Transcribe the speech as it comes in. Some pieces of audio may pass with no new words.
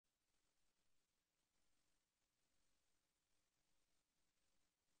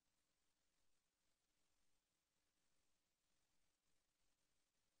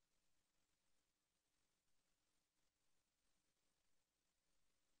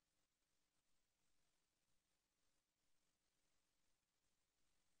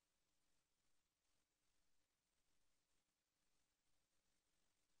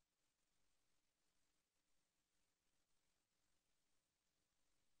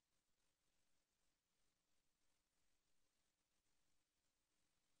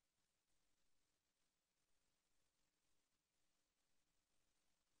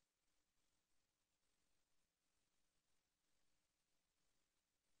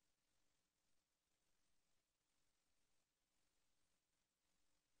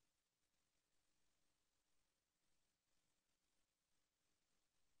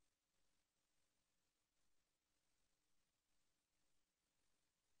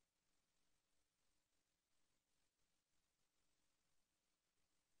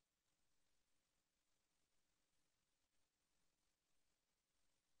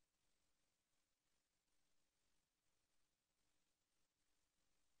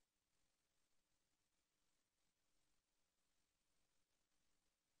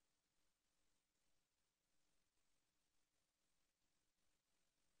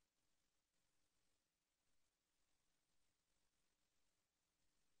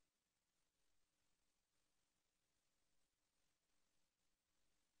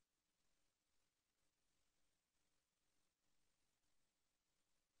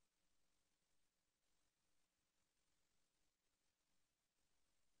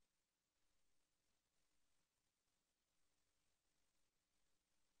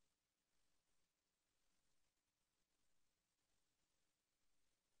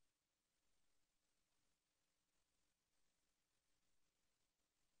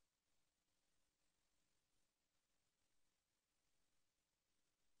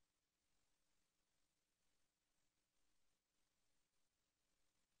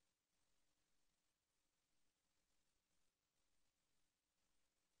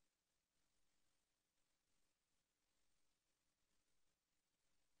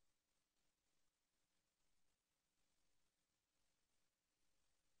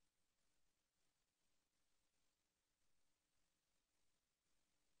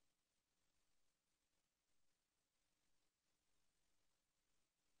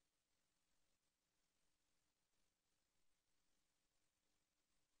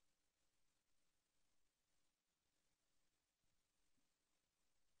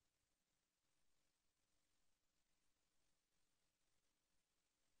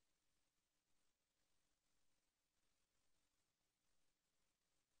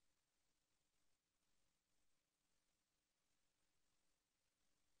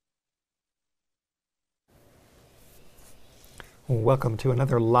Welcome to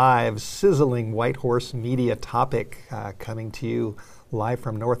another live, sizzling White Horse Media topic coming to you live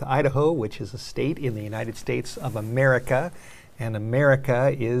from North Idaho, which is a state in the United States of America. And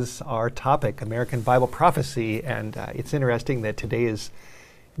America is our topic, American Bible prophecy. And it's interesting that today is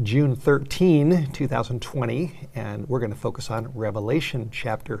June 13, 2020, and we're going to focus on Revelation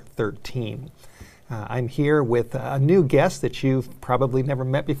chapter 13. I'm here with a new guest that you've probably never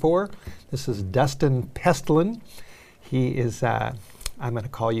met before. This is Dustin Pestlin. He is, I'm going to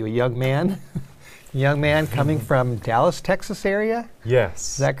call you a young man, coming from Dallas, Texas area.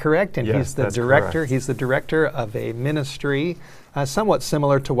 Yes. Is that correct? And yes, he's the director. Correct. He's the director of a ministry somewhat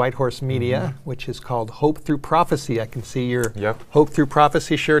similar to White Horse Media, which is called Hope Through Prophecy. I can see your Hope Through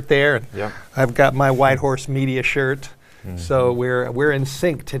Prophecy shirt there. And I've got my White Horse Media shirt. So we're in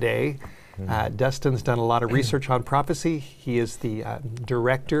sync today. Dustin's done a lot of research on prophecy. He is the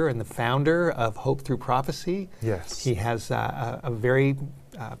director and the founder of Hope Through Prophecy. Yes. He has a very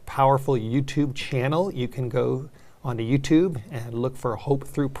powerful YouTube channel. You can go onto YouTube and look for Hope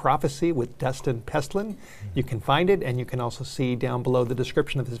Through Prophecy with Dustin Pestlin. You can find it, and you can also see down below the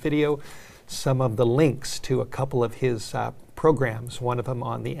description of this video some of the links to a couple of his programs, one of them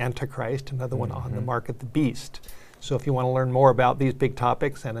on the Antichrist, another one on the Mark of the Beast. So if you want to learn more about these big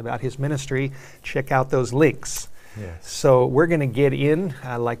topics and about his ministry, check out those links. Yes. So we're going to get in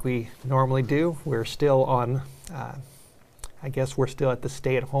like we normally do. We're still on, I guess we're still at the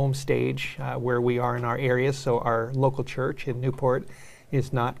stay-at-home stage where we are in our area. So our local church in Newport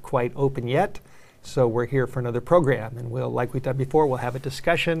is not quite open yet. So we're here for another program. And we'll, like we've done before, we'll have a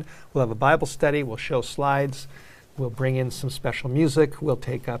discussion. We'll have a Bible study. We'll show slides. We'll bring in some special music. We'll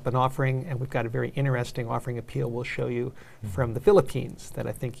take up an offering, and we've got a very interesting offering appeal we'll show you from the Philippines that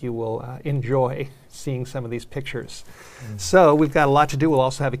I think you will enjoy seeing some of these pictures. So we've got a lot to do. We'll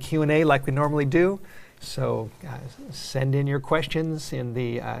also have a Q&A like we normally do. So send in your questions in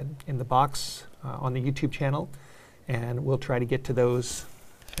the box on the YouTube channel, and we'll try to get to those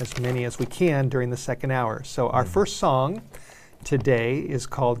as many as we can during the second hour. So our first song today is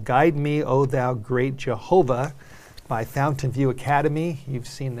called Guide Me, O Thou Great Jehovah, by Fountain View Academy. You've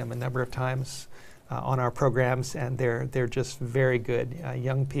seen them a number of times on our programs, and they're just very good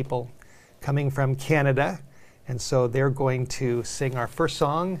young people coming from Canada. And so they're going to sing our first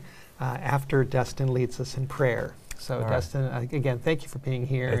song after Dustin leads us in prayer. So Dustin, again, thank you for being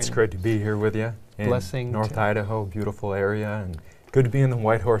here. It's great to be here with you in blessing North Idaho, beautiful area, and good to be in the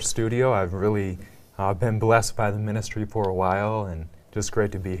White Horse studio. I've really been blessed by the ministry for a while, and just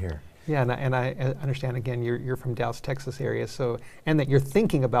great to be here. Yeah, and I understand, again, you're from Dallas, Texas area, so, and that you're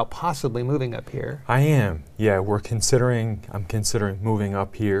thinking about possibly moving up here. I am. Yeah, I'm considering moving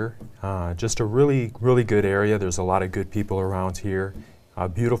up here. Just a really, really good area. There's a lot of good people around here.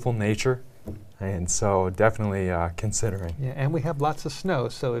 Beautiful nature, and so definitely considering. Yeah, and we have lots of snow,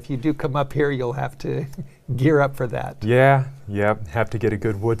 so if you do come up here, you'll have to gear up for that. Yeah, have to get a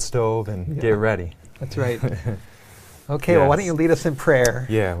good wood stove and get ready. That's right. Okay, well, why don't you lead us in prayer?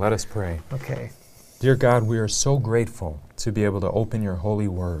 Yeah, let us pray. Okay. Dear God, we are so grateful to be able to open your holy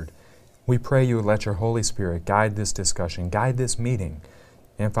word. We pray you would let your Holy Spirit guide this discussion, guide this meeting.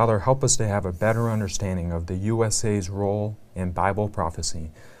 And Father, help us to have a better understanding of the USA's role in Bible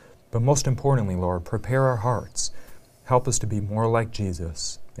prophecy. But most importantly, Lord, prepare our hearts. Help us to be more like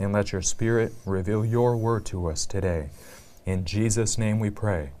Jesus, and let your Spirit reveal your word to us today. In Jesus' name we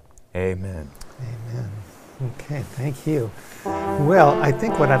pray. Amen. Amen. Okay, thank you. Well, I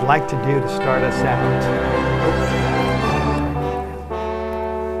think what I'd like to do to start us out.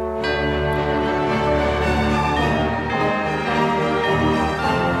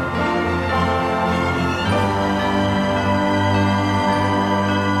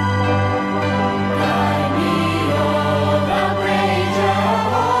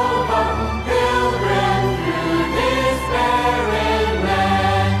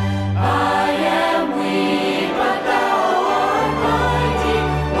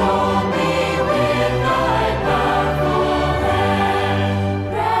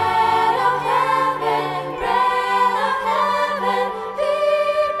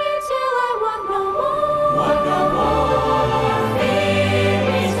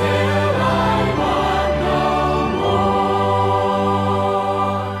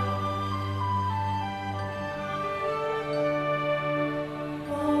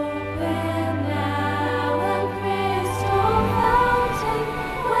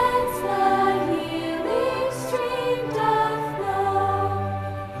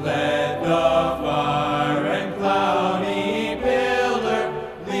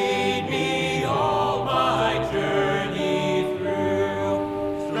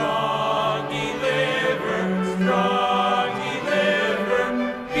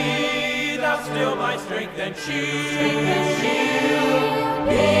 Strength and shield,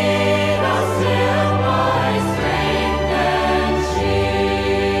 be thou still my strength and shield.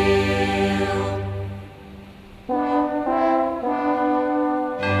 When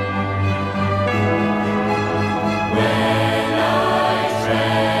I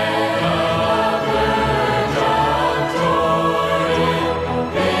tread the verge of Jordan,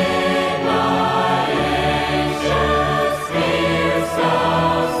 bid my anxious fears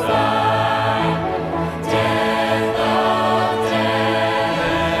subside. Death of death and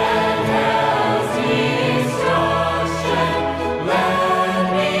hell's destruction, let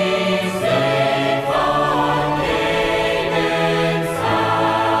me safe on Canaan's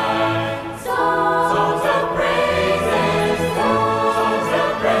side. Songs of praises, I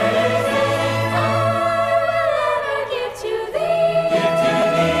will ever give to thee. I will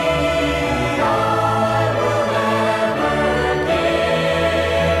ever give to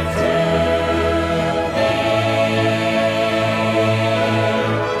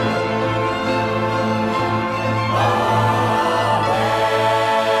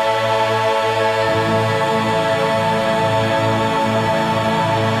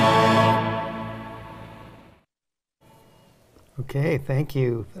Okay, thank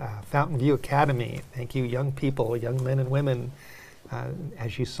you, Fountain View Academy. Thank you, young people, young men and women.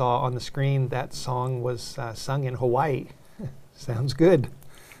 As you saw on the screen, that song was sung in Hawaii. Sounds good.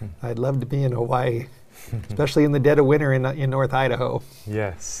 I'd love to be in Hawaii, especially in the dead of winter in North Idaho.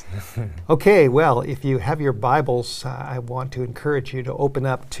 Yes. Okay, well, if you have your Bibles, I want to encourage you to open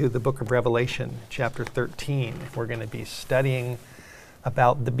up to the book of Revelation, chapter 13. We're going to be studying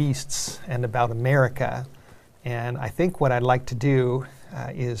about the beasts and about America. And I think what I'd like to do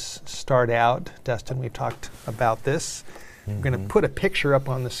is start out, Dustin, we've talked about this. We're going to put a picture up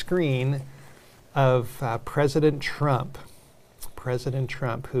on the screen of President Trump,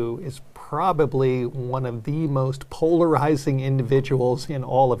 who is probably one of the most polarizing individuals in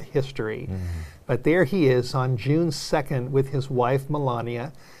all of history. But there he is on June 2nd with his wife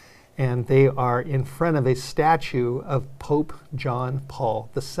Melania, and they are in front of a statue of Pope John Paul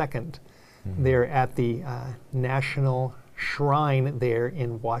II. They're at the National Shrine there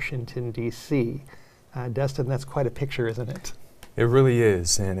in Washington, D.C. Dustin, that's quite a picture, isn't it? It really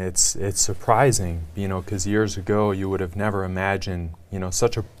is, and it's surprising, because years ago you would have never imagined,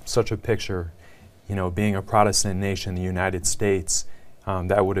 such a picture, being a Protestant nation, the United States,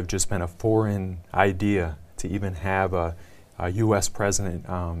 that would have just been a foreign idea to even have a U.S. president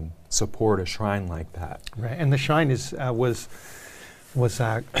support a shrine like that. Right, and the shrine was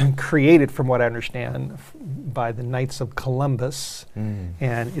created, from what I understand, by the Knights of Columbus.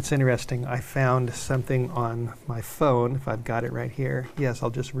 And it's interesting, I found something on my phone, if I've got it right here. Yes, I'll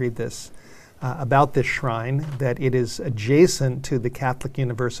just read this, about this shrine, that it is adjacent to the Catholic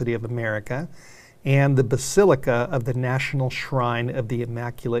University of America and the Basilica of the National Shrine of the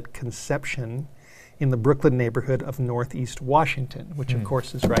Immaculate Conception in the Brooklyn neighborhood of Northeast Washington, which of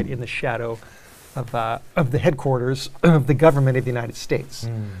course is right in the shadow of the headquarters of the government of the United States.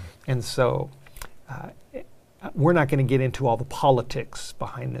 And so we're not going to get into all the politics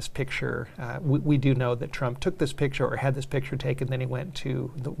behind this picture. We do know that Trump took this picture or had this picture taken, then he went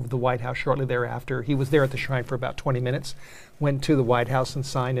to the White House shortly thereafter. He was there at the shrine for about 20 minutes, went to the White House and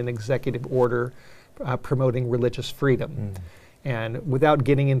signed an executive order promoting religious freedom. And without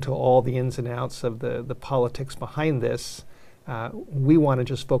getting into all the ins and outs of the politics behind this, we want to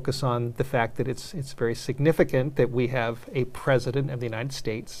just focus on the fact that it's very significant that we have a president of the United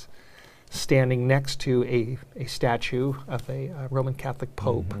States standing next to a statue of a Roman Catholic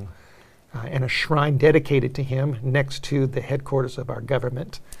Pope and a shrine dedicated to him next to the headquarters of our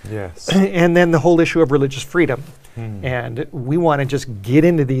government. Yes. And then the whole issue of religious freedom. And we want to just get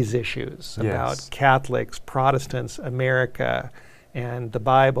into these issues about Catholics, Protestants, America, and the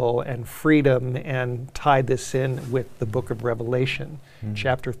Bible and freedom, and tie this in with the book of Revelation,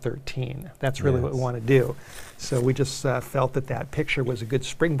 chapter 13. That's really what we want to do. So we just felt that picture was a good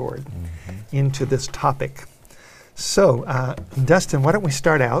springboard into this topic. So, Dustin, why don't we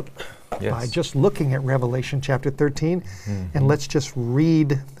start out by just looking at Revelation chapter 13, and let's just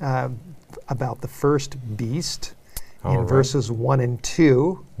read about the first beast in verses 1 and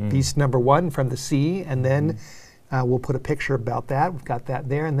 2. Beast number 1 from the sea, and then we'll put a picture about that. We've got that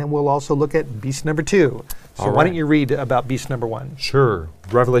there. And then we'll also look at beast number 2. So why don't you read about beast number 1? Sure.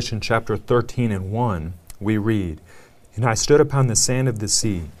 Revelation chapter 13 and 1, we read, "And I stood upon the sand of the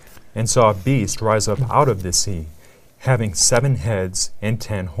sea, and saw a beast rise up out of the sea, having 7 heads and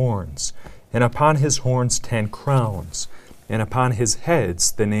 10 horns, and upon his horns 10 crowns, and upon his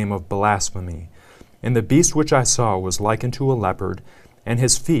heads the name of blasphemy. And the beast which I saw was like unto a leopard, and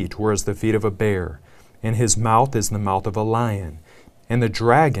his feet were as the feet of a bear, and his mouth is the mouth of a lion. And the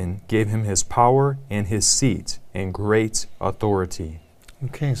dragon gave him his power and his seat and great authority.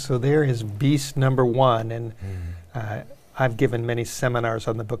 Okay, so there is beast number one, and I've given many seminars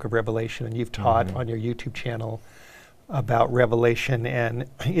on the book of Revelation, and you've taught on your YouTube channel about Revelation, and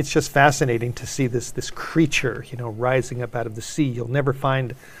it's just fascinating to see this creature, rising up out of the sea. You'll never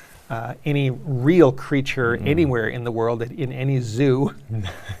find any real creature anywhere in the world, in any zoo,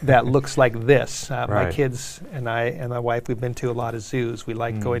 that looks like this. My kids and I and my wife, we've been to a lot of zoos. We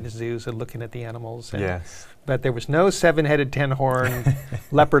like going to zoos and looking at the animals. And Yes. But there was no 7-headed, 10-horned,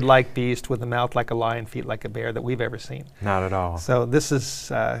 leopard-like beast with a mouth like a lion, feet like a bear that we've ever seen. Not at all. So this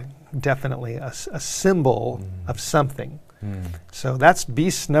is definitely a symbol of something. So that's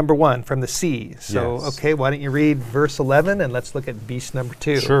beast number one from the sea. So, Yes. okay, why don't you read verse 11 and let's look at beast number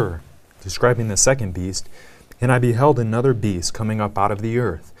 2. Sure. Describing the second beast, and I beheld another beast coming up out of the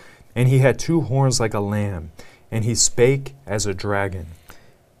earth, and he had 2 horns like a lamb, and he spake as a dragon.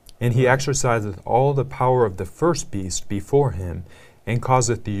 And he exerciseth all the power of the first beast before him, and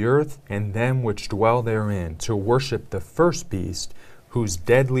causeth the earth and them which dwell therein to worship the first beast, whose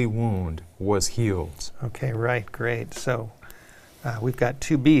deadly wound was healed. Okay, right, great. So we've got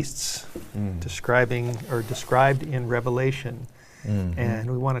 2 beasts described in Revelation.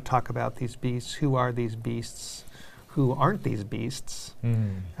 And we want to talk about these beasts. Who are these beasts? Who aren't these beasts?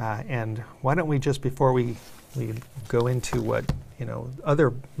 And why don't we just, before we go into what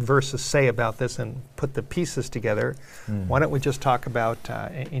other verses say about this and put the pieces together, why don't we just talk about,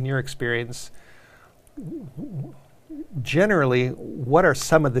 in your experience, generally, what are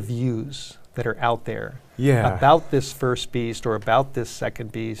some of the views that are out there about this first beast or about this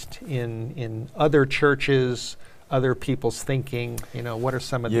second beast in other churches, other people's thinking? What are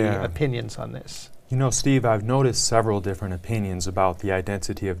some of the opinions on this? Steve, I've noticed several different opinions about the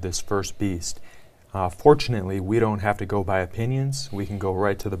identity of this first beast. Fortunately, we don't have to go by opinions. We can go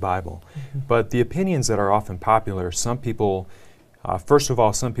right to the Bible. But the opinions that are often popular, some people, first of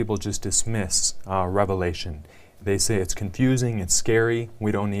all, some people just dismiss Revelation. They say it's confusing, it's scary,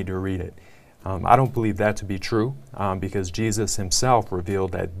 we don't need to read it. I don't believe that to be true, because Jesus himself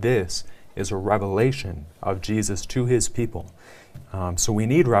revealed that this is a revelation of Jesus to his people. So we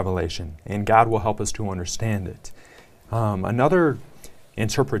need revelation, and God will help us to understand it. Another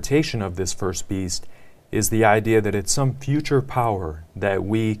interpretation of this first beast is the idea that it's some future power that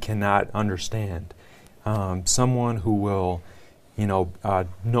we cannot understand. Someone who will,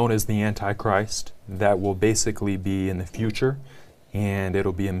 known as the Antichrist, that will basically be in the future, and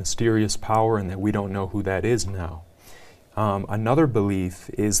it'll be a mysterious power, and that we don't know who that is now. Another belief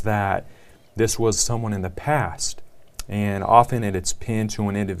is that this was someone in the past, and often it's pinned to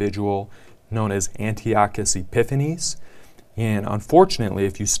an individual known as Antiochus Epiphanes. And unfortunately,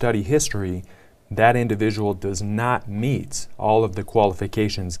 if you study history, that individual does not meet all of the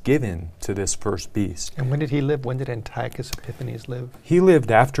qualifications given to this first beast. And when did he live? When did Antiochus Epiphanes live? He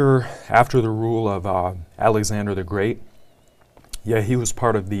lived after the rule of Alexander the Great. Yeah, he was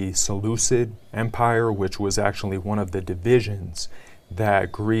part of the Seleucid Empire, which was actually one of the divisions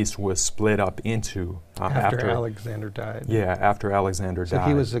that Greece was split up into after Alexander died. Yeah, after Alexander died. So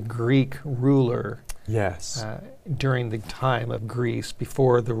he was a Greek ruler. Yes. During the time of Greece,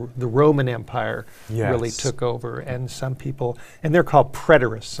 before the Roman Empire really took over. And some people, and they're called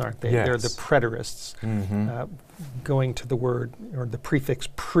preterists, aren't they? Yes. They're the preterists, going to the word, or the prefix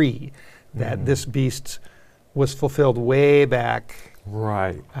pre, that this beast was fulfilled way back,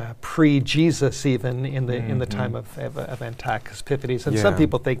 pre-Jesus even, in the time of Antiochus Epiphanes. And some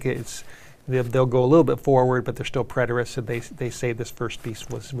people think they'll go a little bit forward, but they're still preterists, and they say this first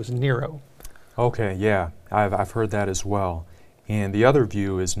beast was Nero. Okay, yeah, I've heard that as well. And the other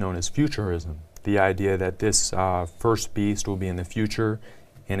view is known as futurism, the idea that this first beast will be in the future,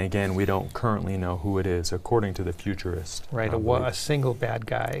 and again, we don't currently know who it is, according to the futurist. Right, a single bad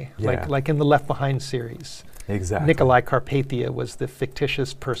guy, like in the Left Behind series. Exactly. Nikolai Carpathia was the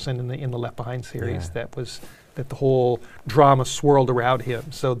fictitious person in the Left Behind series that the whole drama swirled around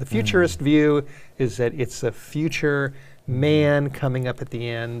him. So the futurist view is that it's a future man coming up at the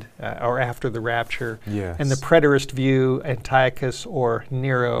end or after the rapture. Yes. And the preterist view, Antiochus or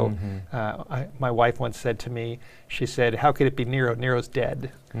Nero, my wife once said to me, she said, how could it be Nero? Nero's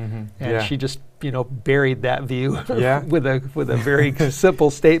dead. And she just buried that view with a very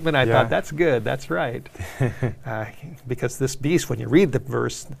simple statement. I thought, that's good, that's right. Because this beast, when you read the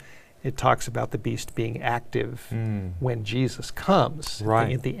verse, it talks about the beast being active when Jesus comes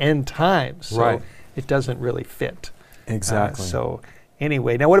at the end times. So it doesn't really fit. Exactly. So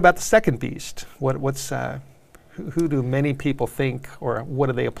anyway, now what about the second beast? What's who do many people think, or what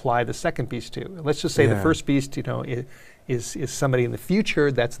do they apply the second beast to? Let's just say the first beast, is somebody in the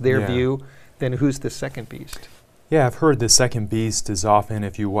future. That's their Yeah. view. Then who's the second beast? Yeah, I've heard the second beast is often,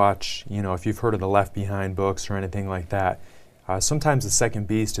 if you watch, if you've heard of the Left Behind books or anything like that, sometimes the second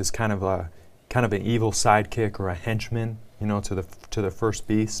beast is kind of an evil sidekick or a henchman, to the first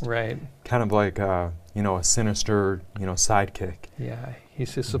beast. Right. Kind of like a sinister, sidekick. Yeah,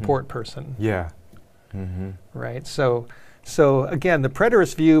 he's his support person. Yeah. Mm-hmm. Right. So again, the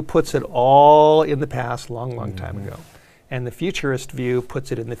preterist view puts it all in the past, long time ago. And the futurist view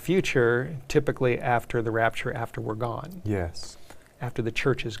puts it in the future, typically after the rapture, after we're gone. Yes. After the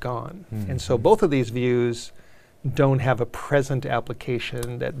church is gone. And so both of these views don't have a present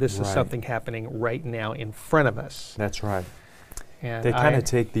application that this is something happening right now in front of us. That's right. And They kind of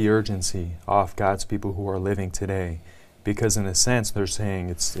take the urgency off God's people who are living today, because in a sense they're saying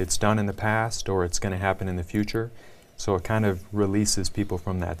it's done in the past or it's going to happen in the future. So it kind of releases people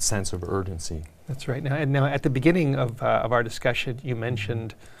from that sense of urgency. That's right. Now at the beginning of our discussion, you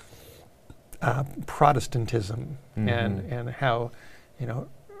mentioned Protestantism and how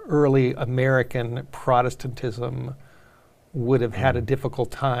early American Protestantism would have had a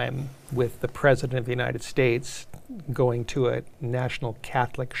difficult time with the President of the United States going to a national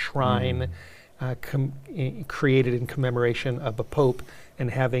Catholic shrine created in commemoration of a pope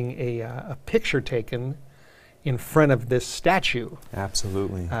and having a picture taken in front of this statue.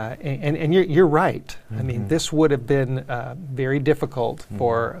 Absolutely. And you're right. I mean, this would have been very difficult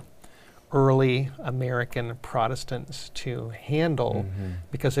for early American Protestants to handle,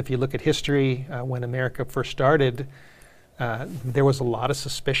 because if you look at history, when America first started, there was a lot of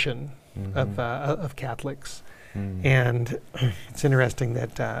suspicion of Catholics. And it's interesting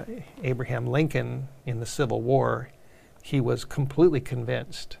that Abraham Lincoln in the Civil War, he was completely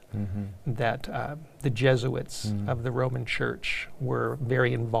convinced that the Jesuits of the Roman Church were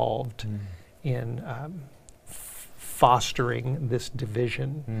very involved in fostering this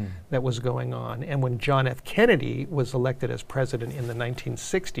division that was going on. And when John F. Kennedy was elected as president in the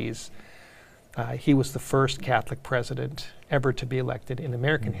 1960s, he was the first Catholic president ever to be elected in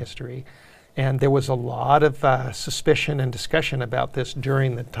American history. And there was a lot of suspicion and discussion about this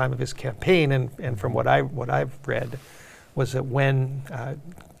during the time of his campaign. And from what I've read, was that when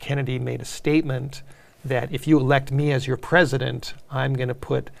Kennedy made a statement that if you elect me as your president, I'm going to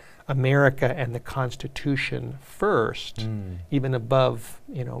put America and the Constitution first, even above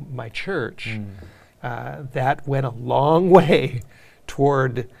my church. That went a long way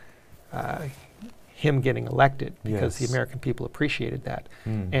toward him getting elected, because the American people appreciated that.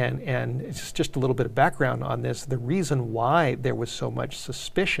 And it's just a little bit of background on this. The reason why there was so much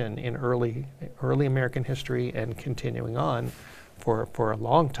suspicion in early American history and continuing on for a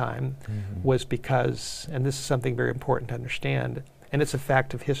long time was because, and this is something very important to understand, and it's a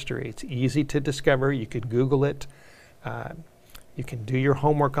fact of history. It's easy to discover. You could Google it. You can do your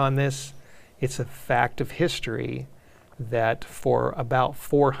homework on this. It's a fact of history that for about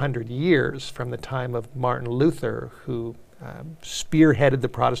 400 years, from the time of Martin Luther, who spearheaded the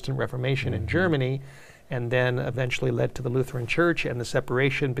Protestant Reformation in Germany, and then eventually led to the Lutheran Church and the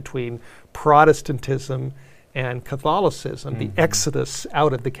separation between Protestantism and Catholicism, the exodus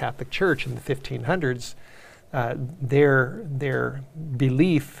out of the Catholic Church in the 1500s, their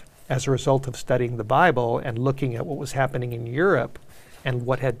belief as a result of studying the Bible and looking at what was happening in Europe and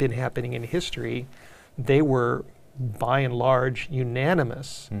what had been happening in history, they were by and large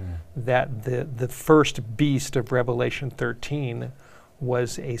unanimous that the first beast of Revelation 13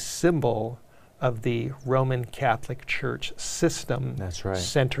 was a symbol of the Roman Catholic Church system. That's right.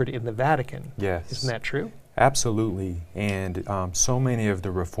 Centered in the Vatican. Yes. Isn't that true? Absolutely. And so many of the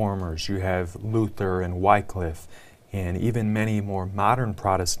reformers, you have Luther and Wycliffe, and even many more modern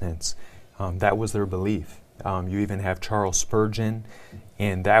Protestants, that was their belief. You even have Charles Spurgeon,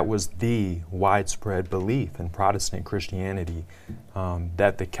 and that was the widespread belief in Protestant Christianity,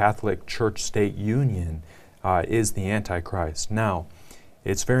 that the Catholic Church-State union is the Antichrist. Now,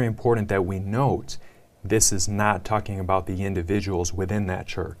 it's very important that we note this is not talking about the individuals within that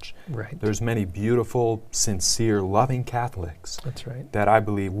church. Right. There's many beautiful, sincere, loving Catholics. That's right. That I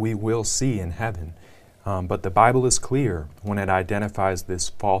believe we will see in heaven. But the Bible is clear when it identifies this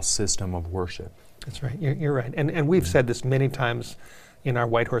false system of worship. That's right. You're right. And we've said this many times in our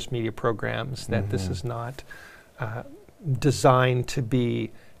White Horse Media programs, that this is not designed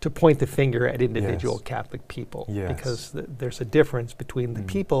to point the finger at individual Catholic people, because there's a difference between the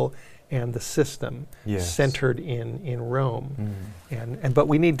people and the system centered in Rome. But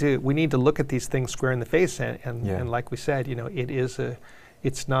we need to look at these things square in the face, and like we said,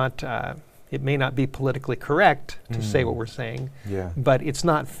 it's not It may not be politically correct to say what we're saying, Yeah. but it's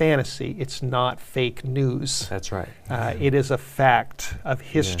not fantasy. It's not fake news. That's right. It is a fact of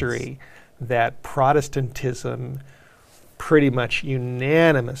history that Protestantism pretty much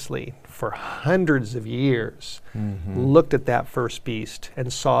unanimously for hundreds of years looked at that first beast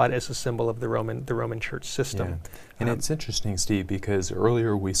and saw it as a symbol of the Roman church system. Yeah. And it's interesting, Steve, because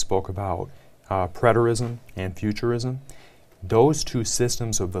earlier we spoke about preterism and futurism. Those two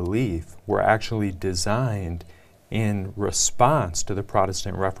systems of belief were actually designed in response to the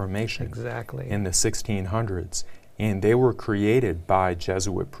Protestant Reformation Exactly. in the 1600s. And they were created by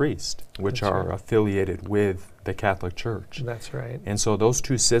Jesuit priests, which That's are right. affiliated with the Catholic Church. That's right. And so those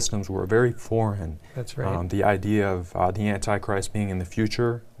two systems were very foreign. That's right. The idea of the Antichrist being in the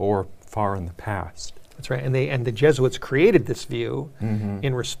future or far in the past. That's right. And the Jesuits created this view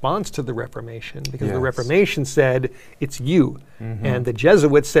in response to the Reformation, because the Yes. Reformation said it's you, and the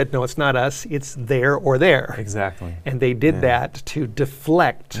Jesuits said no, it's not us, it's there or there. Exactly. And they did Yeah. that to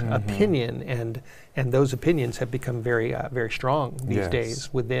deflect opinion, and those opinions have become very very strong these Yes. days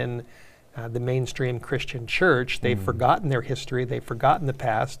within the mainstream Christian church. They've forgotten their history, they've forgotten the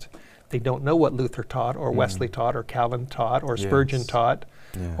past. They don't know what Luther taught, or Wesley taught, or Calvin taught, or Spurgeon Yes. taught,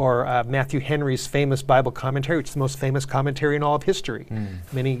 Yeah. or Matthew Henry's famous Bible commentary, which is the most famous commentary in all of history.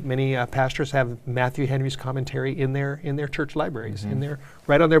 Many pastors have Matthew Henry's commentary in their church libraries, in their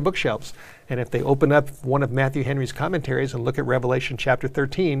right on their bookshelves. And if they open up one of Matthew Henry's commentaries and look at Revelation chapter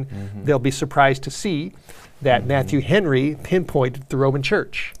 13, they'll be surprised to see that Matthew Henry pinpointed the Roman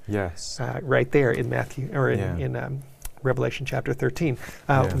Church Yes. right there in Matthew or Yeah. in Revelation chapter 13.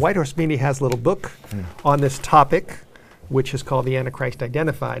 Yeah. Whitehorse Media has a little book on this topic, which is called The Antichrist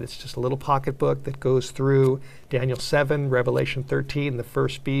Identified. It's just a little pocket book that goes through Daniel 7, Revelation 13, the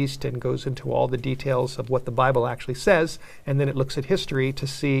first beast, and goes into all the details of what the Bible actually says, and then it looks at history to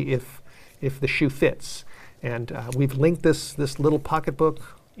see if the shoe fits. And we've linked this little pocket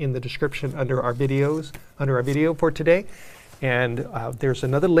book in the description under our video for today. And there's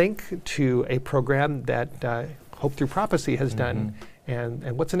another link to a program that Hope Through Prophecy has done.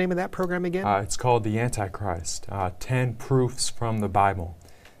 And what's the name of that program again? It's called The Antichrist, 10 Proofs from the Bible.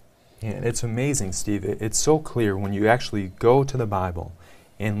 And it's amazing, Steve. It's so clear when you actually go to the Bible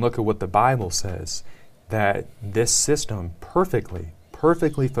and look at what the Bible says, that this system perfectly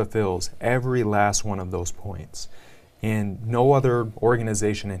fulfills every last one of those points. And no other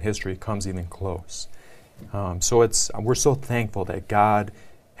organization in history comes even close. So we're so thankful that God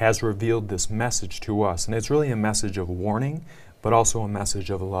has revealed this message to us. And it's really a message of warning, but also a message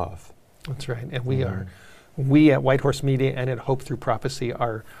of love. That's right. And we at Whitehorse Media and at Hope Through Prophecy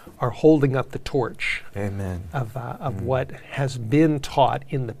are holding up the torch Amen. of what has been taught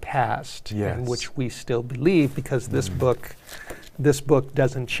in the past, Yes. and which we still believe, because this book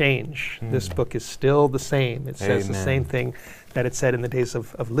doesn't change. This book is still the same. It says the Amen. same thing that it said in the days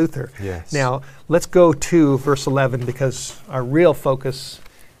of Luther. Yes. Now, let's go to verse 11, because our real focus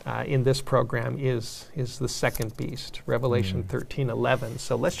in this program is the second beast, Revelation 13:11.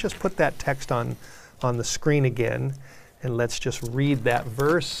 So let's just put that text on the screen again, and let's just read that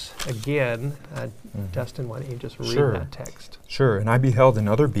verse again. Dustin, why don't you just read Sure. that text? Sure. And I beheld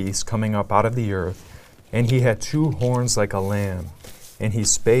another beast coming up out of the earth, and he had 2 horns like a lamb, and he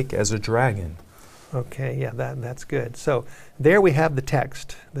spake as a dragon. Okay, yeah, that's good. So there we have the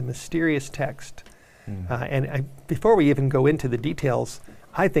text, the mysterious text. And before we even go into the details,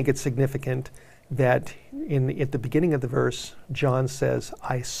 I think it's significant that at the beginning of the verse, John says,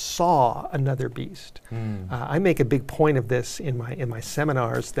 "I saw another beast." I make a big point of this in my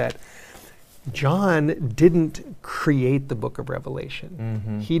seminars, that John didn't create the book of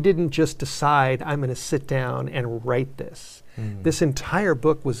Revelation. He didn't just decide, I'm going to sit down and write this. This entire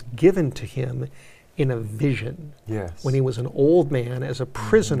book was given to him in a vision, Yes. when he was an old man as a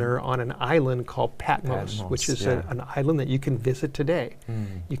prisoner on an island called Patmos, which is an island that you can visit today.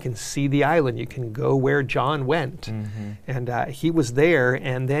 You can see the island. You can go where John went. And he was there,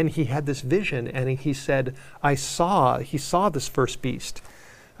 and then he had this vision, and he said, he saw this first beast.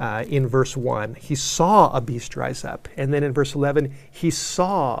 In verse 1, he saw a beast rise up. And then in verse 11, he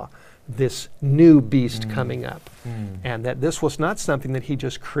saw this new beast coming up. And that this was not something that he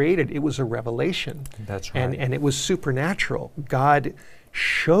just created, it was a revelation. That's right. And it was supernatural. God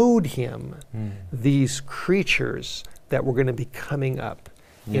showed him these creatures that were going to be coming up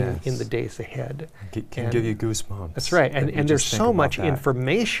in the days ahead. Can give you goosebumps. That's right. that you And there's just think so about much that.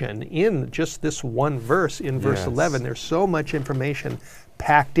 information in just this one verse, in verse Yes. 11. There's so much information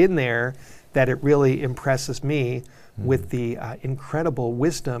packed in there that it really impresses me with the incredible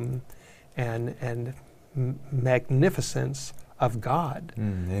wisdom and magnificence of God,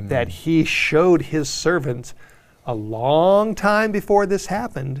 Amen. that he showed his servants a long time before this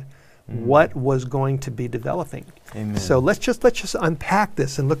happened what was going to be developing. Amen. So let's just unpack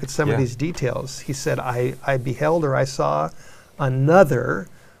this and look at some of Yeah. these details. He said, I beheld, or I saw another,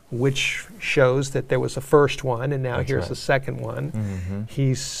 which shows that there was a first one, and now That's here's right. the second one. Mhm.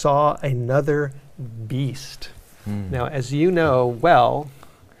 He saw another beast. Mm. Now, as you know well,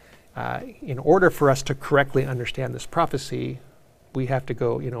 in order for us to correctly understand this prophecy, we have to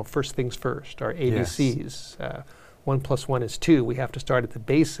go, first things first, our ABCs. 1 + 1 is 2. We have to start at the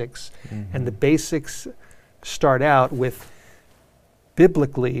basics. And the basics start out with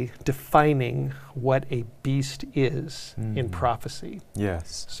biblically defining what a beast is in prophecy.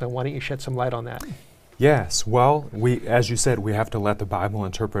 Yes. So why don't you shed some light on that? Yes. Well, as you said, we have to let the Bible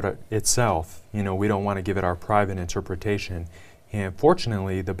interpret it itself. We don't want to give it our private interpretation. And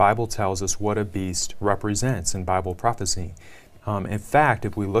fortunately, the Bible tells us what a beast represents in Bible prophecy. In fact,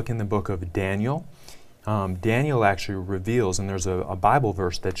 if we look in the book of Daniel, Daniel actually reveals, and there's a Bible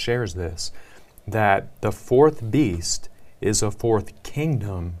verse that shares this, that the fourth beast is a fourth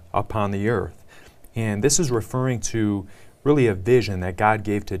kingdom upon the earth. And this is referring to really a vision that God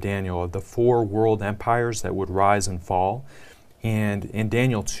gave to Daniel of the 4 world empires that would rise and fall. And in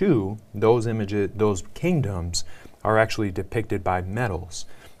Daniel 2, those kingdoms are actually depicted by metals.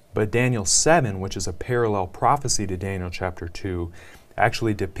 But Daniel 7, which is a parallel prophecy to Daniel chapter 2,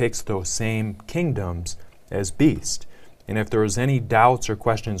 actually depicts those same kingdoms as beasts. And if there is any doubts or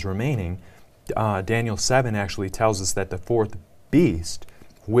questions remaining, Daniel 7 actually tells us that the fourth beast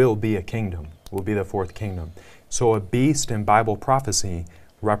will be a kingdom, will be the fourth kingdom. So a beast in Bible prophecy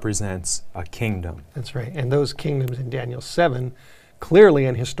represents a kingdom. That's right. And those kingdoms in Daniel 7, clearly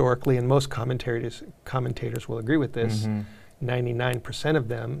and historically, and most commentators will agree with this, 99% of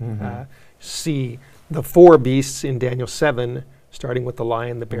them see the 4 beasts in Daniel 7, starting with the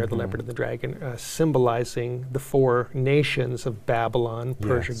lion, the bear, the leopard, and the dragon, symbolizing the 4 nations of Babylon,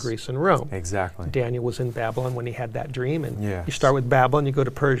 Persia, Yes. Greece, and Rome. Exactly. Daniel was in Babylon when he had that dream, and Yes. you start with Babylon, you go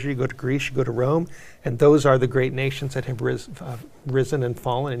to Persia, you go to Greece, you go to Rome, and those are the great nations that have risen and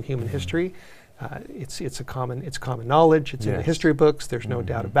fallen in human history. It's common knowledge. It's in the Yes. history books. There's no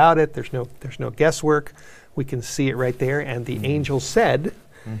doubt about it. There's no guesswork. We can see it right there. And the angel said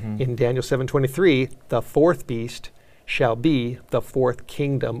in Daniel 7:23, the fourth beast shall be the fourth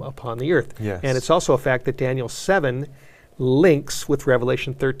kingdom upon the earth. Yes. And it's also a fact that Daniel 7 links with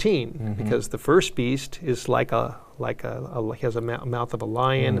Revelation 13 because the first beast is he has a mouth of a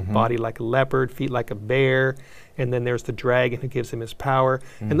lion, body like a leopard, feet like a bear, and then there's the dragon who gives him his power.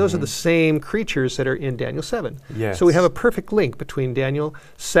 And those are the same creatures that are in Daniel 7. Yes. So we have a perfect link between Daniel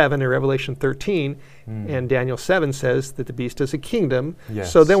 7 and Revelation 13, and Daniel 7 says that the beast is a kingdom.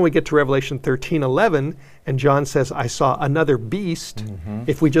 Yes. So then we get to Revelation 13:11, and John says, I saw another beast.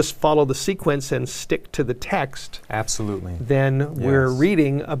 If we just follow the sequence and stick to the text, Absolutely. then we're Yes.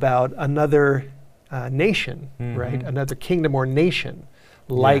 reading about another nation, right? Another kingdom or nation,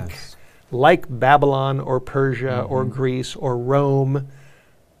 Yes. like Babylon or Persia or Greece or Rome.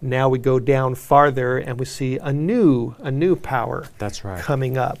 Now we go down farther and we see a new power That's right.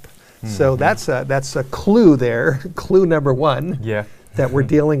 coming up. So that's a clue there, clue number 1, Yeah. that we're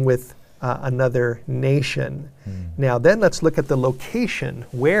dealing with another nation. Now then let's look at the location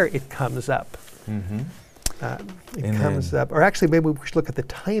where it comes up. It comes up, or actually maybe we should look at the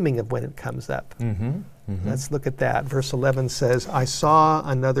timing of when it comes up. Let's look at that. Verse 11 says, I saw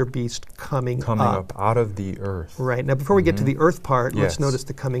another beast coming up. out of the earth. Right. Now before we get to the earth part, Yes. let's notice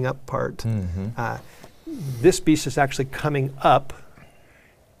the coming up part. This beast is actually coming up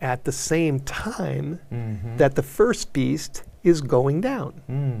at the same time that the first beast is going down.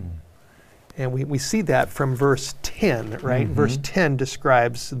 And we see that from verse 10, right? Verse 10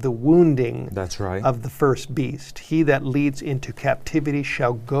 describes the wounding That's right. of the first beast. He that leads into captivity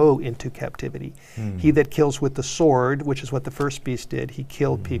shall go into captivity. He that kills with the sword, which is what the first beast did, he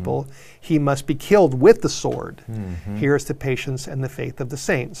killed people, he must be killed with the sword. Here is the patience and the faith of the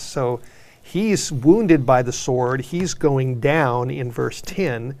saints. So he's wounded by the sword. He's going down in verse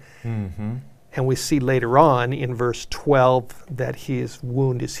 10. And we see later on in verse 12 that his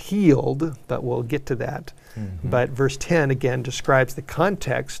wound is healed, but we'll get to that. But verse 10 again describes the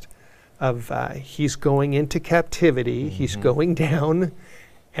context of he's going into captivity, he's going down,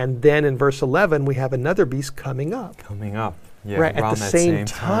 and then in verse 11 we have another beast coming up. Coming up. Yeah, Right, at around the that same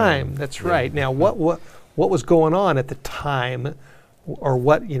time. That's right. Now what was going on at the time, or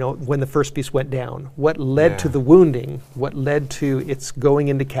what, when the first beast went down? What led to Yeah. the wounding? What led to its going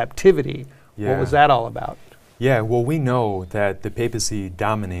into captivity? What was that all about? Yeah, well, we know that the papacy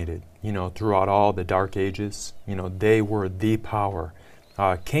dominated, throughout all the Dark Ages. They were the power.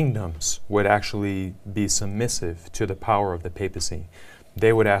 Kingdoms would actually be submissive to the power of the papacy.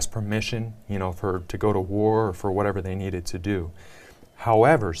 They would ask permission, to go to war or for whatever they needed to do.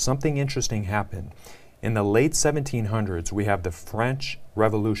 However, something interesting happened. In the late 1700s, we have the French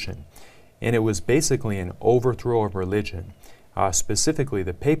Revolution, and it was basically an overthrow of religion, specifically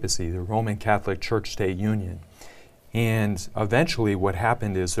the papacy, the Roman Catholic Church-State Union. And eventually what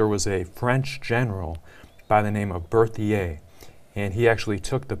happened is there was a French general by the name of Berthier, and he actually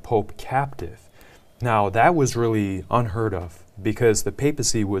took the Pope captive. Now, that was really unheard of because the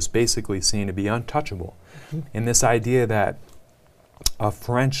papacy was basically seen to be untouchable. And this idea that a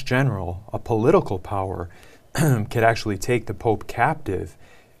French general, a political power, could actually take the Pope captive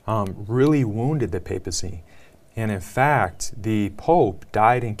really wounded the papacy. And in fact, the Pope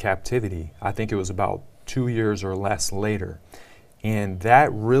died in captivity. I think it was about 2 years or less later. And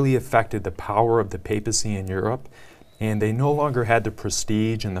that really affected the power of the papacy in Europe. And they no longer had the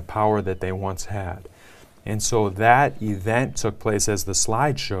prestige and the power that they once had. And so that event took place, as the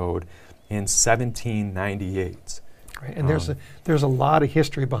slide showed, in 1798. Right. And there's a lot of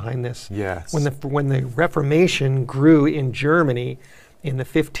history behind this. Yes. When the Reformation grew in Germany in the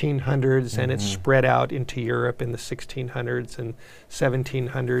 1500s and it spread out into Europe in the 1600s and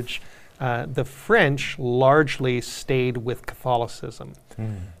 1700s, the French largely stayed with Catholicism.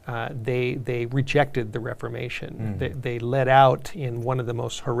 They rejected the Reformation. They let out in one of the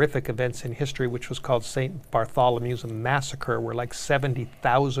most horrific events in history, which was called St. Bartholomew's Massacre, where like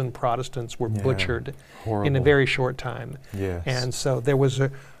 70,000 Protestants were butchered in a very short time. Yes. And so there was a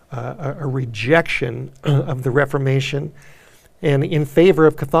rejection of the Reformation and in favor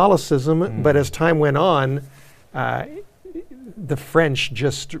of Catholicism. But as time went on, the French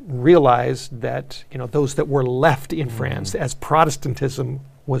just realized that those that were left in France, as Protestantism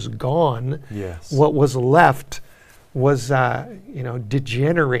was gone, what was left was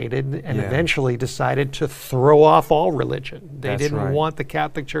degenerated and eventually decided to throw off all religion. They didn't want the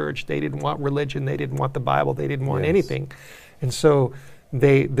Catholic Church, they didn't want religion, they didn't want the Bible, they didn't want anything. And so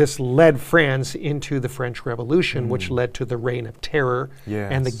this led France into the French Revolution, which led to the Reign of Terror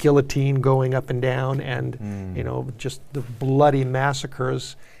and the guillotine going up and down and just the bloody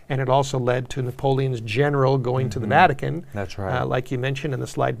massacres. And it also led to Napoleon's general going to the Vatican, like you mentioned and the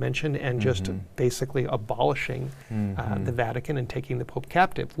slide mentioned, and just basically abolishing the Vatican and taking the Pope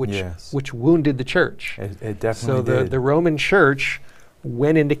captive, which wounded the church. It definitely did. So the Roman Church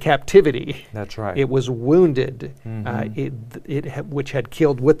went into captivity. That's right. It was wounded. Which had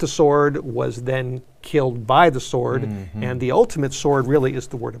killed with the sword was then killed by the sword. And the ultimate sword really is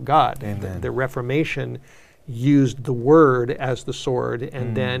the Word of God. The Reformation used the Word as the sword,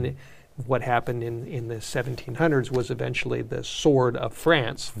 and then what happened in the 1700s was eventually the sword of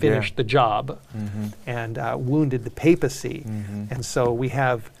France finished the job and wounded the papacy. And so we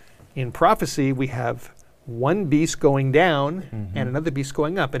have, in prophecy, we have one beast going down and another beast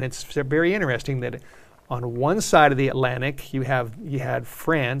going up. And it's very interesting that on one side of the Atlantic you had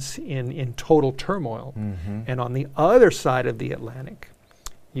France in total turmoil, and on the other side of the Atlantic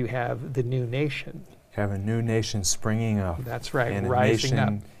you have the new nation. You have a new nation springing up. That's right, and rising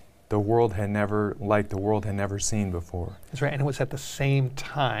up. The world had never seen before. That's right, and it was at the same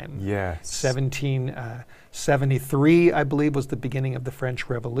time. Yes. 1773, I believe, was the beginning of the French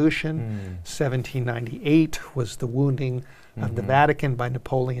Revolution. 1798 was the wounding of the Vatican by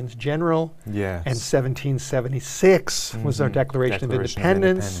Napoleon's general. Yes. And 1776 was our Declaration of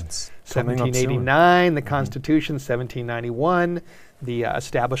Independence. 1789, the Constitution. 1791, the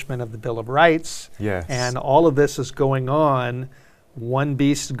establishment of the Bill of Rights. Yes. And all of this is going on. One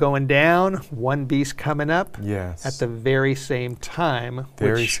beast going down, one beast coming up at the very same time.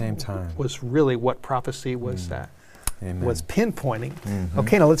 Was really what prophecy was pinpointing.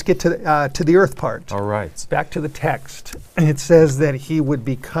 Okay, now let's get to the earth part. All right. Back to the text. It says that he would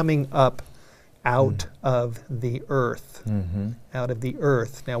be coming up out of the earth. Out of the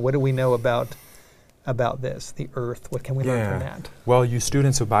earth. Now, what do we know about this, the earth? What can we learn from that? Well, you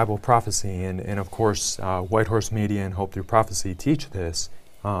students of Bible prophecy and of course White Horse Media and Hope Through Prophecy teach this,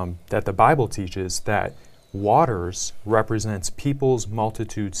 that the Bible teaches that waters represents peoples,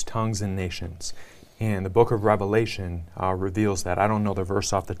 multitudes, tongues, and nations. And the book of Revelation reveals that. I don't know the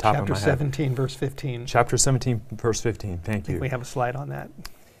verse off the top of my head. Chapter 17, verse 15. Chapter 17, verse 15. Thank you. We have a slide on that.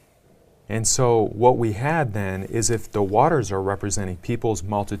 And so what we had then is if the waters are representing peoples,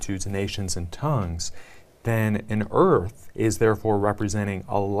 multitudes, nations, and tongues, then an earth is therefore representing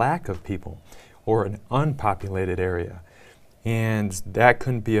a lack of people or an unpopulated area. And that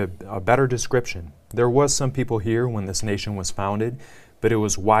couldn't be a better description. There was some people here when this nation was founded, but it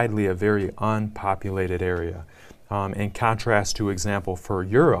was widely a very unpopulated area. In contrast to example for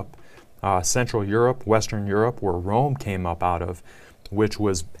Europe, Central Europe, Western Europe, where Rome came up out of, which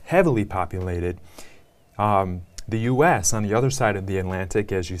was heavily populated. The U.S. on the other side of the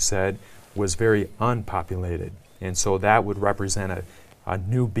Atlantic, as you said, was very unpopulated. And so that would represent a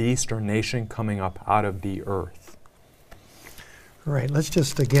new beast or nation coming up out of the earth. All right, let's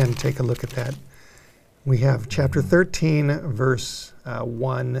just again take a look at that. We have chapter 13, verse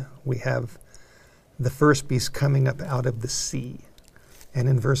 1. We have the first beast coming up out of the sea. And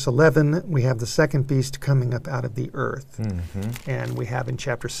in verse 11, we have the second beast coming up out of the earth. And we have in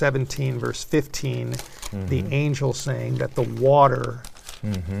chapter 17, verse 15, the angel saying that the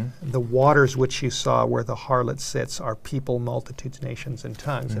waters which you saw where the harlot sits are people, multitudes, nations, and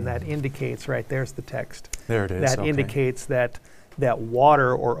tongues. And that indicates, right, there's the text. There it is. That indicates that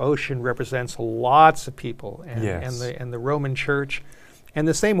water or ocean represents lots of people. And the Roman church, and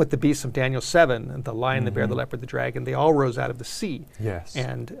the same with the beasts of Daniel 7, the lion, the bear, the leopard, the dragon, they all rose out of the sea. Yes.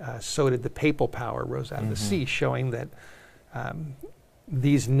 And so did the papal power rose out of the sea, showing that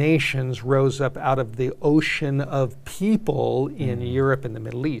these nations rose up out of the ocean of people in Europe and the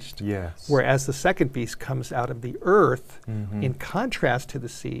Middle East. Yes. Whereas the second beast comes out of the earth, in contrast to the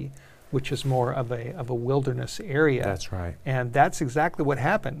sea, which is more of a wilderness area. That's right. And that's exactly what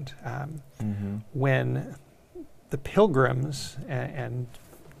happened when the pilgrims and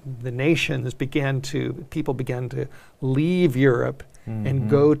the nations people began to leave Europe and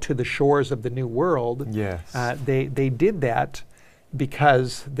go to the shores of the New World. Yes. They did that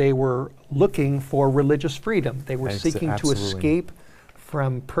because they were looking for religious freedom. They were seeking to escape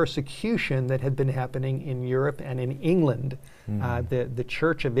from persecution that had been happening in Europe and in England. The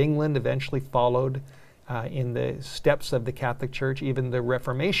Church of England eventually followed in the steps of the Catholic Church, even the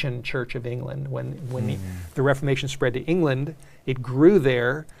Reformation Church of England. When the Reformation spread to England, it grew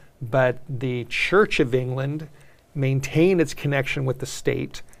there, but the Church of England maintained its connection with the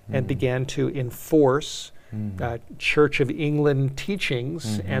state and began to enforce Church of England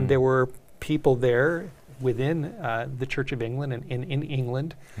teachings, and there were people there within the Church of England and in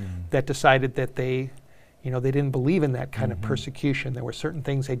England that decided that they didn't believe in that kind of persecution. There were certain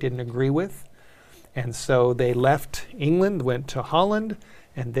things they didn't agree with, and so they left England, went to Holland,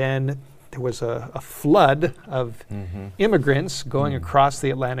 and then there was a flood of immigrants going across the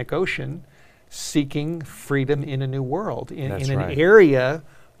Atlantic Ocean seeking freedom in a new world, in an area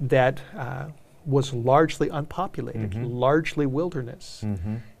that was largely unpopulated, largely wilderness.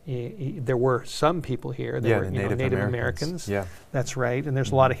 There were some people here. There were Native Americans. Yeah. That's right, and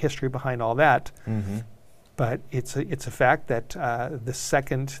there's a lot of history behind all that. But it's a fact that the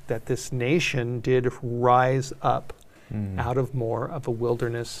second that this nation did rise up out of more of a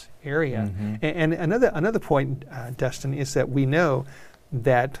wilderness area. And another point, Dustin, is that we know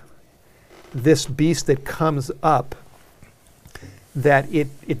that this beast that comes up, that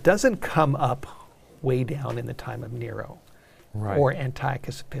it doesn't come up way down in the time of Nero or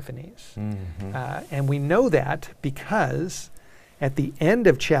Antiochus Epiphanes. And we know that because at the end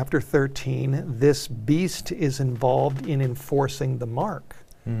of chapter 13, this beast is involved in enforcing the mark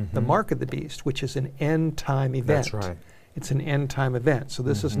of the beast, which is an end time event. That's right. It's an end time event. So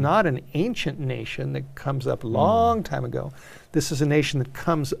this is not an ancient nation that comes up long time ago. This is a nation that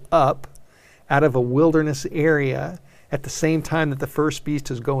comes up out of a wilderness area at the same time that the first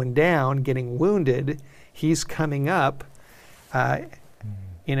beast is going down, getting wounded. He's coming up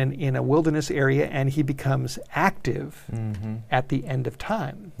in a wilderness area, and he becomes active at the end of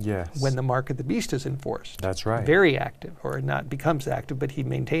time. Yes. When the mark of the beast is enforced. That's right. Very active, or not becomes active, but he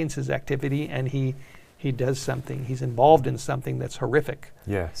maintains his activity, and he does something. He's involved in something that's horrific.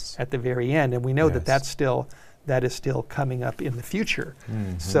 Yes. At the very end, and we know that is still coming up in the future.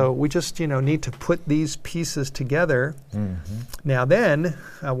 So we just need to put these pieces together. Now then,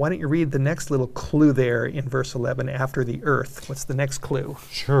 why don't you read the next little clue there in verse 11 after the earth? What's the next clue?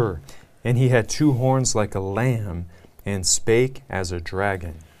 Sure. And he had 2 horns like a lamb and spake as a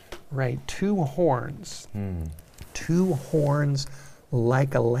dragon. Right, 2 horns. 2 horns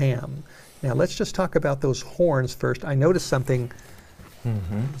like a lamb. Now let's just talk about those horns first. I noticed something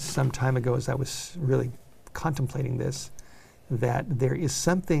some time ago as I was really contemplating this, that there is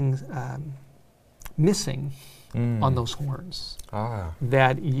something missing on those horns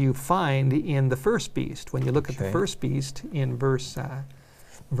that you find in the first beast. When you look at the first beast in verse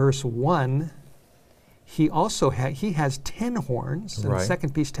 1, he has 10 horns, and the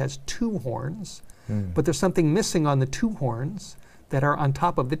second beast has 2 horns, but there's something missing on the 2 horns that are on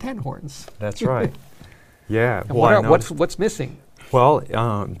top of the 10 horns. That's right. Yeah. And Well, what's missing? Well,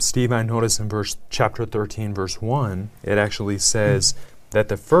 Steve, I noticed in chapter 13, verse 1, it actually says that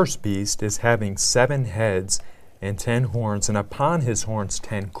the first beast is having 7 heads and 10 horns, and upon his horns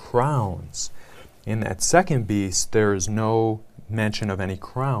 10 crowns. In that second beast, there is no mention of any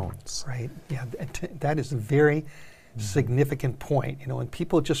crowns. Right. Yeah, that is a very significant point. And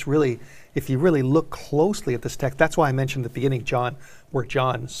people just really, if you really look closely at this text, that's why I mentioned at the beginning, where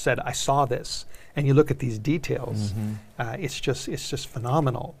John said, "I saw this," and you look at these details, it's just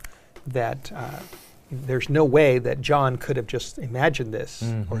phenomenal that there's no way that John could have just imagined this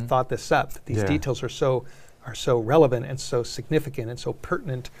or thought this up. These details are so relevant and so significant and so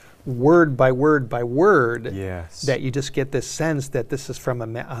pertinent, word by word by word, that you just get this sense that this is from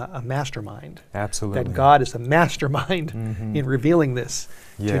a mastermind. Absolutely. That God is a mastermind in revealing this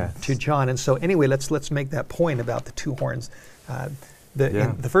to John. And so anyway, let's make that point about the 2 horns.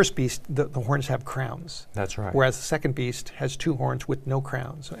 In the first beast, the horns have crowns. That's right. Whereas the second beast has 2 horns with no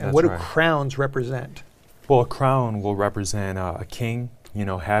crowns. And That's what do right. crowns represent? Well, a crown will represent a king,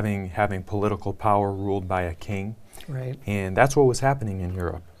 having political power ruled by a king. Right. And that's what was happening in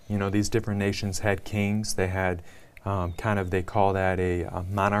Europe. These different nations had kings. They had they call that a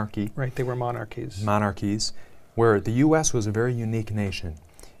monarchy. Right, they were monarchies. Monarchies, where the U.S. was a very unique nation.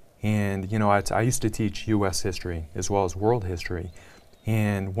 And, I used to teach U.S. history as well as world history.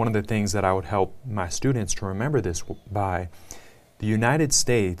 And one of the things that I would help my students to remember this by, the United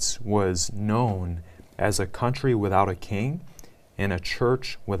States was known as a country without a king and a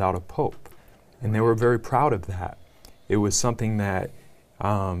church without a pope. And they were very proud of that. It was something that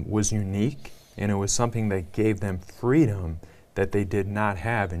was unique, and it was something that gave them freedom that they did not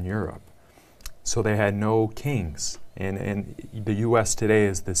have in Europe. So they had no kings, and the U.S. today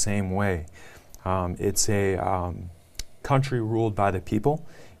is the same way. It's a country ruled by the people,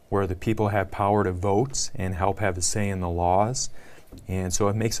 where the people have power to vote and help have a say in the laws. And so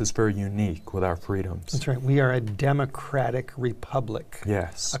it makes us very unique with our freedoms. That's right. We are a democratic republic.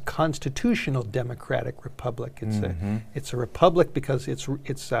 Yes. A constitutional democratic republic. It's a republic because its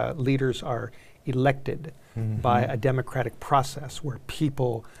leaders are elected by a democratic process where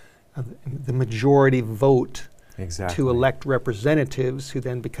people, the majority vote to elect representatives who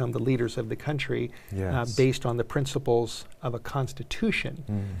then become the leaders of the country based on the principles of a constitution.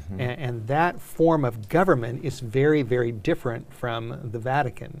 And that form of government is very, very different from the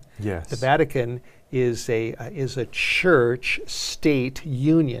Vatican. Yes. The Vatican is a church-state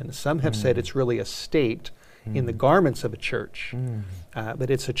union. Some have said it's really a state in the garments of a church. But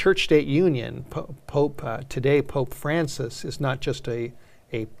it's a church-state union. Today, Pope Francis is not just a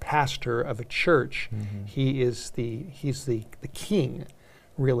pastor of a church. He's the king,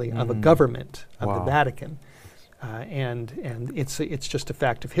 really, of a government of the Vatican. And it's just a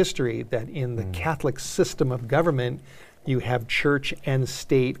fact of history that in the Catholic system of government, you have church and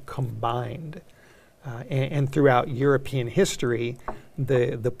state combined. And throughout European history,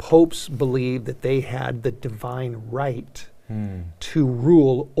 the popes believed that they had the divine right to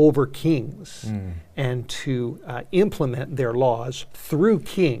rule over kings and to implement their laws through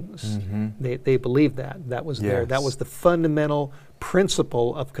kings. They believed that. That was that was the fundamental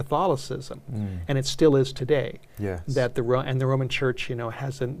principle of Catholicism, and it still is today. That the Roman Church,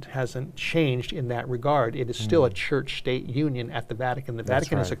 hasn't changed in that regard. It is still a church-state union at the Vatican. The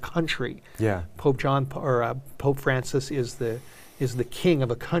Vatican is a country. Pope Francis is the king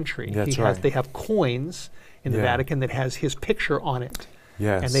of a country. They have coins in the Vatican that has his picture on it.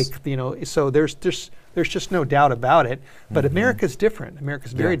 And they, so there's just no doubt about it. But America's different.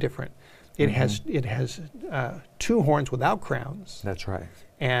 America's very different. It has 2 horns without crowns. That's right.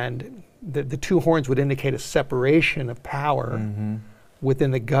 And the 2 horns would indicate a separation of power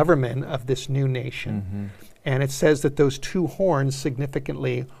within the government of this new nation. And it says that those 2 horns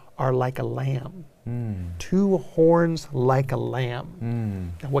significantly are like a lamb. 2 horns like a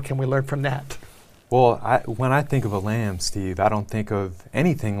lamb. Now, what can we learn from that? Well, when I think of a lamb, Steve, I don't think of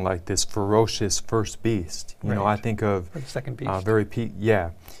anything like this ferocious first beast. You know, I think of the second beast.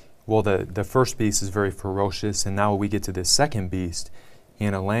 Well, the first beast is very ferocious, and now we get to this second beast,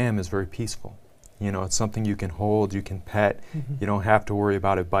 and a lamb is very peaceful. It's something you can hold, you can pet. You don't have to worry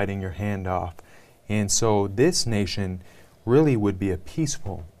about it biting your hand off. And so this nation really would be a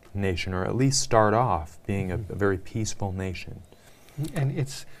peaceful nation, or at least start off being a very peaceful nation.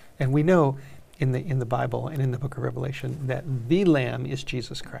 And we know in the Bible and in the book of Revelation that the Lamb is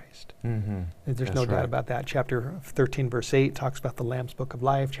Jesus Christ. There's no doubt about that. Chapter 13, verse 8 talks about the Lamb's book of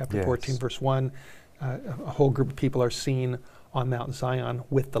life. Chapter 14, verse 1, a whole group of people are seen on Mount Zion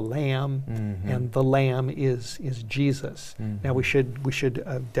with the Lamb, and the Lamb is Jesus. Now we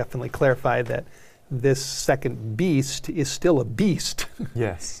should definitely clarify that this second beast is still a beast.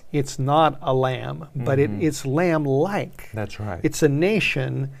 Yes. It's not a lamb, but it's lamb-like. That's right. It's a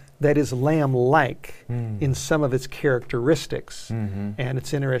nation that is lamb-like in some of its characteristics. And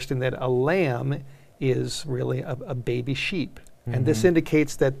it's interesting that a lamb is really a baby sheep. And this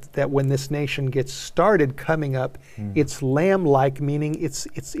indicates that when this nation gets started coming up, it's lamb-like, meaning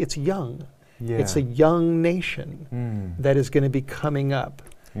it's young. Yeah. It's a young nation that is going to be coming up.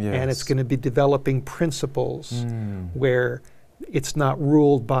 Yes. And it's going to be developing principles where it's not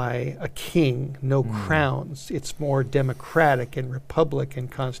ruled by a king, no crowns. It's more democratic and republic and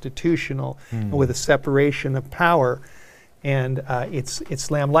constitutional and with a separation of power. And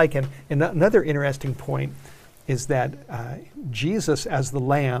it's lamb-like. And another interesting point is that Jesus, as the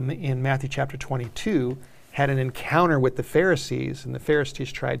lamb in Matthew chapter 22, had an encounter with the Pharisees, and the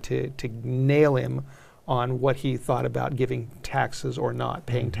Pharisees tried to nail him on what he thought about giving taxes or not,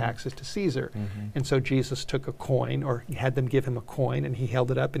 paying taxes to Caesar. And so Jesus took a coin, or he had them give him a coin, and he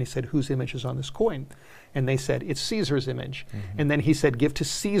held it up and he said, "Whose image is on this coin?" And they said, "It's Caesar's image." And then he said, "Give to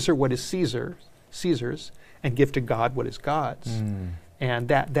Caesar what is Caesar's, and give to God what is God's." And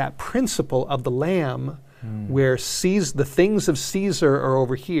that principle of the lamb, where the things of Caesar are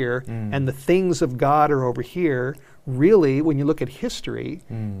over here and the things of God are over here, really, when you look at history,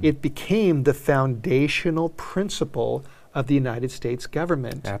 it became the foundational principle of the United States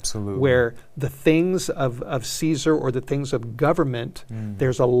government. Absolutely. Where the things of Caesar or the things of government,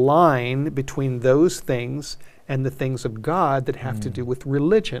 there's a line between those things and the things of God that have to do with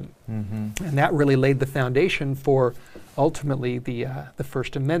religion. And that really laid the foundation for ultimately the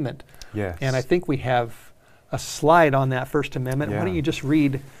First Amendment. Yes. And I think we have a slide on that First Amendment. Yeah. Why don't you just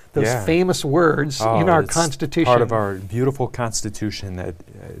read those famous words in our it's Constitution? Part of our beautiful Constitution that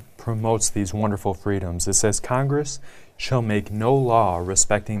promotes these wonderful freedoms. It says, "Congress shall make no law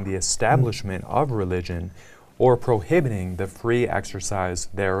respecting the establishment of religion or prohibiting the free exercise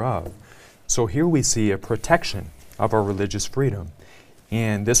thereof." So here we see a protection of our religious freedom.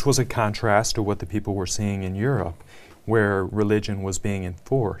 And this was a contrast to what the people were seeing in Europe, where religion was being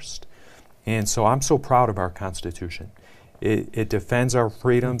enforced. And so I'm so proud of our Constitution. It defends our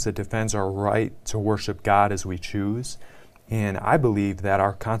freedoms, it defends our right to worship God as we choose. And I believe that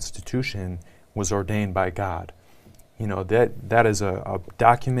our Constitution was ordained by God. You know, that is a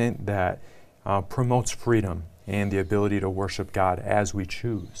document that promotes freedom and the ability to worship God as we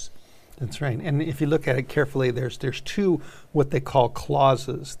choose. That's right. And if you look at it carefully, there's two what they call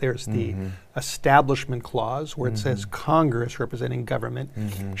clauses. There's the Establishment Clause, where it says Congress, representing government,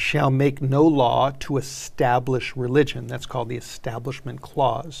 shall make no law to establish religion. That's called the Establishment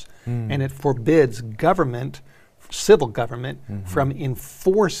Clause. And it forbids government, civil government, from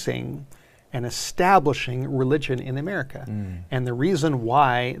enforcing and establishing religion in America. And the reason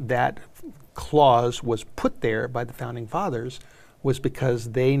why that clause was put there by the Founding Fathers was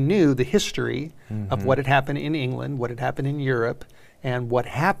because they knew the history of what had happened in England, what had happened in Europe, and what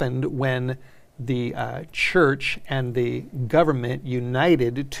happened when the church and the government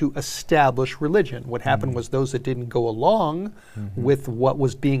united to establish religion. What happened was those that didn't go along with what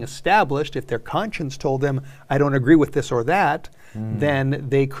was being established, if their conscience told them, "I don't agree with this or that," then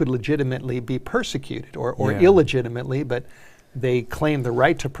they could legitimately be persecuted, or illegitimately, but they claimed the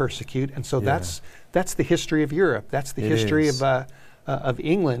right to persecute. And so that's the history of Europe. That's the history of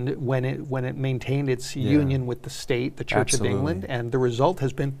England when it maintained its union with the state, the Church of England, and the result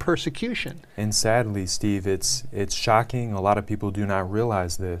has been persecution. And sadly, Steve, it's shocking. A lot of people do not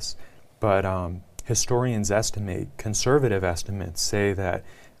realize this, but historians estimate, conservative estimates say that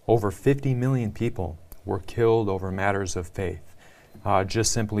over 50 million people were killed over matters of faith,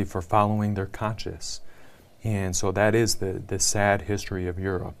 just simply for following their conscience. And so that is the sad history of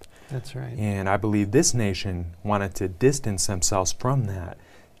Europe. That's right. And I believe this nation wanted to distance themselves from that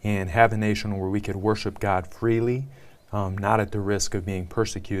and have a nation where we could worship God freely, not at the risk of being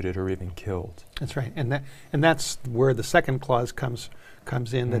persecuted or even killed. That's right. And that's where the second clause comes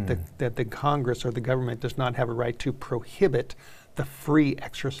in, that the Congress or the government does not have a right to prohibit the free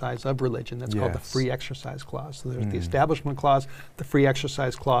exercise of religion. That's called the Free Exercise Clause. So there's the Establishment Clause, the Free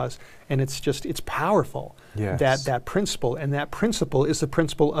Exercise Clause, and it's powerful, that principle. And that principle is the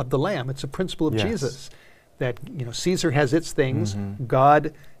principle of the Lamb. It's a principle of Jesus. That, Caesar has its things,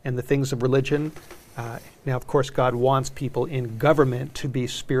 God and the things of religion. Now, of course, God wants people in government to be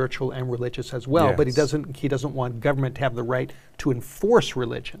spiritual and religious as well, but He doesn't want government to have the right to enforce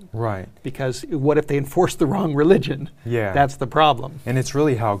religion. Right. Because what if they enforce the wrong religion? That's the problem. And it's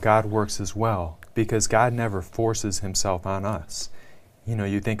really how God works as well, because God never forces Himself on us.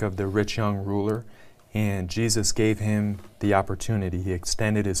 You think of the rich young ruler, and Jesus gave him the opportunity. He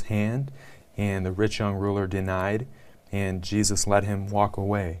extended His hand, and the rich young ruler denied, and Jesus let him walk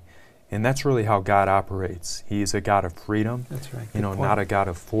away. And that's really how God operates. He's a God of freedom, That's right. you know, Good point. not a God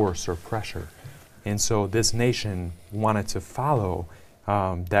of force or pressure. And so this nation wanted to follow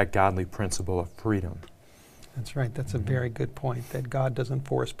that godly principle of freedom. That's right. That's a very good point, that God doesn't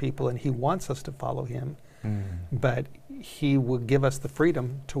force people, and He wants us to follow Him, but He will give us the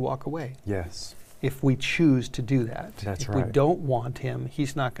freedom to walk away Yes, if we choose to do that. That's if right. we don't want Him,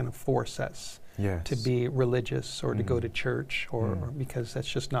 He's not going to force us yes. to be religious or to go to church, or because that's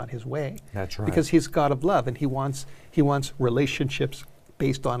just not His way. That's right. Because He's God of love, and He wants relationships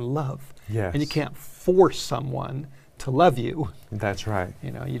based on love. Yes. And you can't force someone to love you. That's right.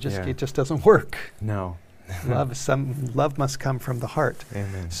 You know, you just Yeah. it just doesn't work. No. Love must come from the heart.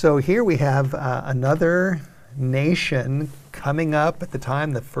 Amen. So here we have another nation coming up at the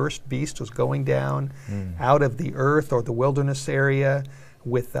time the first beast was going down out of the earth or the wilderness area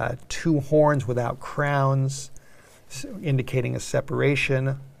with 2 horns without crowns, indicating a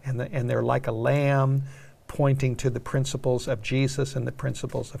separation, and they're like a lamb, pointing to the principles of Jesus and the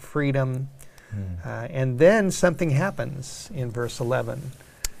principles of freedom. And then something happens in verse 11.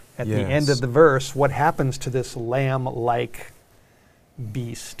 At the end Yes. of the verse, what happens to this lamb-like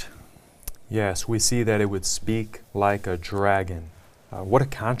beast? Yes, we see that it would speak like a dragon. What a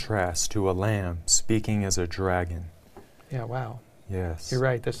contrast to a lamb speaking as a dragon. Yeah, wow. Yes. You're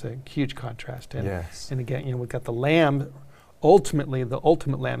right. That's a huge contrast. And, Yes. and again, you know, we've got the lamb. Ultimately, the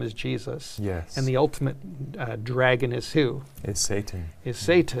ultimate lamb is Jesus. Yes. And the ultimate dragon is who? It's Satan. Is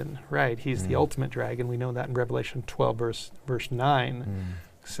Satan, right. He's the ultimate dragon. We know that in Revelation 12, verse 9.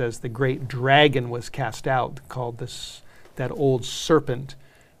 Says the great dragon was cast out, called that old serpent,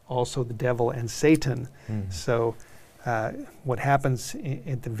 also the devil and Satan. So what happens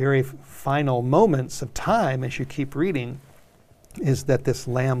at the very final moments of time, as you keep reading, is that this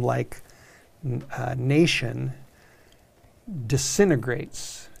lamb-like nation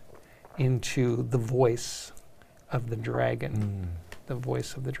disintegrates into the voice of the dragon. The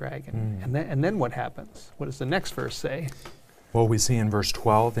voice of the dragon. And then what happens? What does the next verse say? Well, we see in verse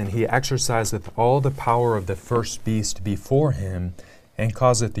 12, and he exerciseth all the power of the first beast before him, and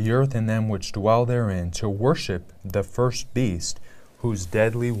causeth the earth and them which dwell therein to worship the first beast, whose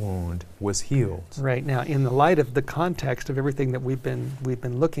deadly wound was healed. Right. Now, in the light of the context of everything that we've been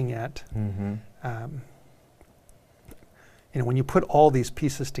looking at, you know, when you put all these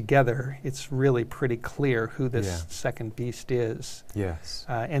pieces together, it's really pretty clear who this second beast is. Yes.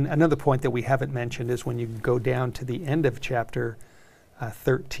 And another point that we haven't mentioned is when you go down to the end of chapter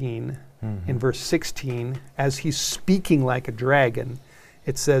 13, in verse 16, as he's speaking like a dragon,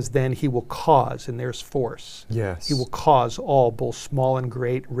 it says, then he will cause, and there's force. Yes. He will cause all, both small and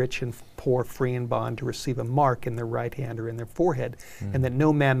great, rich and poor, free and bond, to receive a mark in their right hand or in their forehead, and that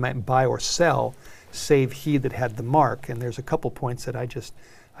no man might buy or sell save he that had the mark. And there's a couple points that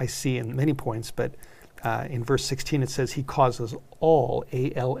I see in many points, but in verse 16 it says he causes all,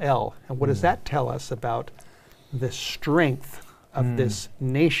 A-L-L. And what does that tell us about the strength of this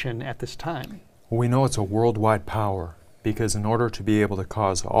nation at this time? Well, we know it's a worldwide power, because in order to be able to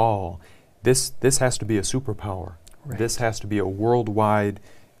cause all, this has to be a superpower. Right. This has to be a worldwide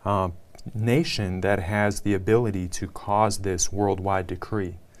nation that has the ability to cause this worldwide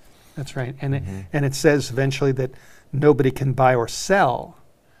decree. That's right. And it says eventually that nobody can buy or sell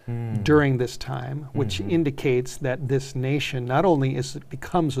during this time, which indicates that this nation not only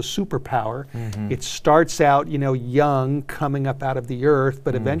becomes a superpower, it starts out, you know, young, coming up out of the earth,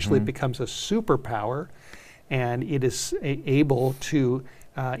 but eventually it becomes a superpower, and it is able to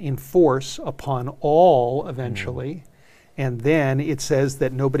enforce upon all eventually. And then it says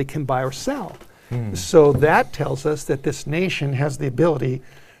that nobody can buy or sell. So that tells us that this nation has the ability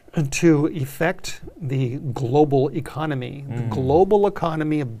to effect the global economy. The global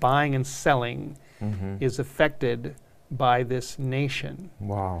economy of buying and selling is affected by this nation.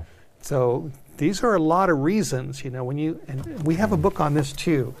 Wow. So these are a lot of reasons, you know, and we have a book on this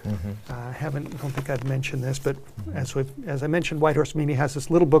too. I don't think I've mentioned this, but as I mentioned, White Horse Media has this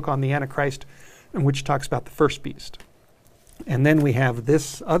little book on the Antichrist, which talks about the first beast. And then we have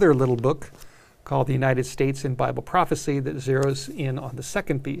this other little book called The United States in Bible Prophecy that zeroes in on the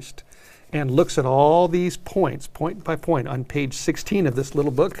second beast and looks at all these points, point by point. On page 16 of this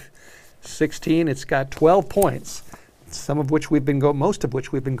little book, 16, it's got 12 points, most of which we've been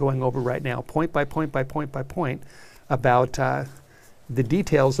going over right now, point by point by point by point, about the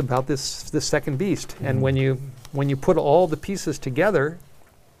details about this second beast. And when you put all the pieces together,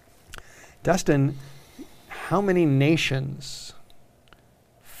 Dustin, how many nations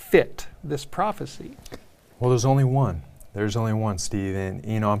fit this prophecy? Well, there's only one. There's only one, Steve.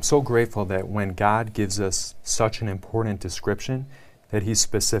 And, I'm so grateful that when God gives us such an important description, that He's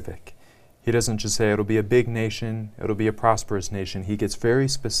specific. He doesn't just say it'll be a big nation, it'll be a prosperous nation. He gets very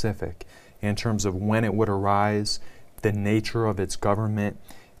specific in terms of when it would arise, the nature of its government,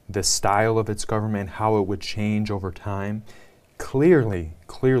 the style of its government, how it would change over time. Clearly,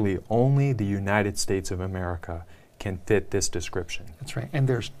 only the United States of America can fit this description. That's right. And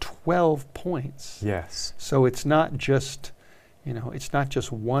there's 12 points. Yes. So it's not just, it's not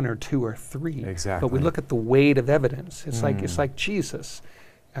just one or two or three. Exactly. But we look at the weight of evidence. It's like Jesus.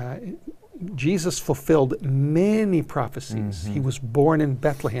 Jesus fulfilled many prophecies. He was born in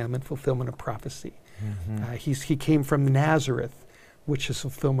Bethlehem in fulfillment of prophecy. He came from Nazareth, which is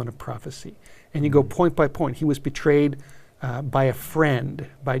fulfillment of prophecy. And you go point by point. He was betrayed by a friend,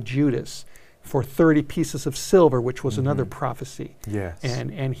 by Judas, for 30 pieces of silver, which was another prophecy. Yes.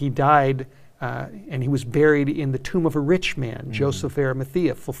 And he died, and he was buried in the tomb of a rich man, Joseph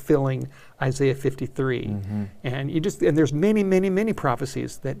Arimathea, fulfilling Isaiah 53. And there's many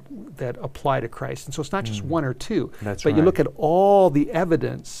prophecies that apply to Christ. And so it's not just one or two, That's but right. you look at all the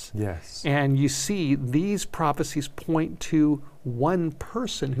evidence, Yes. and you see these prophecies point to one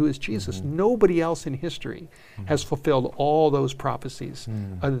person who is Jesus. Nobody else in history has fulfilled all those prophecies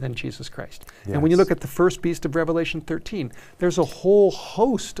other than Jesus Christ. And when you Yes. look at the first beast of Revelation 13, there's a whole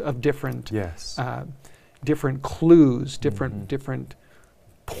host of different Yes. different clues, different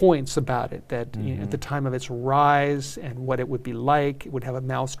points about it, that at the time of its rise and what it would be like. It would have a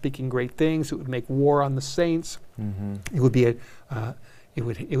mouth speaking great things. It would make war on the saints. It would be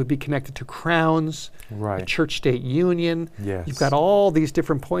it would be connected to crowns, a Right. church-state union. Yes. You've got all these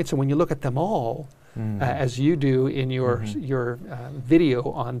different points, and when you look at them all, as you do in your video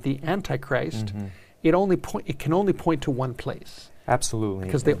on the Antichrist, it can only point to one place, Absolutely.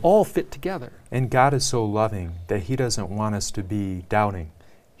 because they all fit together. And God is so loving that He doesn't want us to be doubting.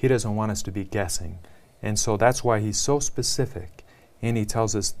 He doesn't want us to be guessing. And so that's why He's so specific. And He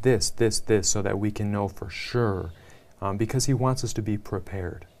tells us this, so that we can know for sure, because He wants us to be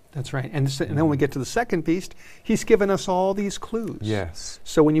prepared. That's right. And then when we get to the second beast, He's given us all these clues. Yes.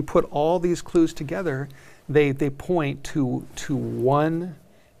 So when you put all these clues together, they point to one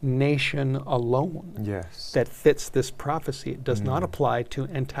nation alone Yes. that fits this prophecy. It does not apply to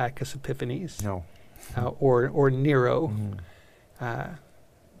Antiochus Epiphanes No. or Nero.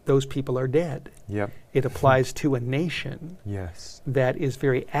 Those people are dead. Yep. It applies to a nation Yes. that is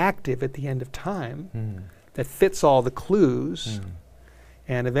very active at the end of time, that fits all the clues,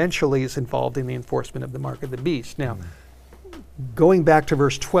 and eventually is involved in the enforcement of the mark of the beast. Now, going back to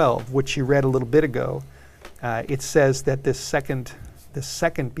verse 12, which you read a little bit ago, it says that this second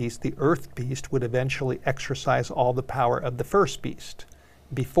beast, the earth beast, would eventually exercise all the power of the first beast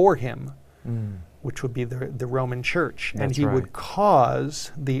before him, which would be the Roman Church. And That's he right. would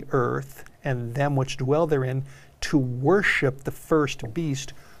cause the earth and them which dwell therein to worship the first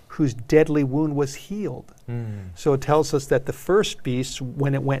beast, whose deadly wound was healed. So it tells us that the first beast,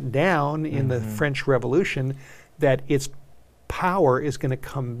 when it went down in the French Revolution, that its power is going to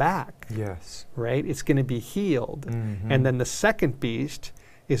come back, Yes. right? It's going to be healed. And then the second beast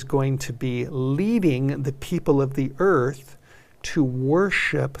is going to be leading the people of the earth to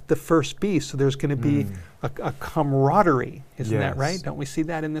worship the first beast. So there's going to be a camaraderie. Isn't that Yes. right? Don't we see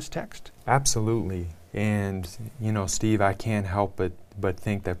that in this text? Absolutely. And, Steve, I can't help but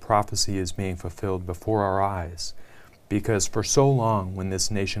think that prophecy is being fulfilled before our eyes. Because for so long, when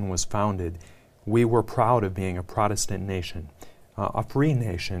this nation was founded, we were proud of being a Protestant nation, a free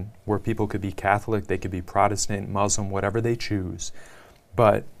nation where people could be Catholic, they could be Protestant, Muslim, whatever they choose.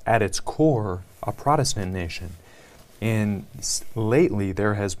 But at its core, a Protestant nation. And lately,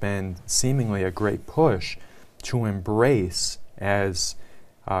 there has been seemingly a great push to embrace as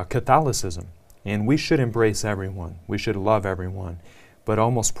Catholicism. And we should embrace everyone. We should love everyone. But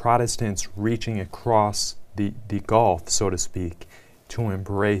almost Protestants reaching across the gulf, so to speak, to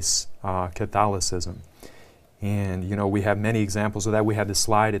embrace Catholicism. And, we have many examples of that. We had the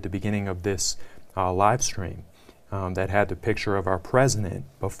slide at the beginning of this live stream that had the picture of our president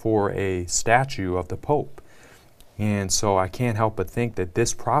before a statue of the Pope. And so I can't help but think that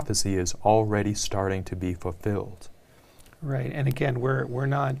this prophecy is already starting to be fulfilled. Right, and again, we're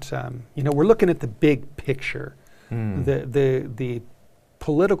not, we're looking at the big picture, the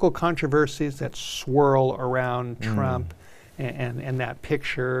political controversies that swirl around Trump, and that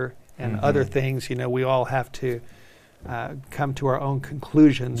picture and other things. We all have to come to our own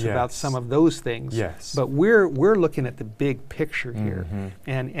conclusions about some of those things. Yes. But we're looking at the big picture here,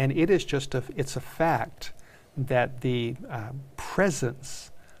 and it is it's a fact that the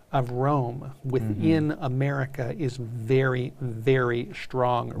presence of Rome within America is very, very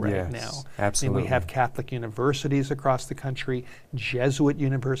strong right now. Absolutely. And we have Catholic universities across the country, Jesuit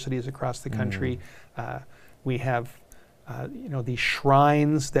universities across the country. We have these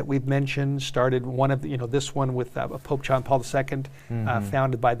shrines that we've mentioned. Started one of the, this one with Pope John Paul II,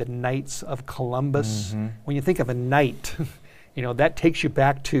 founded by the Knights of Columbus. When you think of a knight, that takes you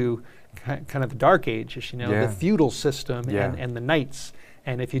back to kind of the Dark Ages, the feudal system and the knights.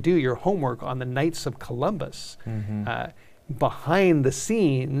 And if you do your homework on the Knights of Columbus, behind the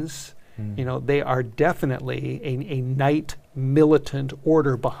scenes, they are definitely a knight militant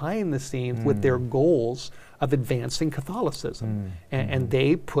order behind the scenes with their goals of advancing Catholicism. And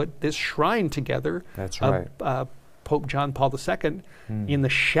they put this shrine together of Pope John Paul II in the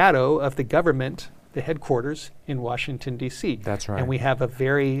shadow of the government, the headquarters in Washington, D.C. That's right. And we have a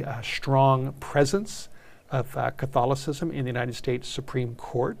very strong presence of Catholicism in the United States Supreme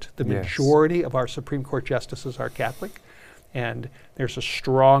Court. The majority of our Supreme Court justices are Catholic. And there's a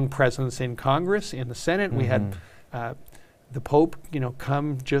strong presence in Congress, in the Senate. We had the Pope,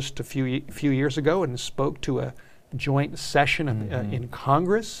 come just a few years ago and spoke to a joint session in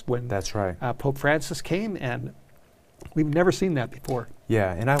Congress when Pope Francis came, and we've never seen that before.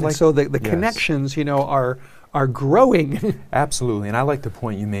 Yeah, and so the connections, are growing. Absolutely, and I like the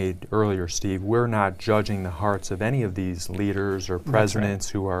point you made earlier, Steve. We're not judging the hearts of any of these leaders or presidents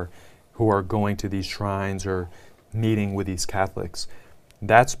who are going to these shrines or meeting with these Catholics.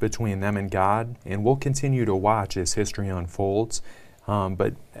 That's between them and God, and we'll continue to watch as history unfolds.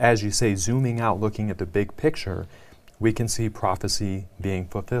 But as you say, zooming out, looking at the big picture, we can see prophecy being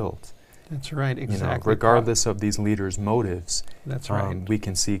fulfilled. That's right, exactly. Regardless of these leaders' motives, that's right. We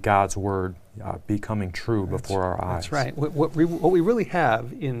can see God's word becoming true before our eyes. That's right. What we really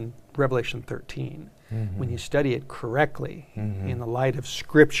have in Revelation 13, when you study it correctly, in the light of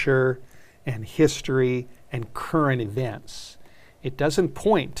Scripture and history and current events, it doesn't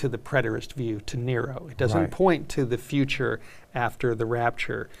point to the preterist view, to Nero. It doesn't point to the future after the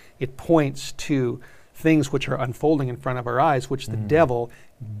rapture. It points to things which are unfolding in front of our eyes, which the devil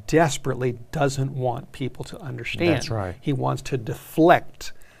desperately doesn't want people to understand. That's right. He wants to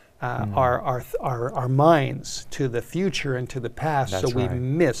deflect our minds to the future and to the past, so we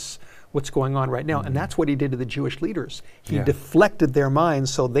miss what's going on right now. And that's what he did to the Jewish leaders. He deflected their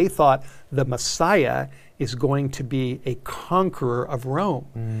minds so they thought the Messiah is going to be a conqueror of Rome.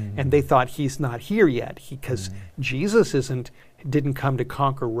 And they thought he's not here yet because Jesus didn't come to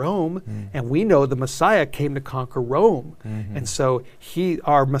conquer Rome, and we know the Messiah came to conquer Rome. And so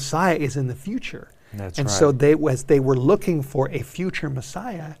our Messiah is in the future. So as they were looking for a future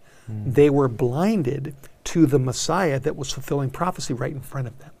Messiah, they were blinded to the Messiah that was fulfilling prophecy right in front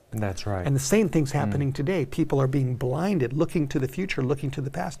of them. That's right. And the same thing's happening today. People are being blinded, looking to the future, looking to the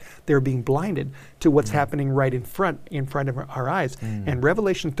past. They're being blinded to what's happening right in front of our eyes. And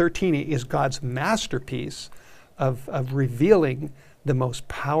Revelation 13 is God's masterpiece of revealing the most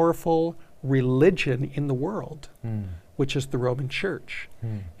powerful religion in the world, which is the Roman Church,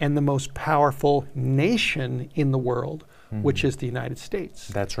 and the most powerful nation in the world, which is the United States.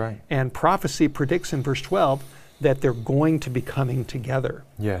 That's right. And prophecy predicts in verse 12 that they're going to be coming together.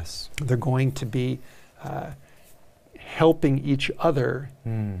 Yes. They're going to be helping each other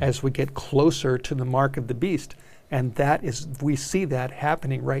as we get closer to the mark of the beast. And we see that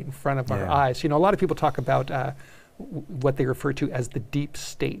happening right in front of our eyes. A lot of people talk about what they refer to as the deep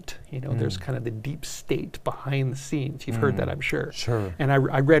state. There's kind of the deep state behind the scenes. You've heard that, I'm sure. Sure. And I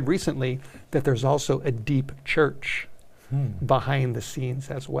read recently that there's also a deep church behind the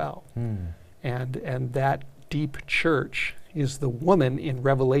scenes as well. And that deep church is the woman in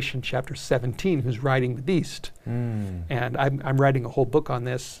Revelation chapter 17 who's riding the beast. And I'm writing a whole book on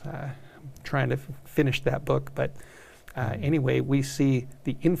this, trying to finish that book. But anyway, we see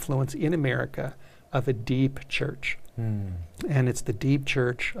the influence in America of a deep church. And it's the deep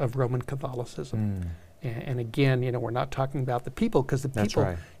church of Roman Catholicism. And again, we're not talking about the people, because the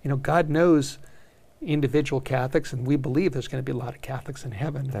people, God knows individual Catholics, and we believe there's going to be a lot of Catholics in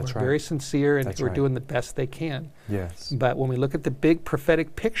heaven who are very sincere and who are doing the best they can. Yes. But when we look at the big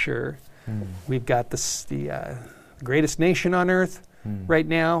prophetic picture, we've got the greatest nation on earth right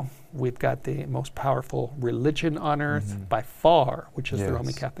now. We've got the most powerful religion on earth by far, which is the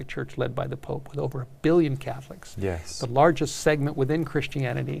Roman Catholic Church, led by the Pope, with over 1 billion Catholics. Yes. The largest segment within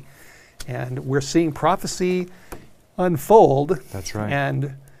Christianity. And we're seeing prophecy unfold. That's right.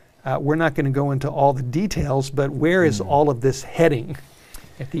 And we're not going to go into all the details, but where is all of this heading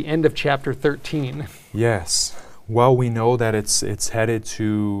at the end of chapter 13? Yes. Well, we know that it's headed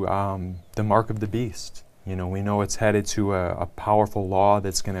to the mark of the beast. You know, we know it's headed to a powerful law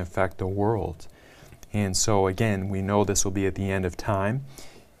that's going to affect the world. And so again, we know this will be at the end of time,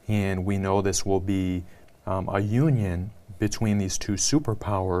 and we know this will be a union between these two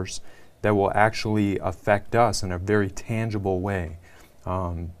superpowers that will actually affect us in a very tangible way,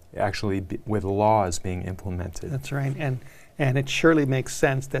 with laws being implemented. That's right. And it surely makes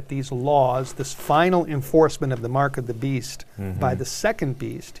sense that these laws, this final enforcement of the mark of the beast by the second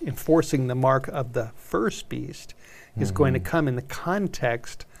beast, enforcing the mark of the first beast, is going to come in the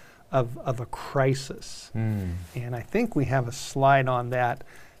context of a crisis. And I think we have a slide on that.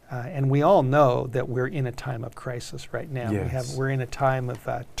 And we all know that we're in a time of crisis right now. Yes. We're in a time of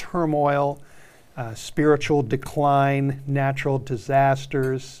turmoil, spiritual decline, natural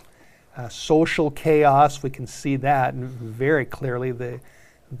disasters, social chaos. We can see that very clearly. The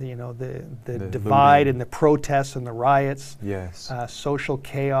divide looting. and the protests and the riots. Yes. Social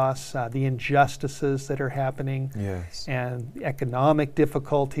chaos, the injustices that are happening. Yes. And economic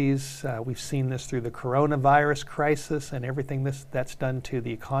difficulties. We've seen this through the coronavirus crisis and everything that's done to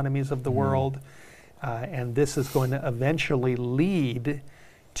the economies of the world. And this is going to eventually lead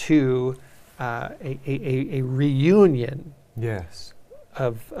to a reunion Yes.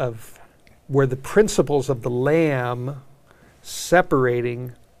 of where the principles of the Lamb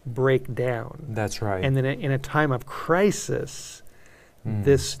separating break down. That's right. And then in a time of crisis,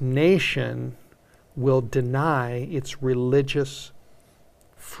 this nation will deny its religious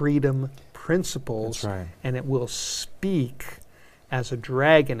freedom principles. That's right. And it will speak as a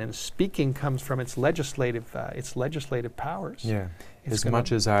dragon, and speaking comes from its legislative powers. Yeah. It's As gonna-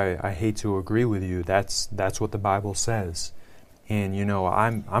 much as I hate to agree with you, that's what the Bible says. And you know,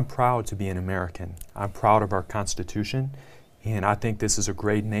 I'm proud to be an American. I'm proud of our Constitution, and I think this is a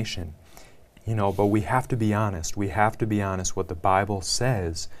great nation. You know, but we have to be honest. We have to be honest what the Bible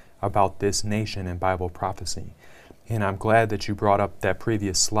says about this nation and Bible prophecy. And I'm glad that you brought up that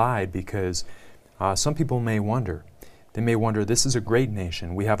previous slide, because some people may wonder. They may wonder, this is a great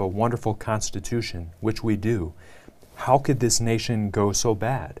nation. We have a wonderful Constitution, which we do. How could this nation go so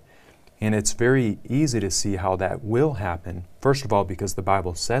bad? And it's very easy to see how that will happen. First of all, because the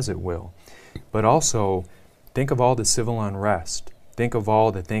Bible says it will. But also, think of all the civil unrest. Think of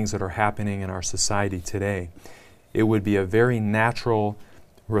all the things that are happening in our society today. It would be a very natural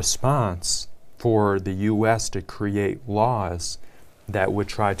response for the U.S. to create laws that would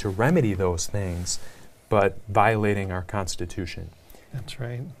try to remedy those things, but violating our Constitution. That's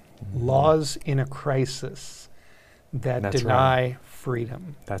right. Laws in a crisis that That's deny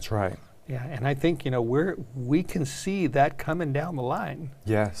freedom. That's right. Yeah, and I think, you know, we can see that coming down the line.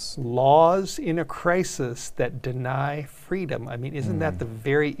 Yes. Laws in a crisis that deny freedom. I mean, isn't that the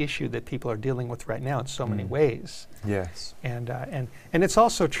very issue that people are dealing with right now in so many ways? Yes. And it's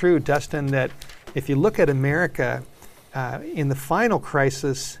also true, Dustin, that if you look at America in the final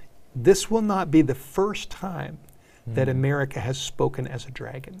crisis, this will not be the first time that America has spoken as a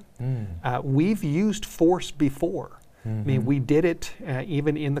dragon. We've used force before. I mean, we did it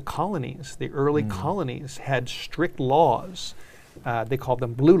even in the colonies. The early colonies had strict laws. They called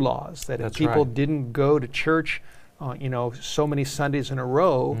them blue laws, that That's if people right. didn't go to church, you know, so many Sundays in a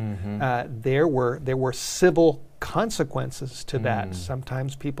row, there were civil consequences to that.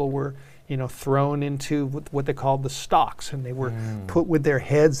 Sometimes people were, you know, thrown into what they called the stocks, and they were put with their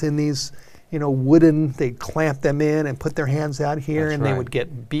heads in these, you know, they'd clamp them in and put their hands out here, That's and they right. would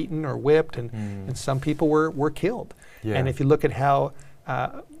get beaten or whipped, and some people were killed. Yeah. And if you look at how,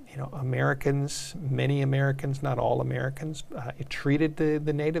 you know, Americans, many Americans, not all Americans, it treated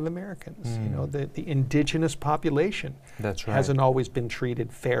the Native Americans, you know, the indigenous population. That's right. Hasn't always been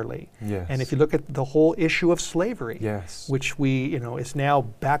treated fairly. Yes. And if you look at the whole issue of slavery, Yes. which you know, is now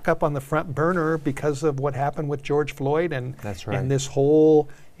back up on the front burner because of what happened with George Floyd and That's right. and this whole,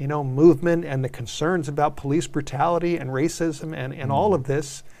 you know, movement and the concerns about police brutality and racism and all of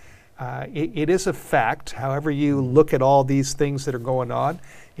this. It is a fact, however you look at all these things that are going on,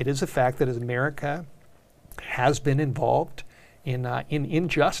 it is a fact that as America has been involved in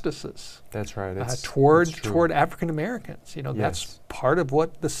injustices That's right. It's toward true. African Americans. You know, that's Yes. part of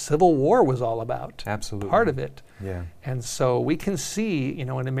what the Civil War was all about. Absolutely. Part of it. Yeah. And so we can see, you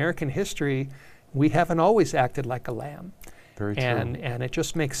know, in American history, we haven't always acted like a lamb. Very true. And it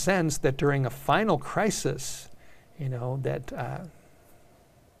just makes sense that during a final crisis, you know, that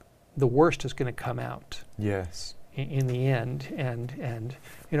the worst is going to come out Yes. in the end. And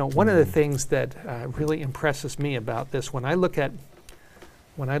you know, one of the things that really impresses me about this, when I look at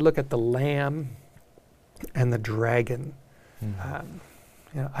the lamb and the dragon, you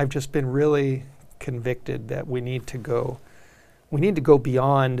know, I've just been really convicted that we need to go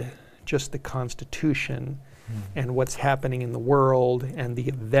beyond just the Constitution and what's happening in the world and the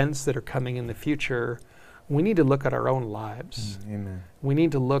events that are coming in the future, we need to look at our own lives. Amen. We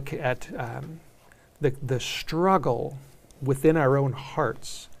need to look at the struggle within our own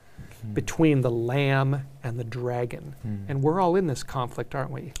hearts between the lamb and the dragon. And we're all in this conflict,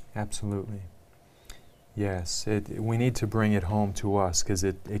 aren't we? Absolutely. Yes, we need to bring it home to us, because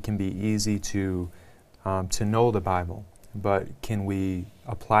it can be easy to know the Bible, but can we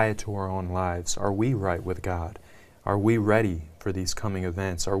apply it to our own lives? Are we right with God? Are we ready for these coming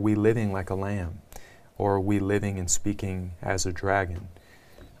events? Are we living like a lamb? Or are we living and speaking as a dragon?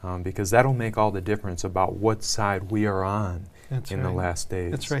 Because that'll make all the difference about what side we are on in the last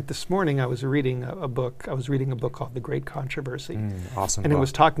days. That's right. This morning I was reading a book. I was reading a book called The Great Controversy. Awesome And book. it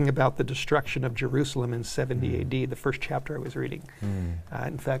was talking about the destruction of Jerusalem in 70 AD, the first chapter I was reading.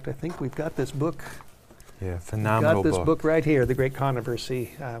 In fact, I think we've got this book. Yeah, We've phenomenal got this book. book right here, The Great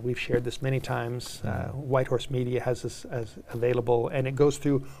Controversy. We've shared this many times. White Horse Media has this as available, and it goes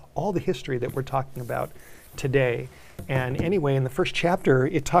through all the history that we're talking about today. And anyway, in the first chapter,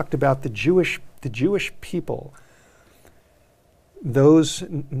 it talked about the Jewish people. Those,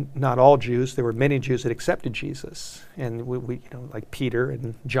 not all Jews, there were many Jews that accepted Jesus. And we like Peter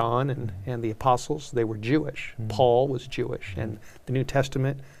and John and the apostles, they were Jewish. Paul was Jewish. And the New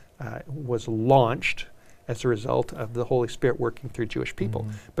Testament was launched as a result of the Holy Spirit working through Jewish people.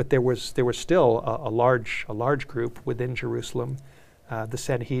 But there was still a large group within Jerusalem, the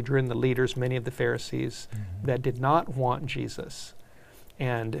Sanhedrin, the leaders, many of the Pharisees, that did not want Jesus.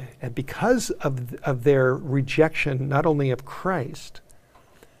 And because of their rejection, not only of Christ,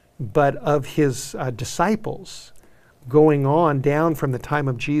 but of his disciples, going on down from the time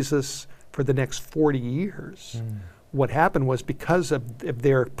of Jesus for the next 40 years, what happened was, because of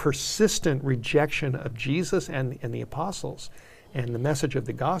their persistent rejection of Jesus and the apostles and the message of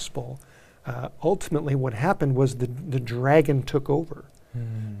the gospel, ultimately what happened was the dragon took over.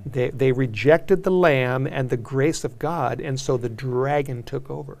 They rejected the Lamb and the grace of God, and so the dragon took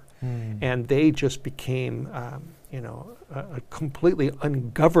over. And they just became, completely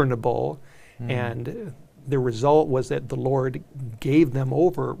ungovernable, and the result was that the Lord gave them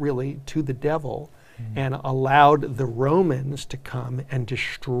over, really, to the devil, and allowed the Romans to come and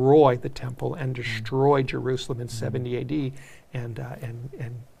destroy the temple and destroy Jerusalem in 70 AD, and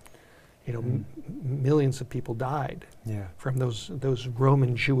millions of people died from those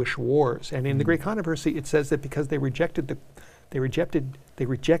Roman Jewish wars. And in the Great Controversy, it says that because they rejected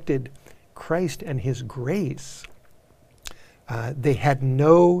Christ and his grace, they had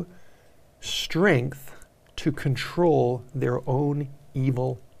no strength to control their own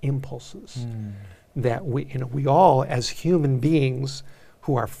evil impulses. That we all, as human beings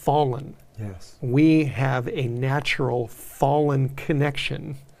who are fallen, we have a natural fallen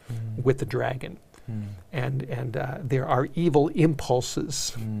connection with the dragon. And there are evil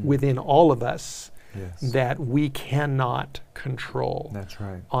impulses within all of us that we cannot control. That's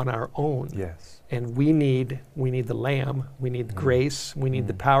right. On our own. Yes. And we need the Lamb, we need the grace, we need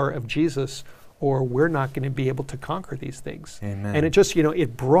the power of Jesus, or we're not going to be able to conquer these things. Amen. And it just,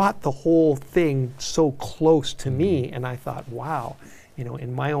 it brought the whole thing so close to me, and I thought, wow,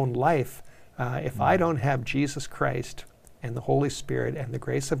 in my own life, if I don't have Jesus Christ and the Holy Spirit and the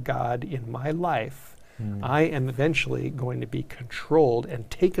grace of God in my life, I am eventually going to be controlled and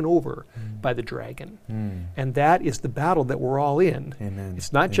taken over by the dragon. And that is the battle that we're all in. Amen.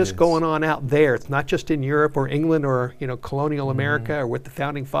 It's not just going on out there. It's not just in Europe or England or colonial America or with the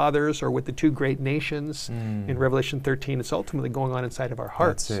founding fathers or with the two great nations in Revelation 13. It's ultimately going on inside of our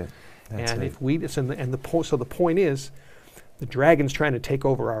hearts. That's it. That's and it. if we so the point is, the dragon's trying to take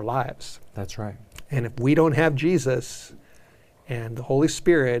over our lives. That's right. And if we don't have Jesus and the Holy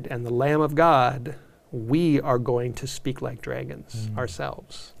Spirit and the Lamb of God, we are going to speak like dragons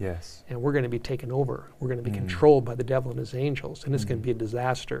ourselves. Yes. And we're going to be taken over. We're going to be controlled by the devil and his angels, and it's going to be a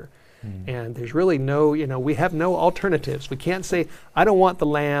disaster. And there's really we have no alternatives. We can't say, I don't want the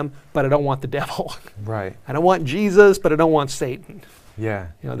Lamb, but I don't want the devil. Right. I don't want Jesus, but I don't want Satan. Yeah.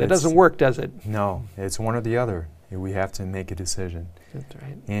 That doesn't work, does it? No, it's one or the other. We have to make a decision. That's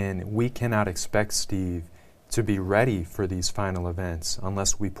right. And we cannot expect, Steve, to be ready for these final events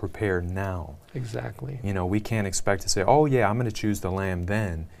unless we prepare now. Exactly. We can't expect to say, oh yeah, I'm going to choose the Lamb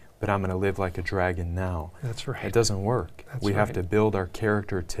then, but I'm going to live like a dragon now. That's right. It doesn't work. We have to build our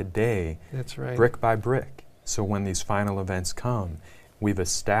character today, That's right. brick by brick. So when these final events come, we've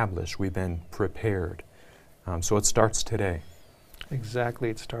been prepared. So it starts today. Exactly,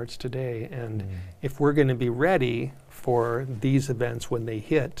 it starts today. And if we're going to be ready for these events when they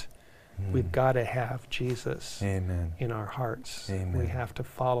hit, We've got to have Jesus Amen. in our hearts. Amen. We have to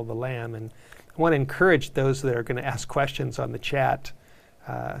follow the Lamb. And I want to encourage those that are going to ask questions on the chat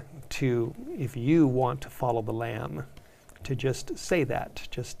to, if you want to follow the Lamb, to just say that.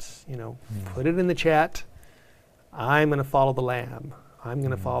 Just, put it in the chat. I'm going to follow the Lamb. I'm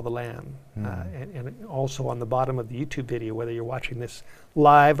going to follow the Lamb. And also on the bottom of the YouTube video, whether you're watching this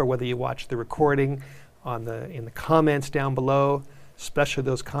live or whether you watch the recording, in the comments down below, especially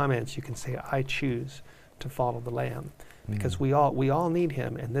those comments, you can say, I choose to follow the Lamb. Because we all need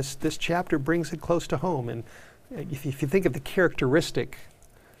him. And this chapter brings it close to home. And if you think of the characteristic,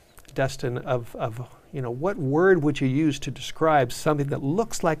 Dustin, of what word would you use to describe something that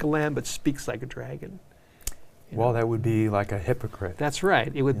looks like a lamb but speaks like a dragon? Well, that would be like a hypocrite. That's right.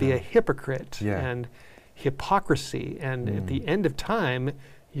 It would be a hypocrite and hypocrisy. And at the end of time,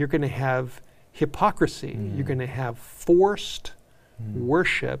 you're going to have hypocrisy. You're going to have forced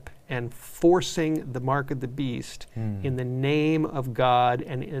worship and forcing the mark of the beast in the name of God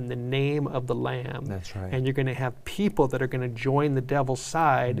and in the name of the Lamb. That's right. And you're going to have people that are going to join the devil's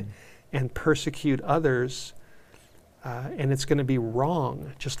side and persecute others. And it's going to be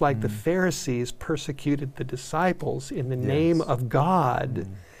wrong. Just like the Pharisees persecuted the disciples in the name of God,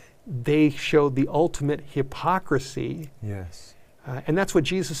 they showed the ultimate hypocrisy. Yes. And that's what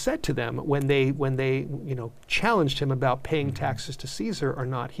Jesus said to them when they challenged him about paying taxes to Caesar or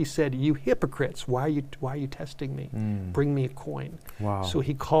not. He said, "You hypocrites, why are you testing me? Bring me a coin." Wow. So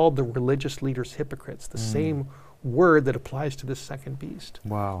he called the religious leaders hypocrites, the same word that applies to the second beast,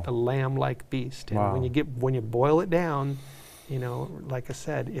 Wow. the lamb-like beast. And Wow. when you boil it down, like I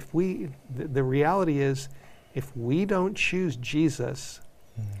said, the reality is, if we don't choose Jesus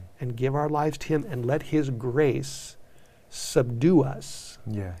and give our lives to him and let his grace subdue us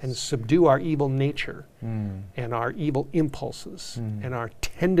and subdue our evil nature and our evil impulses and our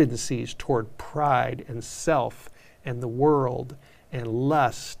tendencies toward pride and self and the world and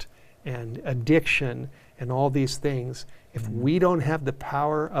lust and addiction and all these things, if we don't have the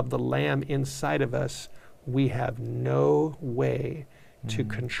power of the Lamb inside of us, we have no way to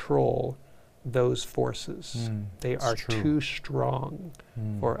control those forces. They are too strong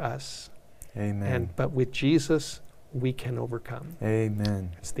for us. Amen. But with Jesus, we can overcome.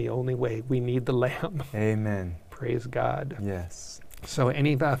 Amen. It's the only way. We need the Lamb. Amen. Praise God. Yes. So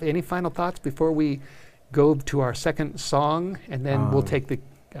any final thoughts before we go to our second song, and then we'll take the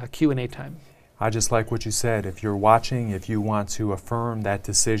Q&A time? I just like what you said. If you're watching, if you want to affirm that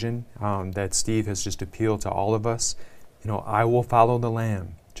decision that Steve has just appealed to all of us, I will follow the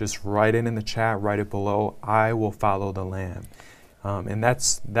Lamb. Just write it in the chat, write it below. I will follow the Lamb. And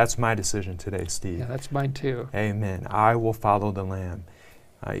that's my decision today, Steve. Yeah, that's mine too. Amen. I will follow the Lamb.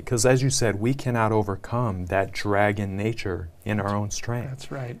 Because as you said, we cannot overcome that dragon nature in our own strength.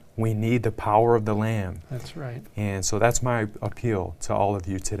 That's right. We need the power of the Lamb. That's right. And so that's my appeal to all of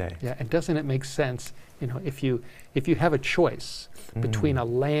you today. Yeah, and doesn't it make sense, if you have a choice between a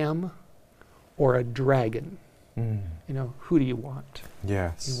lamb or a dragon, who do you want?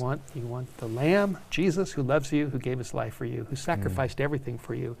 Yes. You want the Lamb, Jesus, who loves you, who gave his life for you, who sacrificed everything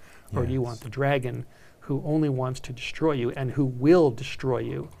for you, or do you want the dragon, who only wants to destroy you and who will destroy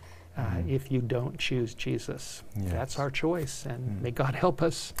you if you don't choose Jesus? Yes. That's our choice, and may God help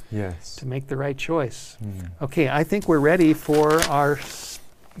us to make the right choice. Okay, I think we're ready for our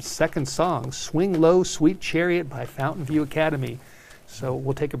second song, Swing Low, Sweet Chariot by Fountain View Academy. So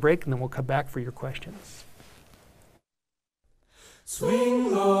we'll take a break and then we'll come back for your questions.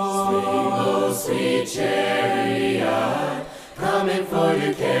 Swing low, sweet chariot, coming for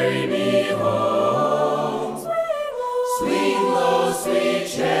to carry me home. Swing low, sweet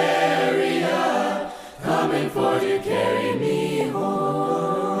chariot, coming for to carry me home.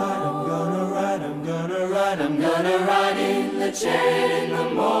 I'm gonna ride in the chariot in the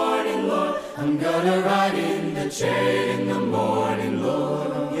morning, Lord. I'm gonna ride in the chariot in the morning,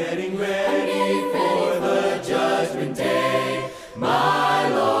 Lord. I'm getting ready for the judgment day. My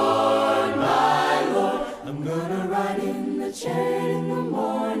Lord, I'm gonna ride in the chariot in the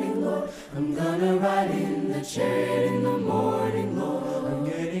morning, Lord. I'm gonna ride in the chariot in the morning, Lord. I'm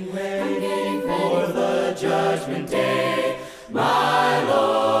getting ready for the judgment day. My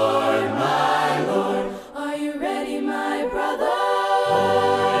Lord, are you ready, my brother?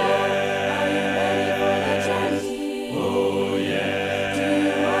 Oh, yeah. Are you ready for the journey? Oh, yeah. Do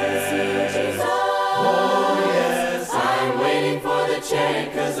you want to see Jesus? Oh, yes. I'm waiting for the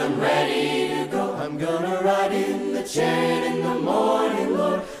chariot 'cause I'm ready to go. I'm gonna ride in the chariot in the morning,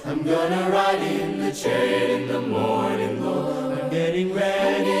 Lord. I'm gonna ride in the chariot in the morning, Lord. I'm getting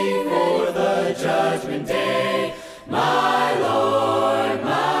ready for the judgment day. My Lord,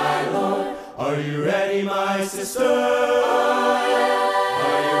 to stir. Are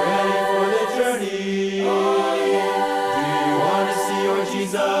you ready for the journey? Do you want to see your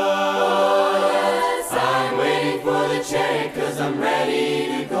Jesus? I'm waiting for the chariot 'cause I'm ready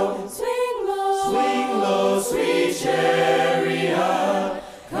to go. Swing low, sweet chariot,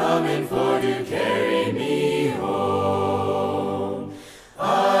 coming for to carry me home.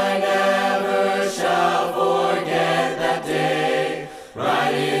 I never shall forget that day,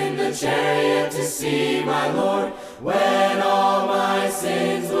 riding in the chariot to see my Lord, when all my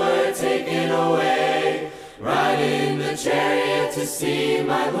sins were taken away. Riding in the chariot to see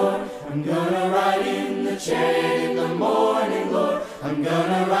my Lord. I'm gonna ride in the chariot in the morning, Lord. I'm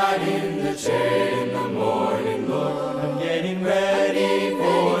gonna ride in the chariot in the morning, Lord. I'm getting ready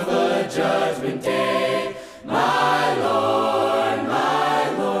for the judgment day, my Lord, my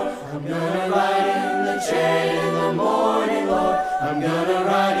Lord. I'm gonna ride in the chariot in the morning, Lord. I'm gonna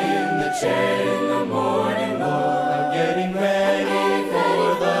ride in the chariot in the morning, Lord. I'm getting ready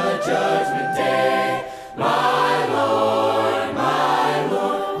for the judgment day, my Lord, my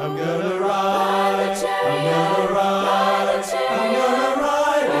Lord. I'm gonna ride, I'm gonna ride, I'm gonna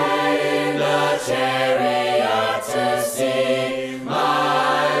ride in the chariot to see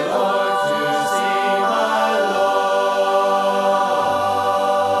my Lord, to see my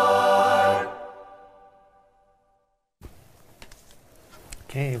Lord.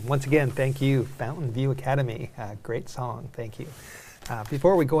 Okay, once again, thank you, Fountain View Academy. Great song, thank you.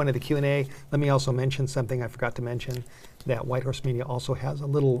 Before we go into the Q&A, let me also mention something I forgot to mention, that White Horse Media also has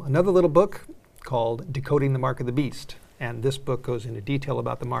another little book called Decoding the Mark of the Beast. And this book goes into detail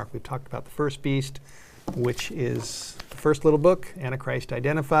about the mark. We've talked about the first beast, which is the first little book, Antichrist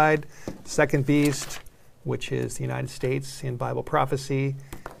Identified. Second beast, which is the United States in Bible prophecy.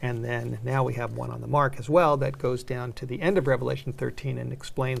 And then now we have one on the mark as well that goes down to the end of Revelation 13 and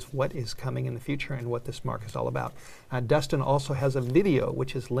explains what is coming in the future and what this mark is all about. Dustin also has a video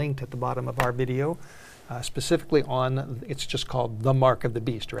which is linked at the bottom of our video, specifically on, it's just called The Mark of the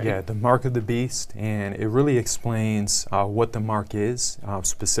Beast, right? Yeah, the Mark of the Beast, and it really explains what the mark is,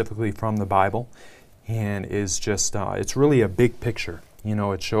 specifically from the Bible, and is just, it's really a big picture. You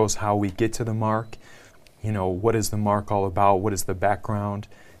know, it shows how we get to the mark, you know, what is the mark all about, what is the background,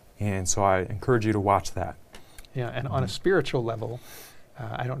 and so I encourage you to watch that. Yeah, and on a spiritual level,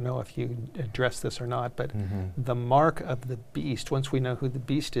 I don't know if you address this or not, but the mark of the beast, once we know who the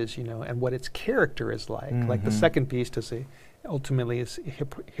beast is, you know, and what its character is like the second beast is ultimately is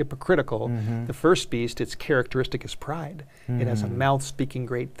hypocritical. The first beast, its characteristic is pride. It has a mouth speaking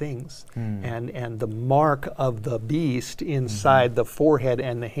great things. And the mark of the beast inside the forehead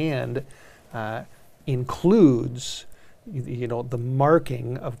and the hand includes, you know, the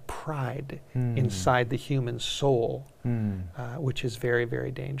marking of pride inside the human soul, which is very, very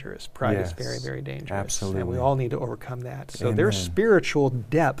dangerous. Pride is very, very dangerous. Absolutely. And we all need to overcome that. So there's spiritual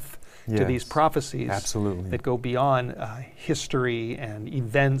depth to these prophecies that go beyond history and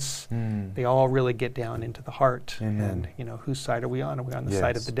events. They all really get down into the heart. And, you know, whose side are we on? Are we on the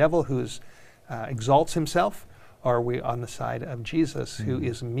side of the devil who exalts himself? Or are we on the side of Jesus who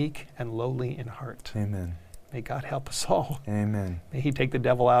is meek and lowly in heart? Amen. May God help us all. Amen. May He take the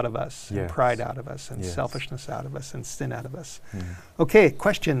devil out of us, and pride out of us, and selfishness out of us, and sin out of us. Okay,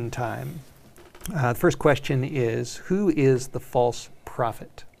 question time. The first question is, who is the false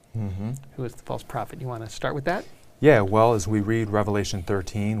prophet? Who is the false prophet? You want to start with that? Yeah, well, as we read Revelation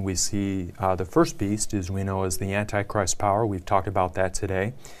 13, we see the first beast, as we know, as the Antichrist power. We've talked about that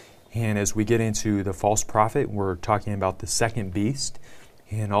today. And as we get into the false prophet, we're talking about the second beast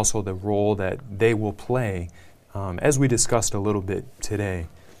and also the role that they will play, as we discussed a little bit today,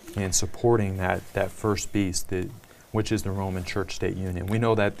 in supporting that first beast, which is the Roman Church-State Union. We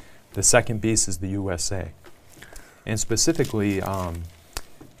know that the second beast is the USA. And specifically,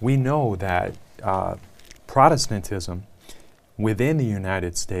 we know that Protestantism within the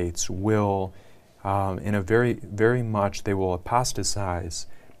United States will, in a very much, they will apostatize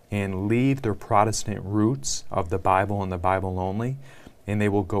and leave their Protestant roots of the Bible and the Bible only, and they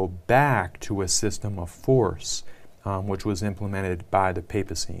will go back to a system of force, which was implemented by the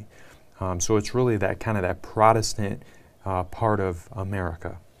papacy. So it's really that kind of that Protestant part of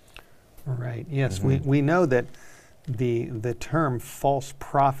America. Right. Yes, we know that the term false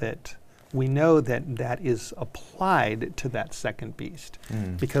prophet, we know that is applied to that second beast,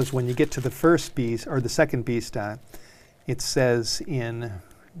 because when you get to the first beast or the second beast, it says in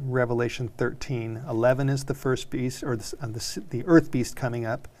Revelation 13:11 is the first beast, or the earth beast coming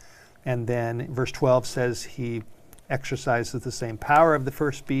up, and then verse 12 says he exercises the same power of the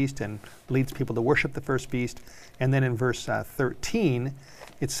first beast and leads people to worship the first beast, and then in verse 13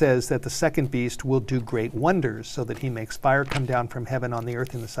 it says that the second beast will do great wonders, so that he makes fire come down from heaven on the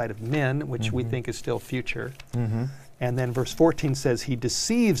earth in the sight of men, which we think is still future. And then verse 14 says, he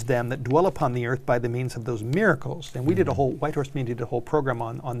deceives them that dwell upon the earth by the means of those miracles. And we did a whole, White Horse Media did a whole program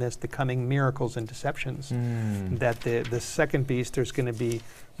on this, the coming miracles and deceptions. That the second beast, there's going to be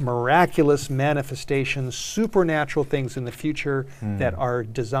miraculous manifestations, supernatural things in the future that are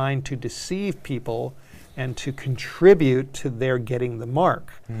designed to deceive people and to contribute to their getting the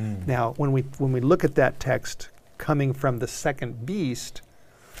mark. Now, when we look at that text coming from the second beast,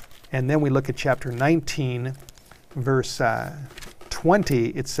 and then we look at chapter 19, verse 20,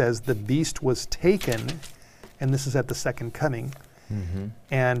 it says, the beast was taken, and this is at the second coming,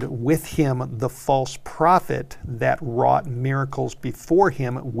 and with him the false prophet that wrought miracles before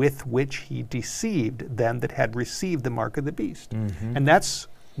him, with which he deceived them that had received the mark of the beast. And that's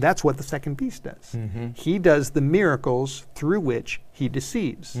what the second beast does. He does the miracles through which he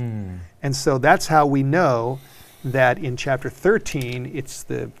deceives. And so that's how we know that in chapter 13 it's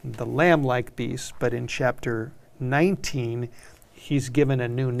the lamb-like beast, but in chapter 19 he's given a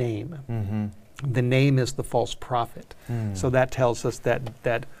new name. The name is the false prophet. So that tells us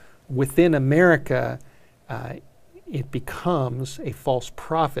that within America it becomes a false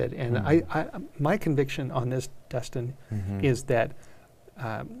prophet. And my conviction on this, Dustin, is that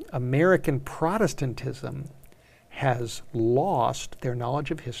American Protestantism has lost their knowledge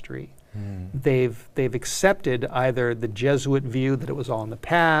of history. They've accepted either the Jesuit view that it was all in the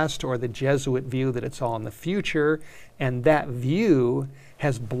past, or the Jesuit view that it's all in the future, and that view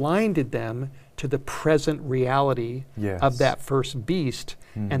has blinded them to the present reality of that first beast.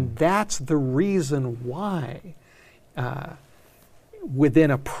 And that's the reason why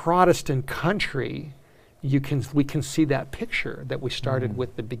within a Protestant country we can see that picture that we started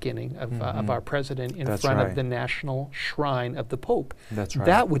with the beginning of our president in front of the national shrine of the Pope.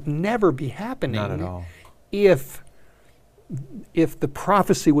 That would never be happening. Not at all. If the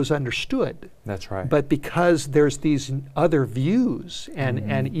prophecy was understood. But because there's these other views,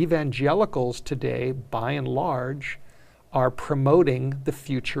 and evangelicals today, by and large, are promoting the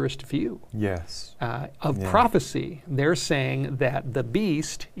futurist view of prophecy. They're saying that the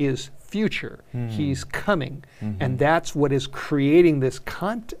beast is future. He's coming. And that's what is creating this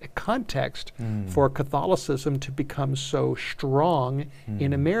context for Catholicism to become so strong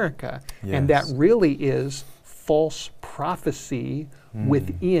in America. And that really is false prophecy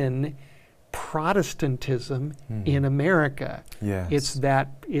within Protestantism in America. It's that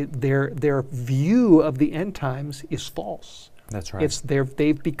their view of the end times is false.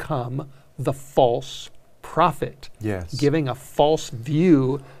 They've become the false prophet, giving a false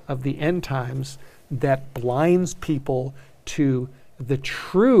view of the end times that blinds people to the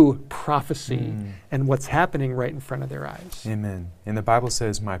true prophecy and what's happening right in front of their eyes. Amen. And the Bible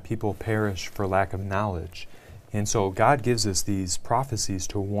says, my people perish for lack of knowledge. And so God gives us these prophecies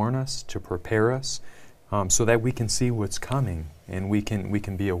to warn us, to prepare us, so that we can see what's coming and we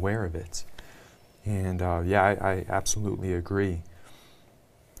can be aware of it. And I absolutely agree.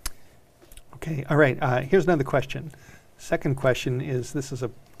 Okay, all right. Here's another question. Second question is, this is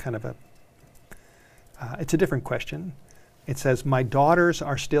a kind of it's a different question. It says, my daughters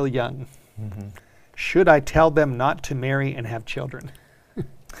are still young. Should I tell them not to marry and have children?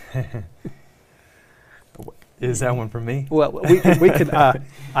 Is that one for me? Well, we could.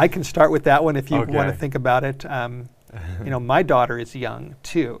 I can start with that one if you want to think about it. My daughter is young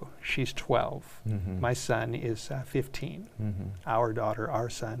too. She's 12. My son is 15. Our daughter,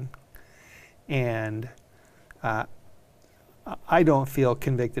 our son, and I don't feel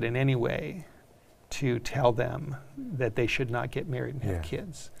convicted in any way to tell them that they should not get married and have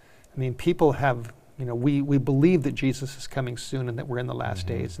kids. I mean, people have. We believe that Jesus is coming soon and that we're in the last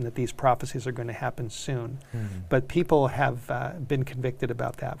days and that these prophecies are going to happen soon. But people have been convicted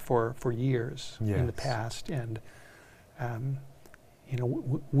about that for years in the past. And,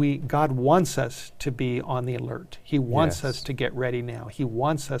 God wants us to be on the alert. He wants us to get ready now. He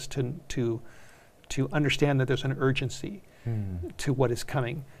wants us to understand that there's an urgency to what is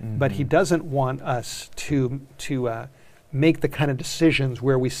coming. But He doesn't want us to make the kind of decisions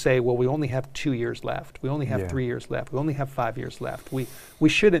where we say, well, we only have 2 years left. We only have 3 years left. We only have 5 years left. We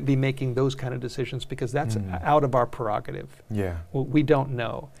shouldn't be making those kind of decisions because that's out of our prerogative. We don't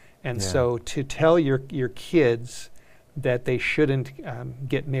know. And so to tell your kids that they shouldn't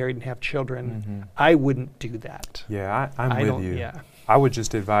get married and have children, I wouldn't do that. I'm with you. I would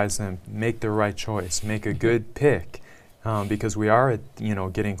just advise them, make the right choice, make a good pick, because we are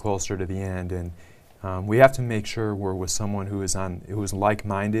getting closer to the end, and we have to make sure we're with someone who is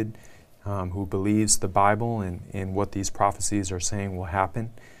like-minded, who believes the Bible and what these prophecies are saying will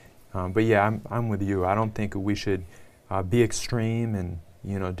happen. But yeah, I'm with you. I don't think we should be extreme and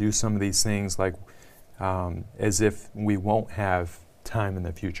do some of these things like as if we won't have time in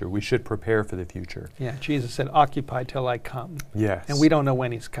the future. We should prepare for the future. Yeah, Jesus said, "Occupy till I come." Yes. And we don't know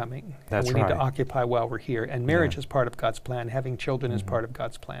when he's coming. That's and we need to right. occupy while we're here. And marriage is part of God's plan. Having children is part of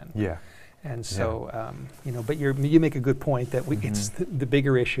God's plan. Yeah. And so, but you make a good point that it's the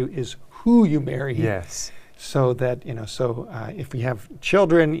bigger issue is who you marry. Yes. So that, if we have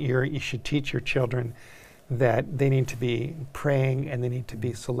children, you should teach your children that they need to be praying and they need to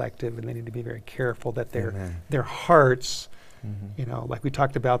be selective and they need to be very careful that their hearts, like we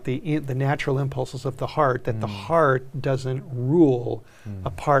talked about the natural impulses of the heart, that the heart doesn't rule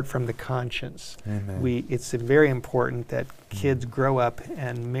apart from the conscience. Amen. It's very important that kids grow up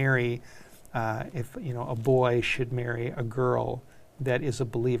and marry. If a boy should marry a girl that is a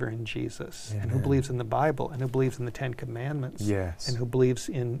believer in Jesus and who believes in the Bible and who believes in the Ten Commandments and who believes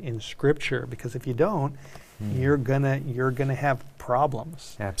in Scripture, because if you don't, you're gonna have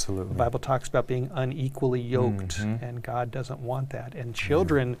problems. Absolutely. The Bible talks about being unequally yoked, and God doesn't want that. And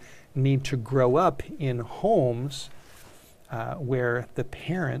children need to grow up in homes where the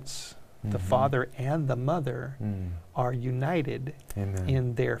parents, the father and the mother, are united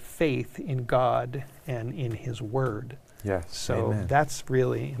in their faith in God and in His Word. Yes. So that's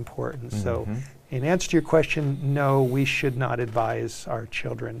really important. So in answer to your question, no, we should not advise our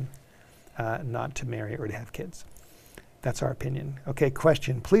children not to marry or to have kids. That's our opinion. Okay,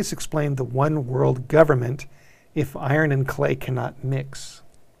 question. Please explain the one world government if iron and clay cannot mix.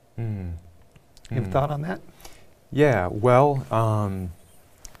 You have a thought on that? Yeah, well...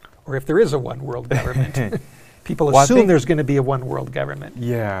 or if there is a one world government. People assume there's going to be a one world government.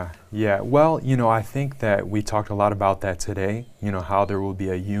 Yeah. Well, I think that we talked a lot about that today, how there will be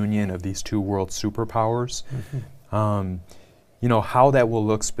a union of these two world superpowers. How that will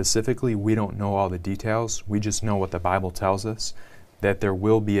look specifically, we don't know all the details. We just know what the Bible tells us, that there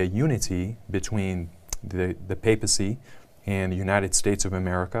will be a unity between the papacy and the United States of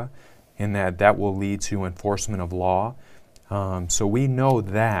America, and that will lead to enforcement of law. So we know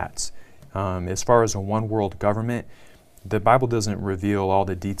that. As far as a one world government, the Bible doesn't reveal all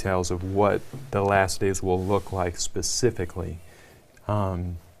the details of what the last days will look like specifically.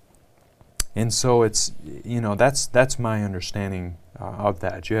 And so it's, that's my understanding of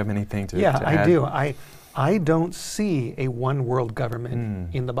that. Do you have anything to add? I do. I don't see a one world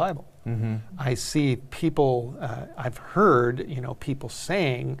government in the Bible. I see people, I've heard, people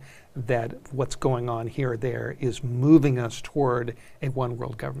saying that what's going on here or there is moving us toward a one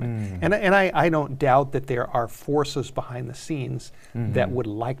world government. And I don't doubt that there are forces behind the scenes that would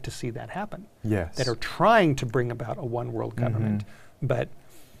like to see that happen. Yes. That are trying to bring about a one world government. But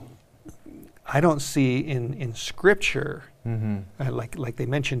I don't see in Scripture, like they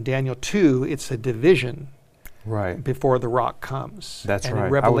mentioned Daniel 2, it's a division. Right. Before the rock comes. That's and right.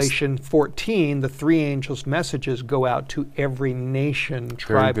 in Revelation 14, the three angels' messages go out to every nation,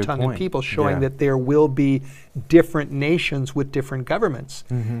 tribe, tongue, and people, showing that there will be different nations with different governments.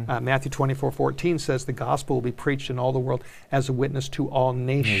 Matthew 24:14 says the gospel will be preached in all the world as a witness to all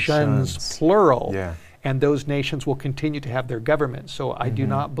nations. Plural. Yeah. And those nations will continue to have their government. So I do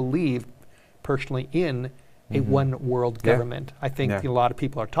not believe personally in a one world government. I think a lot of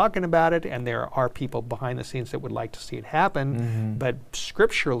people are talking about it, and there are people behind the scenes that would like to see it happen, but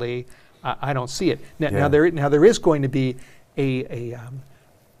scripturally, I don't see it. Now there is going to be a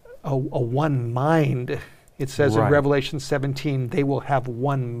one mind. It says in Revelation 17, they will have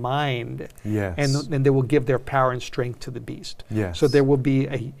one mind, and they will give their power and strength to the beast. So there will be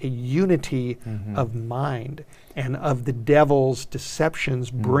a unity of mind and of the devil's deceptions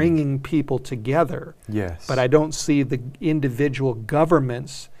bringing people together. But I don't see the individual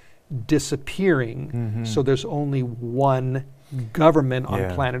governments disappearing, so there's only one government on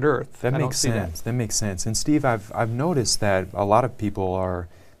planet Earth. That makes sense. That makes sense. And Steve, I've noticed that a lot of people are,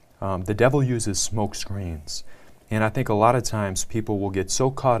 the devil uses smoke screens. And I think a lot of times people will get so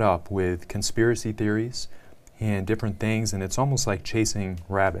caught up with conspiracy theories and different things, and it's almost like chasing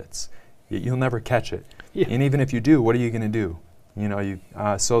rabbits. You'll never catch it. And even if you do, what are you going to do?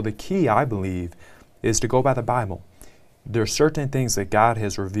 So the key, I believe, is to go by the Bible. There are certain things that God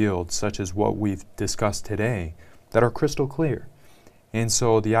has revealed, such as what we've discussed today, that are crystal clear. And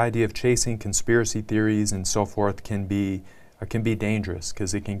so the idea of chasing conspiracy theories and so forth can be dangerous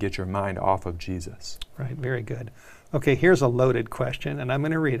because it can get your mind off of Jesus. Right, very good. Okay, here's a loaded question, and I'm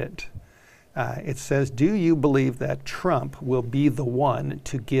going to read it. It says, do you believe that Trump will be the one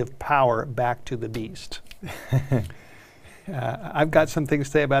to give power back to the beast? I've got some things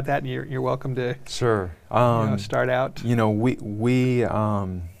to say about that, and you're welcome to Sure. start out. We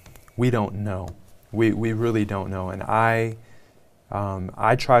don't know. We really don't know, and I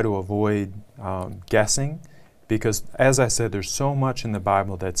try to avoid guessing, because, as I said, there's so much in the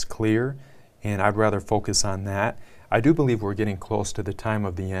Bible that's clear, and I'd rather focus on that. I do believe we're getting close to the time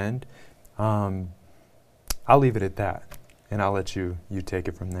of the end. I'll leave it at that, and I'll let you take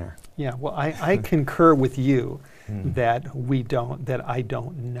it from there. Yeah, well, I concur with you that I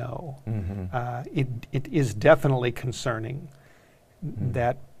don't know. It is definitely concerning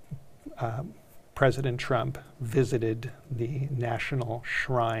that President Trump visited the national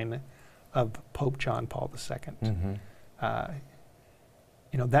shrine of Pope John Paul II.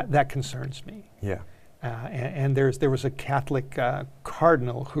 That concerns me. Yeah. And there was a Catholic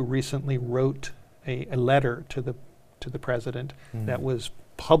cardinal who recently wrote a letter to the president that was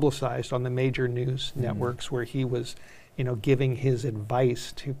publicized on the major news networks, where he was, giving his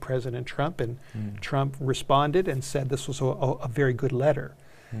advice to President Trump, and Trump responded and said this was a very good letter.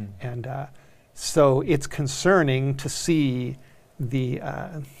 And so it's concerning to see the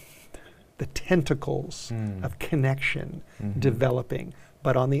tentacles of connection developing.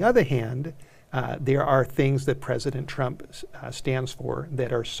 But on the other hand, there are things that President Trump stands for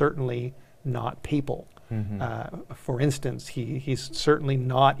that are certainly not papal. For instance, he's certainly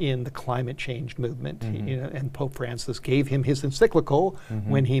not in the climate change movement. And Pope Francis gave him his encyclical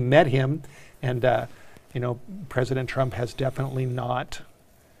when he met him, and President Trump has definitely not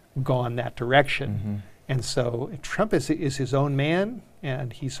gone that direction. And so Trump is his own man,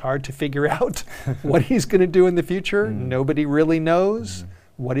 and he's hard to figure out what he's going to do in the future. Nobody really knows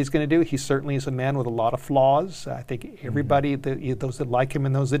what he's going to do. He certainly is a man with a lot of flaws. I think everybody, those that like him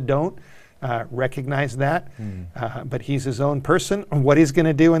and those that don't, recognize that. But he's his own person. What he's going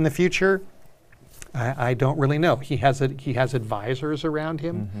to do in the future, I don't really know. He has advisors around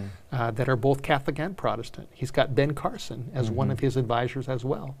him that are both Catholic and Protestant. He's got Ben Carson as one of his advisors as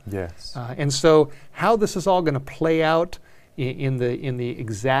well. Yes. And so how this is all going to play out in the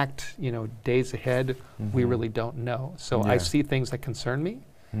exact days ahead, we really don't know. So I see things that concern me,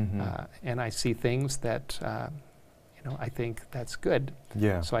 and I see things that I think that's good.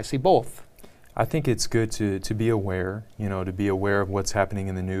 Yeah. So I see both. I think it's good to be aware, to be aware of what's happening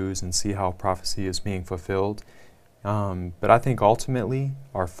in the news and see how prophecy is being fulfilled. But I think ultimately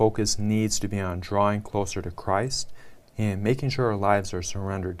our focus needs to be on drawing closer to Christ and making sure our lives are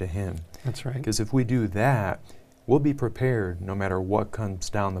surrendered to Him. That's right. Because if we do that, we'll be prepared no matter what comes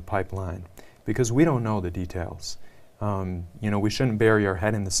down the pipeline, because we don't know the details. We shouldn't bury our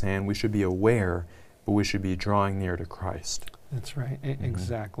head in the sand. We should be aware, but we should be drawing near to Christ. That's right,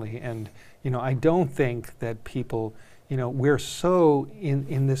 exactly. And I don't think that people, we're so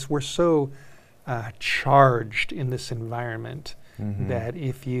in this, we're so charged in this environment that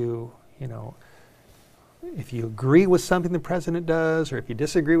if you agree with something the president does, or if you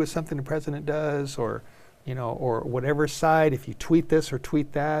disagree with something the president does, or whatever side, if you tweet this or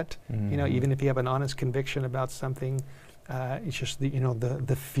tweet that, even if you have an honest conviction about something, it's just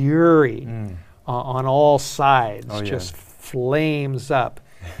the fury on all sides just flames up.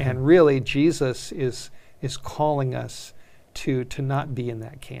 And really, Jesus is calling us to not be in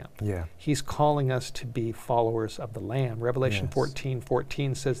that camp. Yeah. He's calling us to be followers of the Lamb. Revelation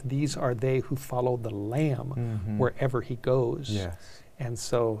 14:14 says, "These are they who follow the Lamb wherever He goes." Yes. And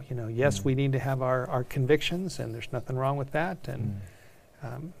so, yes, we need to have our convictions, and there's nothing wrong with that. And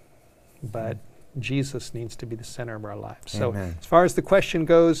but Jesus needs to be the center of our lives. So, as far as the question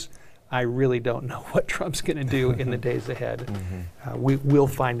goes, I really don't know what Trump's going to do in the days ahead. We'll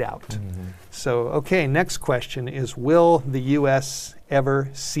find out. So, okay, next question is, will the U.S. ever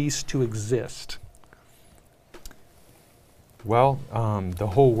cease to exist? Well, the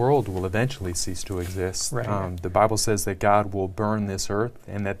whole world will eventually cease to exist. Right. The Bible says that God will burn this earth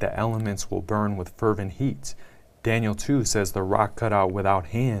and that the elements will burn with fervent heat. Daniel 2 says the rock cut out without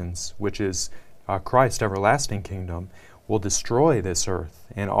hands, which is Christ's everlasting kingdom, will destroy this earth,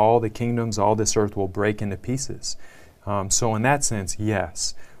 and all the kingdoms, all this earth will break into pieces. So in that sense,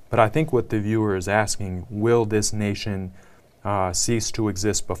 yes. But I think what the viewer is asking, will this nation cease to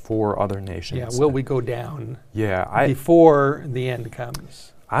exist before other nations? Yeah, will we go down before the end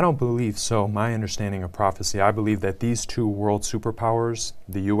comes? I don't believe so. My understanding of prophecy, I believe that these two world superpowers,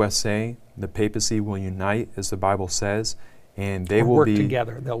 the USA, the papacy, will unite, as the Bible says, and they will work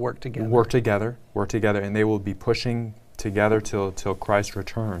together. They'll work together. Work together, and they will be pushing together till Christ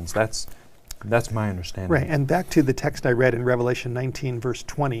returns. That's my understanding. Right, and back to the text I read in Revelation 19, verse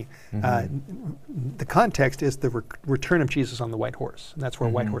 20, the context is the return of Jesus on the white horse. And that's where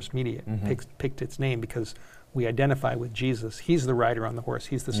White Horse Media picked its name, because we identify with Jesus. He's the rider on the horse.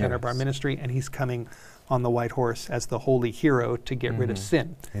 He's the center of our ministry, and he's coming on the white horse as the holy hero to get rid of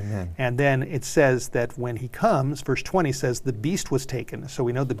sin. Amen. And then it says that when he comes, verse 20 says, the beast was taken. So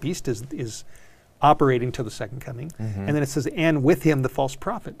we know the beast is operating till the second coming. And then it says, and with him the false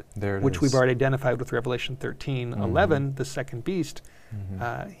prophet, which we've already identified with Revelation 13:11, the second beast.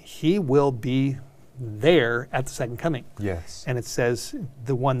 He will be there at the second coming. Yes. And it says,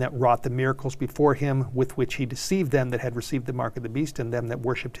 the one that wrought the miracles before him, with which he deceived them that had received the mark of the beast, and them that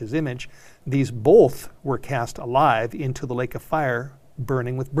worshipped his image, these both were cast alive into the lake of fire,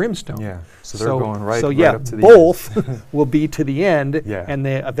 burning with brimstone. Yeah. So they're going right, so yeah, up to the both will be to the end, Yeah. and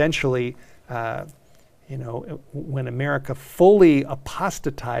they eventually, when America fully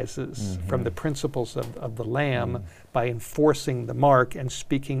apostatizes from the principles of the Lamb by enforcing the mark and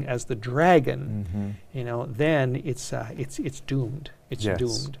speaking as the dragon, then it's doomed. It's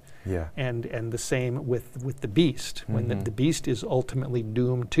doomed. Yeah. And the same with the beast, when the beast is ultimately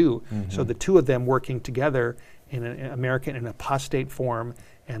doomed too. So the two of them working together in America in an apostate form,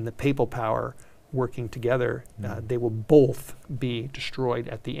 and the papal power working together, they will both be destroyed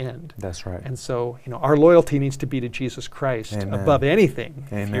at the end. That's right. And so, our loyalty needs to be to Jesus Christ above anything.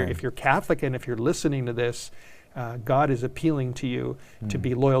 If you're Catholic and if you're listening to this, God is appealing to you to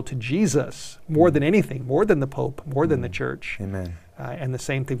be loyal to Jesus more than anything, more than the Pope, more than the Church. Amen. And the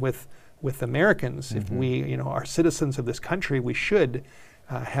same thing with Americans. If we, are citizens of this country, we should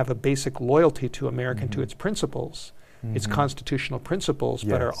have a basic loyalty to America and to its principles. Its constitutional principles,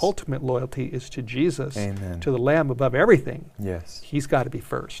 but our ultimate loyalty is to Jesus, to the Lamb above everything. Yes. He's got to be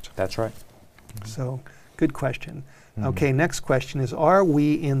first. That's right. So, good question. Okay, next question is, are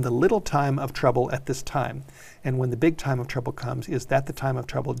we in the little time of trouble at this time? And when the big time of trouble comes, is that the time of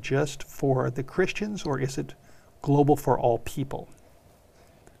trouble just for the Christians, or is it global for all people?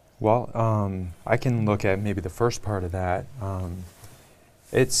 Well, I can look at maybe the first part of that.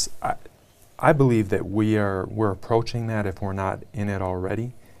 I believe that we're approaching that if we're not in it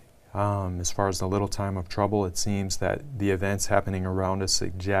already. As far as the little time of trouble, it seems that the events happening around us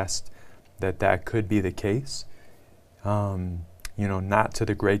suggest that could be the case. Not to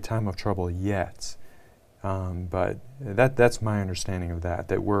the great time of trouble yet, but that's my understanding of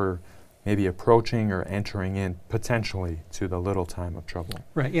that we're maybe approaching or entering in potentially to the little time of trouble.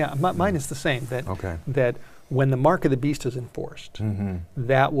 Right, yeah, mine is the same, Okay. that when the mark of the beast is enforced,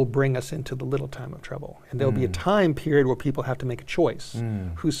 that will bring us into the little time of trouble. And there'll be a time period where people have to make a choice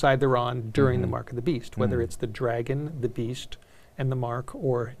whose side they're on during the mark of the beast, whether it's the dragon, the beast, and the mark,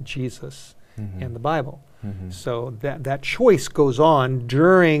 or Jesus and the Bible. So that choice goes on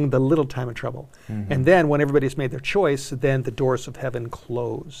during the little time of trouble. And then when everybody's made their choice, then the doors of heaven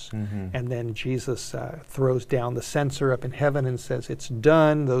close. And then Jesus throws down the censer up in heaven and says, it's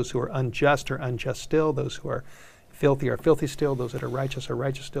done. Those who are unjust still. Those who are filthy still. Those that are righteous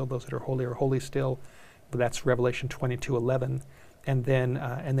still. Those that are holy still. But that's Revelation 22:11. And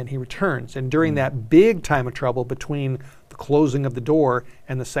then he returns. And during that big time of trouble between the closing of the door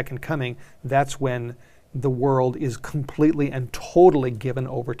and the second coming, that's when the world is completely and totally given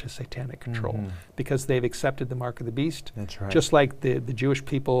over to satanic control, because they've accepted the mark of the beast. That's right. Just like the Jewish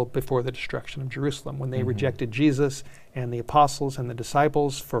people before the destruction of Jerusalem, when they rejected Jesus and the apostles and the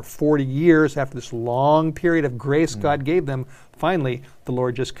disciples for 40 years after this long period of grace God gave them, finally the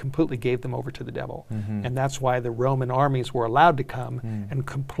Lord just completely gave them over to the devil. And that's why the Roman armies were allowed to come and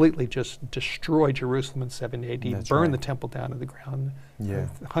completely just destroy Jerusalem in 70 AD, That's burn right. the temple down to the ground. Yeah.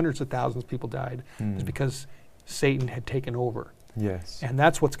 Hundreds of thousands of people died. It's because Satan had taken over. Yes. And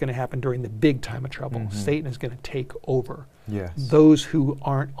that's what's going to happen during the big time of trouble. Satan is going to take over Yes. those who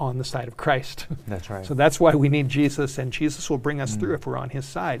aren't on the side of Christ. That's right. So that's why we need Jesus, and Jesus will bring us through if we're on his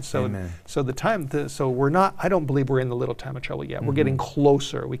side. So, Amen. so we're not, I don't believe we're in the little time of trouble yet. We're getting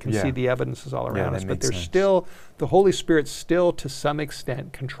closer. We can see the evidences all around us, that but makes there's sense. still, the Holy Spirit still to some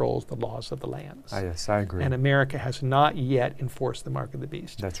extent controls the laws of the lands. Yes, I agree. And America has not yet enforced the mark of the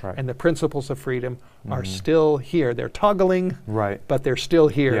beast. That's right. And the principles of freedom are still here. They're toggling, Right. but they're still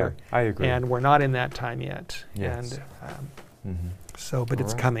here. Yeah, I agree. And we're not in that time yet. Yes. And but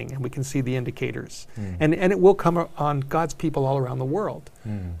it's Alright. coming, and we can see the indicators. And it will come on God's people all around the world.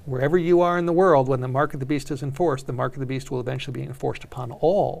 Wherever you are in the world, when the mark of the beast is enforced, the mark of the beast will eventually be enforced upon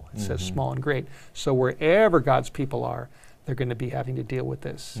all. It says small and great. So wherever God's people are, they're going to be having to deal with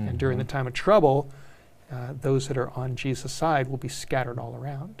this. And during the time of trouble, those that are on Jesus' side will be scattered all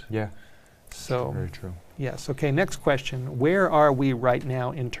around. Yeah. So, Very true. yes. Okay, next question. Where are we right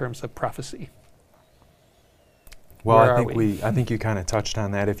now in terms of prophecy? Well, Where I are think we? I think you kind of touched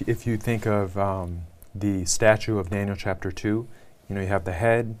on that. If you think of the statue of Daniel chapter 2 You know, you have the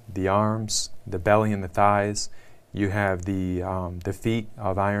head, the arms, the belly and the thighs. You have the feet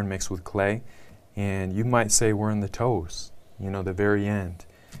of iron mixed with clay. And you might say we're in the toes, you know, the very end.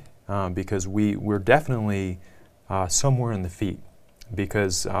 Because we're definitely somewhere in the feet.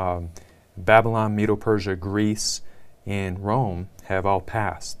 Because Babylon, Medo-Persia, Greece, and Rome have all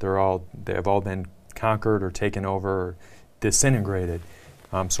passed. They have all been conquered or taken over or disintegrated.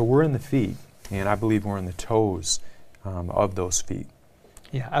 So we're in the feet, and I believe we're in the toes of those feet.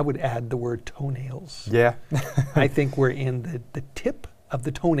 Yeah, I would add the word toenails. Yeah. I think we're in the tip of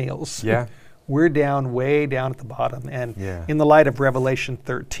the toenails. Yeah. We're down, way down at the bottom. And Yeah. in the light of Revelation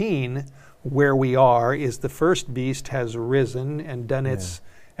 13, where we are is the first beast has risen and done its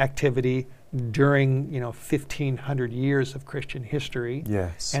activity during 1,500 years of Christian history.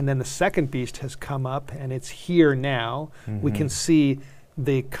 Yes. And then the second beast has come up and it's here now. We can see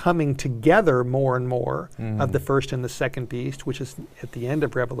the coming together more and more of the first and the second beast, which is at the end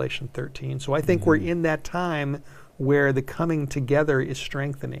of Revelation 13. So I think we're in that time where the coming together is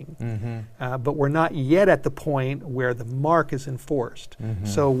strengthening. But we're not yet at the point where the mark is enforced.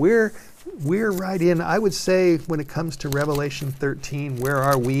 So we're right in, I would say, when it comes to Revelation 13, where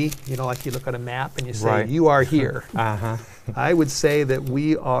are we? You know, like you look at a map and you say, Right. you are here. Uh-huh. I would say that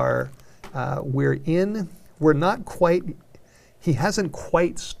we are, we're not quite, he hasn't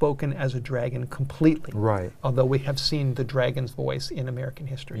quite spoken as a dragon completely. Right. Although we have seen the dragon's voice in American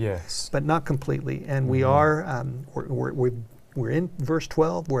history. Yes. But not completely. And we are, we're in verse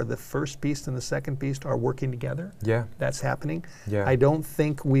 12 where the first beast and the second beast are working together. Yeah. That's happening. Yeah. I don't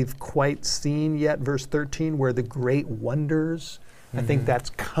think we've quite seen yet verse 13 where the great wonders, I think that's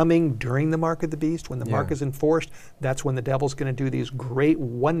coming during the mark of the beast. When the mark is enforced, that's when the devil's going to do these great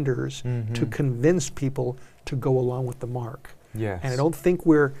wonders to convince people to go along with the mark. Yes. And I don't think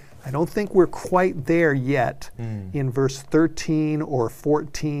we're quite there yet in verse 13 or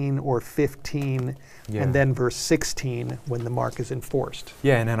 14 or 15 and then verse 16 when the mark is enforced.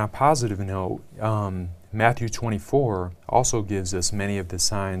 Yeah, and on a positive note, Matthew 24 also gives us many of the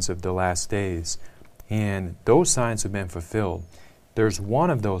signs of the last days, and those signs have been fulfilled. There's one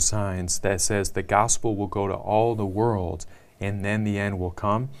of those signs that says the gospel will go to all the world and then the end will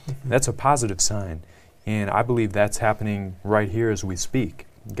come. That's a positive sign. And I believe that's happening right here as we speak.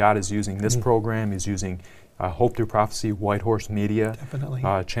 God is using this program. He's using Hope Through Prophecy, White Horse Media,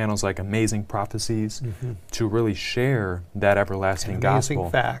 channels like Amazing Prophecies to really share that everlasting and gospel.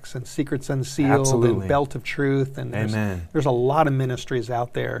 Amazing Facts and Secrets Unsealed and Belt of Truth. And there's a lot of ministries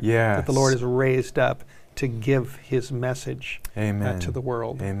out there that the Lord has raised up to give His message to the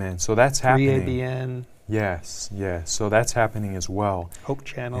world. Amen. So that's happening. 3ABN. Yes, yes. So that's happening as well. Hope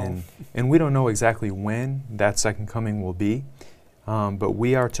Channel. And we don't know exactly when that second coming will be, but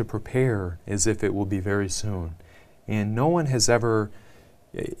we are to prepare as if it will be very soon. And no one has ever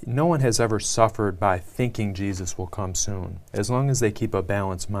suffered by thinking Jesus will come soon, as long as they keep a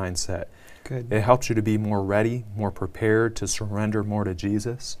balanced mindset. Good. It helps you to be more ready, more prepared, to surrender more to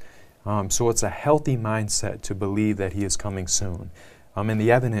Jesus. So it's a healthy mindset to believe that He is coming soon. And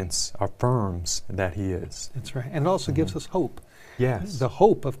the evidence affirms that He is. That's right. And it also gives us hope. Yes. The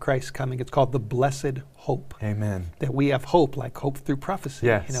hope of Christ coming. It's called the blessed hope. Amen. That we have hope, like hope through prophecy.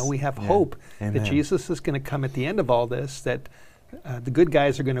 Yes. You know, we have hope that Jesus is going to come at the end of all this, that the good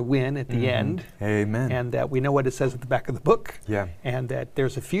guys are going to win at the end. Amen. And that we know what it says at the back of the book. Yeah. And that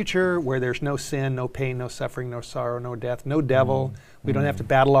there's a future where there's no sin, no pain, no suffering, no sorrow, no death, no devil. We don't have to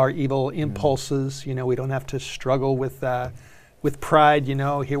battle our evil impulses. You know, we don't have to struggle with pride. You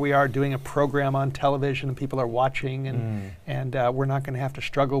know, here we are doing a program on television and people are watching, and we're not going to have to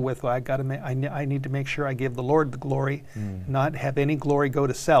struggle with, well, I need to make sure I give the Lord the glory, not have any glory go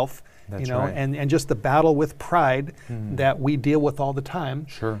to self. That's you know, right. and just the battle with pride that we deal with all the time.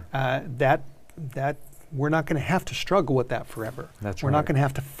 Sure. That we're not going to have to struggle with that forever. That's we're right. not going to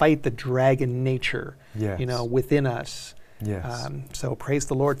have to fight the dragon nature, you know, within us. Yes. So praise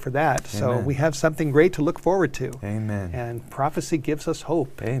the Lord for that. So Amen. we have something great to look forward to. Amen. And prophecy gives us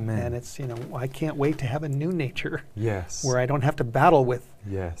hope. Amen. And it's, you know, I can't wait to have a new nature. Yes. Where I don't have to battle with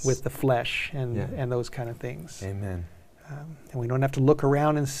Yes. the flesh and those kind of things. Amen. And we don't have to look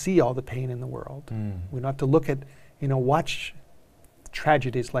around and see all the pain in the world. We don't have to look at, you know, watch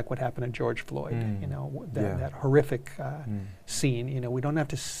tragedies like what happened to George Floyd, you know, that horrific scene. You know, we don't have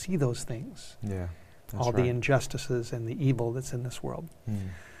to see those things. Yeah. All the injustices and the evil that's in this world.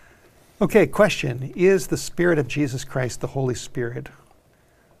 Okay, question. Is the Spirit of Jesus Christ the Holy Spirit,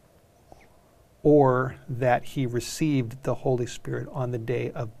 or that He received the Holy Spirit on the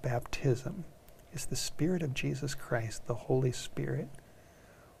day of baptism? Is the Spirit of Jesus Christ the Holy Spirit,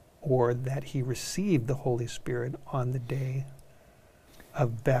 or that He received the Holy Spirit on the day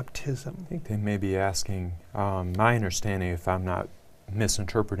of baptism? I think they may be asking, my understanding, if I'm not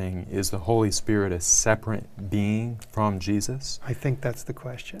misinterpreting, is the Holy Spirit a separate being from Jesus? I think that's the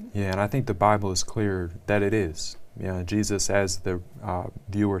question. Yeah, and I think the Bible is clear that it is. Jesus, as the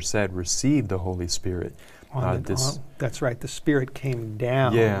viewer said, received the Holy Spirit. That's right. The Spirit came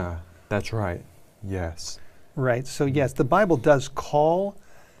down. Yeah, that's right. Yes. Right. So yes, the Bible does call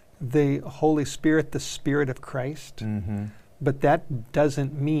the Holy Spirit the Spirit of Christ, Mm-hmm. but that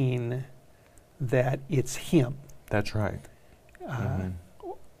doesn't mean that it's Him. That's right.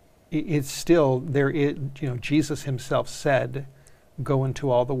 It's still there. Jesus Himself said, "Go into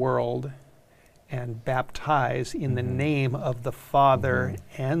all the world and baptize in the name of the Father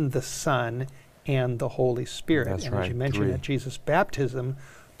and the Son and the Holy Spirit." That's and right. as you mentioned, Three. at Jesus' baptism,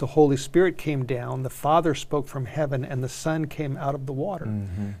 the Holy Spirit came down, the Father spoke from heaven, and the Son came out of the water.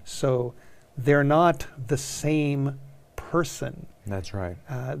 So they're not the same person. That's right.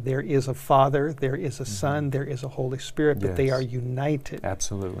 There is a Father, there is a Son, there is a Holy Spirit, but they Yes. are united.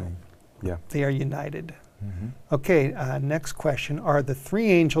 Absolutely. Yeah. They are united. Okay, next question. Are the three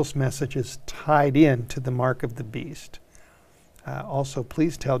angels' messages tied in to the mark of the beast? Also,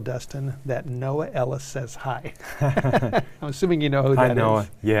 please tell Dustin that Noah Ellis says hi. I'm assuming you know who that is. Hi, Noah.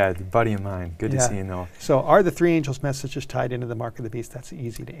 Yeah, a buddy of mine. Good to see you, Noah. So are the three angels' messages tied into the mark of the beast? That's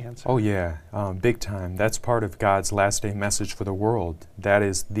easy to answer. Oh, yeah. Big time. That's part of God's last day message for the world. That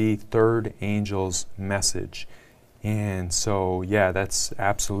is the third angel's message. And so, yeah, that's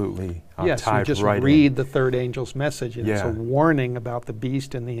absolutely yes, tied you just right read in. the third angel's message, and it's a warning about the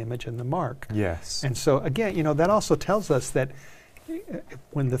beast and the image and the mark. Yes. And so, again, that also tells us that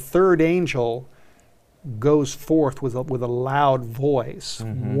when the third angel goes forth with a loud voice,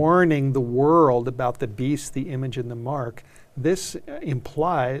 warning the world about the beast, the image, and the mark, this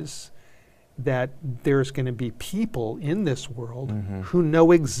implies that there's going to be people in this world who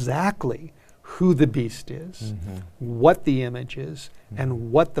know exactly who the beast is, what the image is,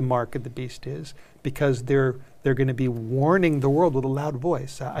 and what the mark of the beast is, because they're going to be warning the world with a loud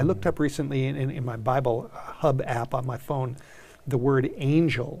voice. I looked up recently in my Bible Hub app on my phone the word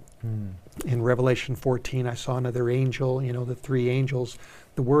angel. In Revelation 14, I saw another angel, the three angels.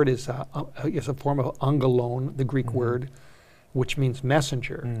 The word is a form of angelon, the Greek word, which means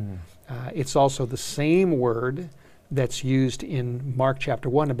messenger. It's also the same word that's used in Mark chapter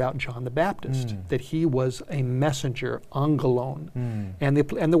 1 about John the Baptist, that he was a messenger, angelon. And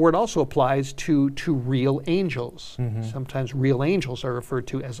the word also applies to real angels. Sometimes real angels are referred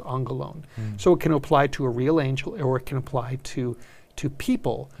to as angelon. So it can apply to a real angel, or it can apply to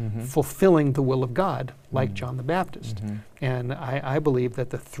people fulfilling the will of God, like John the Baptist. And I believe that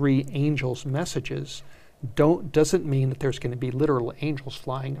the three angels' messages doesn't mean that there's going to be literal angels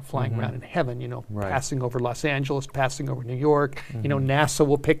flying around in heaven, passing over Los Angeles, passing over New York. NASA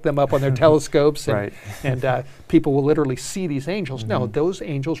will pick them up on their telescopes, and people will literally see these angels. No, those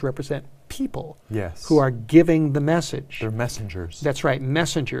angels represent people who are giving the message. They're messengers. That's right,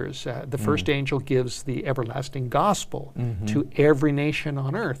 messengers. The first angel gives the everlasting gospel to every nation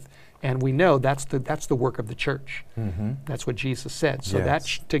on earth. And we know that's the work of the church. That's what Jesus said. So that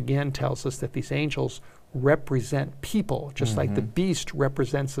again tells us that these angels represent people, just like the beast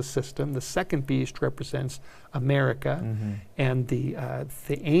represents a system. The second beast represents America, and the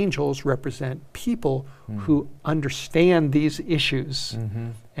angels represent people who understand these issues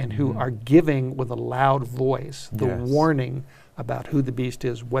and who are giving with a loud voice the warning about who the beast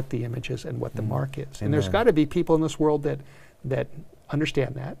is, what the image is, and what the mark is. And there's got to be people in this world that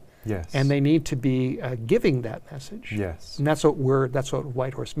understand that. Yes. And they need to be giving that message. Yes. And that's what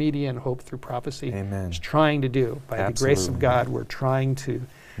White Horse Media and Hope Through Prophecy is trying to do. By the grace of God, we're trying to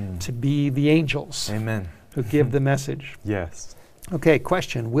be the angels who give the message. Yes. Okay,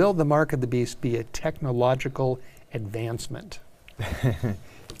 question. Will the mark of the beast be a technological advancement?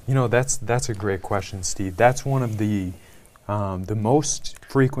 That's a great question, Steve. That's one of the most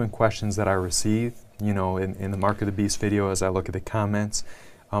frequent questions that I receive, in the Mark of the Beast video as I look at the comments.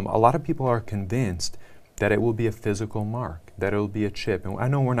 A lot of people are convinced that it will be a physical mark, that it will be a chip. And I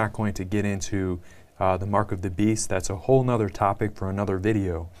know we're not going to get into the mark of the beast. That's a whole nother topic for another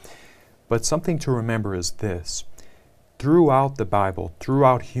video. But something to remember is this. Throughout the Bible,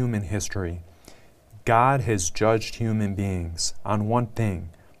 throughout human history, God has judged human beings on one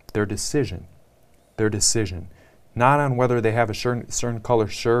thing, their decision. Their decision. Not on whether they have a certain color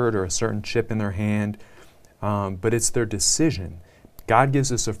shirt or a certain chip in their hand, but it's their decision. God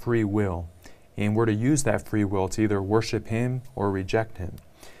gives us a free will, and we're to use that free will to either worship Him or reject Him.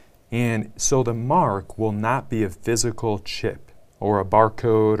 And so the mark will not be a physical chip or a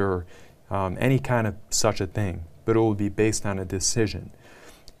barcode or any kind of such a thing, but it will be based on a decision.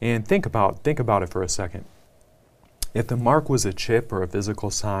 And think about it for a second. If the mark was a chip or a physical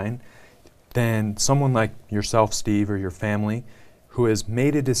sign, then someone like yourself, Steve, or your family, who has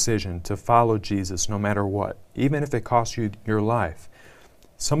made a decision to follow Jesus no matter what, even if it costs you your life,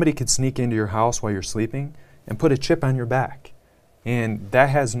 somebody could sneak into your house while you're sleeping and put a chip on your back. And that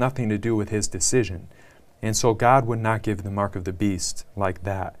has nothing to do with his decision. And so God would not give the mark of the beast like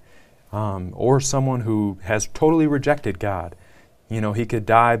that. Or someone who has totally rejected God. He could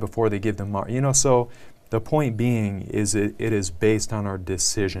die before they give the mark. So the point being is it is based on our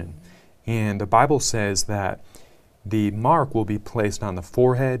decision. And the Bible says that the mark will be placed on the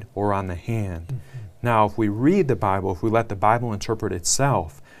forehead or on the hand. Mm-hmm. Now, if we read the Bible, if we let the Bible interpret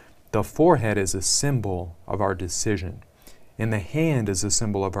itself, the forehead is a symbol of our decision, and the hand is a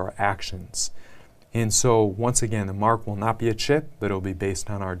symbol of our actions. And so, once again, the mark will not be a chip, but it will be based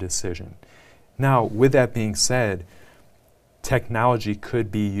on our decision. Now, with that being said, technology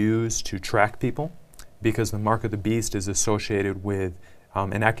could be used to track people, because the mark of the beast is associated with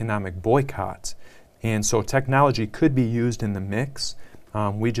an economic boycott. And so technology could be used in the mix.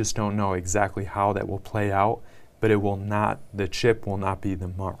 We just don't know exactly how that will play out, but the chip will not be the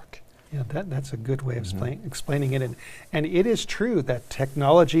mark. Yeah, that's a good way of explaining it. And it is true that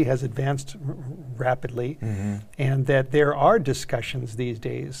technology has advanced rapidly, and that there are discussions these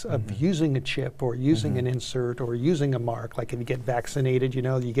days of using a chip or using an insert or using a mark. Like if you get vaccinated, you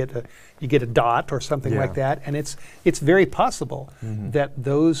get a dot or something like that. And it's very possible that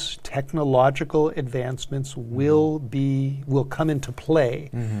those technological advancements will come into play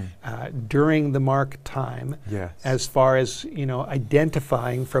during the mark time, as far as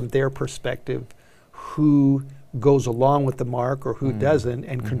identifying from their perspective who goes along with the mark or who doesn't,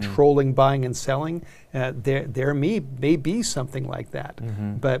 and controlling buying and selling. There may be something like that.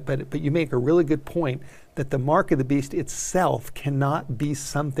 But you make a really good point that the mark of the beast itself cannot be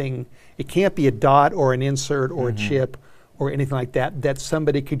something. It can't be a dot or an insert or a chip or anything like that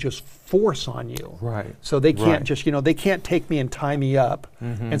somebody could just force on you. Right. So they can't just, they can't take me and tie me up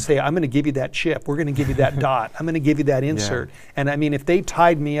and say, I'm going to give you that chip, we're going to give you that dot, I'm going to give you that insert. And I mean, if they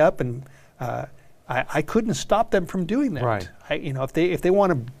tied me up, and I couldn't stop them from doing that. Right. If they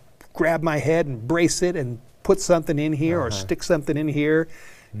want to grab my head and brace it and put something in here or stick something in here,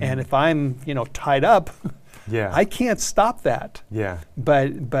 and if I'm, tied up, I can't stop that. Yeah.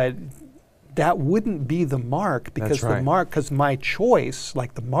 But that wouldn't be the mark, because because my choice,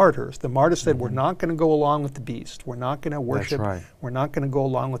 like the martyrs said, we're not going to go along with the beast. We're not going to worship. We're not going to go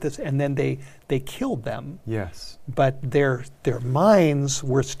along with this. And then they killed them. Yes. But their minds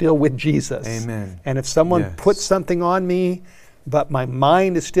were still with Jesus. Amen. And if someone puts something on me, but my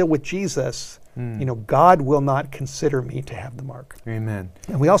mind is still with Jesus, God will not consider me to have the mark. Amen.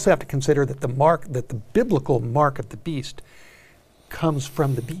 And we also have to consider that the biblical mark of the beast comes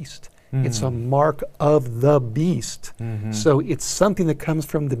from the beast. It's a mark of the beast. So it's something that comes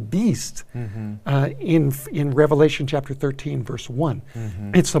from the beast. In Revelation chapter 13, verse 1.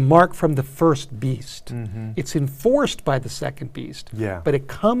 It's a mark from the first beast. It's enforced by the second beast, but it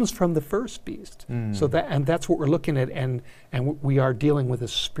comes from the first beast. So that's what we're looking at, and we are dealing with a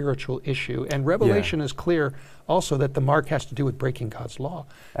spiritual issue. And Revelation is clear also that the mark has to do with breaking God's law.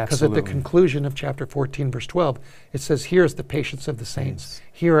 Because at the conclusion of chapter 14, verse 12, it says, here's the patience of the saints.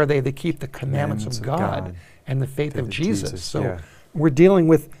 Here are they that keep the commandments of God and the faith of Jesus. So we're dealing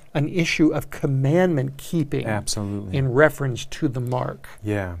with an issue of commandment keeping in reference to the mark.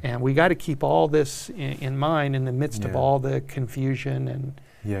 And we got to keep all this in mind in the midst of all the confusion and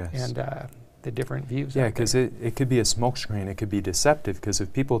the different views. Yeah, because it could be a smokescreen. It could be deceptive, because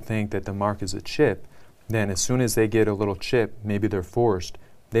if people think that the mark is a chip, then as soon as they get a little chip, maybe they're forced,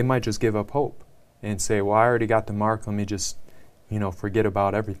 they might just give up hope and say, well, I already got the mark, let me just, forget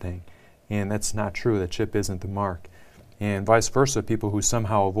about everything. And that's not true. The chip isn't the mark. And vice versa, people who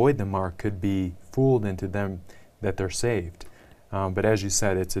somehow avoid the mark could be fooled into them that they're saved. But as you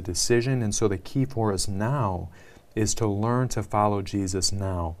said, it's a decision, and so the key for us now is to learn to follow Jesus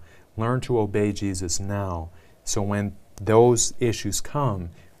now. Learn to obey Jesus now. So when those issues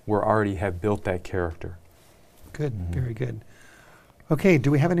come, we already have built that character. Good, very good. Okay, do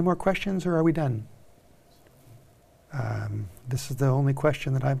we have any more questions, or are we done? This is the only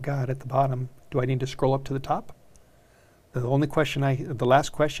question that I've got at the bottom. Do I need to scroll up to the top? The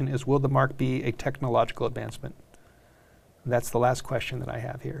last question is, will the mark be a technological advancement? That's the last question that I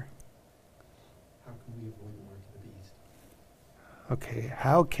have here. How can we avoid the mark of the beast? Okay,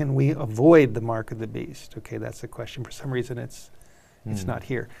 how can we avoid the mark of the beast? Okay, that's the question. For some reason it's not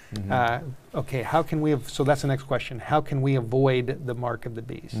here. Okay, how can we so that's the next question. How can we avoid the mark of the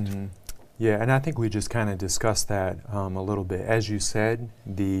beast? Yeah, and I think we just kind of discussed that a little bit. As you said,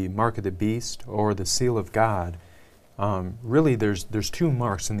 the mark of the beast or the seal of God, really there's two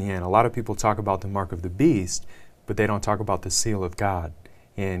marks in the end. A lot of people talk about the mark of the beast, but they don't talk about the seal of God.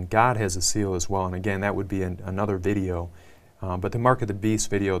 And God has a seal as well, and again, that would be another video. But the mark of the beast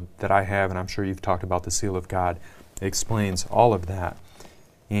video that I have, and I'm sure you've talked about the seal of God, explains all of that.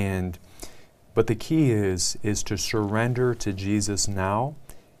 But the key is to surrender to Jesus now,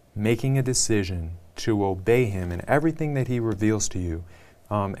 making a decision to obey Him in everything that He reveals to you.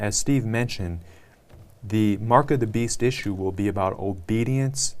 As Steve mentioned, the mark of the beast issue will be about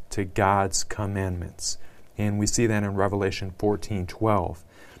obedience to God's commandments. And we see that in Revelation 14:12.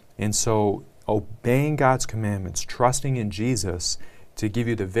 And so obeying God's commandments, trusting in Jesus to give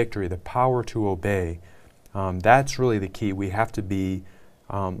you the victory, the power to obey, that's really the key. We have to be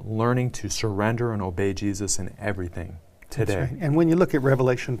learning to surrender and obey Jesus in everything today. That's right. And when you look at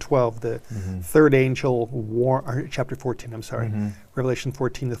Revelation 12, the third angel, or chapter 14, I'm sorry, Revelation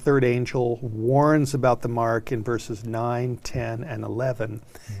 14, the third angel warns about the mark in verses 9, 10, and 11.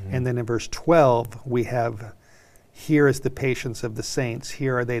 And then in verse 12, we have, here is the patience of the saints.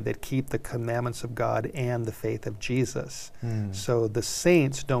 Here are they that keep the commandments of God and the faith of Jesus. So the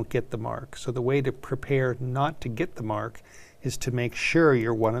saints don't get the mark. So the way to prepare not to get the mark is to make sure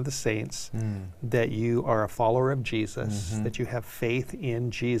you're one of the saints, that you are a follower of Jesus, that you have faith in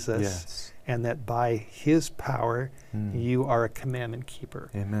Jesus, and that by His power you are a commandment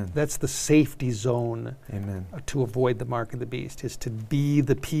keeper. Amen. That's the safety zone Amen. To avoid the mark of the beast, is to be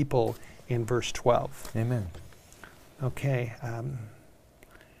the people in verse 12. Amen. Okay. Are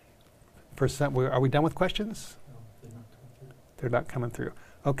we done with questions? No, they're not coming through. They're not coming through.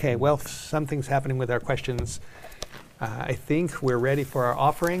 Okay, well, something's happening with our questions. I think we're ready for our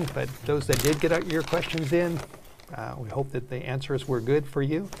offering, but those that did get your questions in, we hope that the answers were good for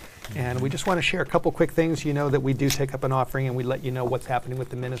you. And we just want to share a couple quick things. You know that we do take up an offering and we let you know what's happening with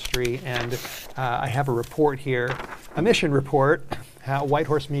the ministry. And I have a report here, a mission report, how White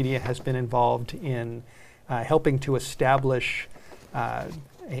Horse Media has been involved in helping to establish a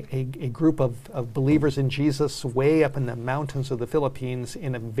group of believers in Jesus way up in the mountains of the Philippines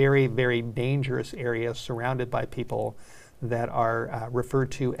in a very, very dangerous area surrounded by people that are referred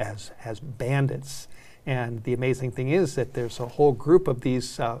to as bandits. And the amazing thing is that there's a whole group of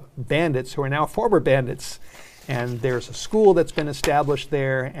these bandits who are now former bandits. And there's a school that's been established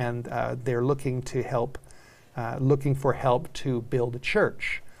there, and they're looking for help to build a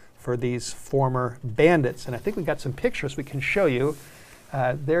church for these former bandits. And I think we got some pictures we can show you.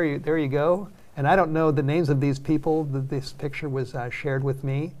 There you go. And I don't know the names of these people. This picture was shared with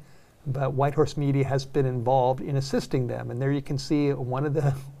me, but White Horse Media has been involved in assisting them. And there you can see one of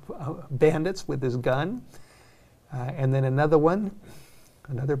the bandits with his gun, and then another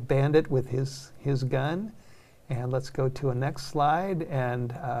bandit with his gun. And let's go to a next slide.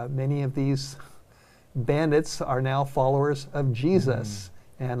 And many of these bandits are now followers of Jesus.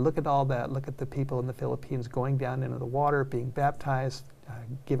 And look at all that. Look at the people in the Philippines going down into the water, being baptized,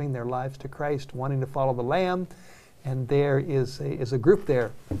 giving their lives to Christ, wanting to follow the Lamb. And there is a group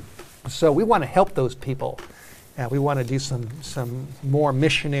there. So we want to help those people. We want to do some more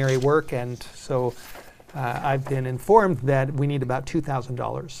missionary work. And so I've been informed that we need about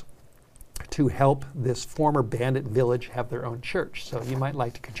 $2,000 to help this former bandit village have their own church. So you might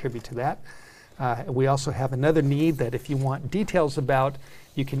like to contribute to that. We also have another need that if you want details about,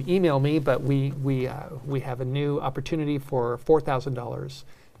 you can email me, but we have a new opportunity for $4,000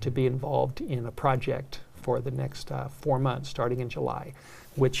 to be involved in a project for the next 4 months, starting in July,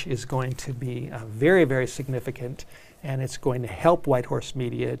 which is going to be very, very significant, and it's going to help White Horse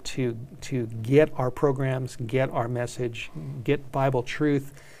Media to get our programs, get our message, get Bible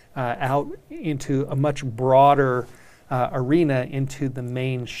truth out into a much broader arena, into the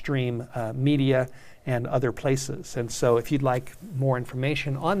mainstream media and other places. And so if you'd like more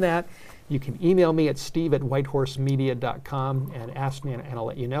information on that, you can email me at steve@whitehorsemedia.com and ask me, and I'll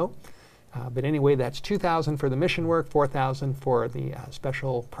let you know. But anyway, that's $2,000 for the mission work, $4,000 for the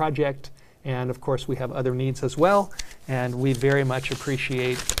special project, and of course we have other needs as well. And we very much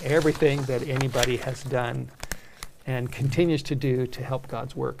appreciate everything that anybody has done and continues to do to help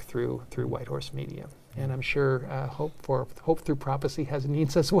God's work through White Horse Media. And I'm sure Hope Through Prophecy has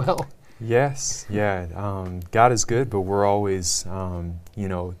needs as well. Yes, yeah. God is good, but we're always,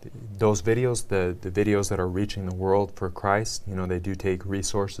 those videos, the videos that are reaching the world for Christ, they do take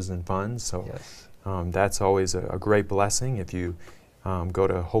resources and funds. So Yes. That's always a great blessing. If you go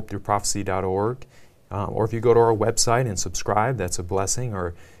to hopethroughprophecy.org, or if you go to our website and subscribe, that's a blessing.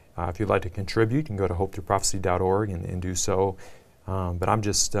 Or if you'd like to contribute, you can go to hopethroughprophecy.org and do so. But I'm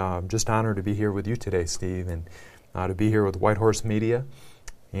just honored to be here with you today, Steve, and to be here with White Horse Media.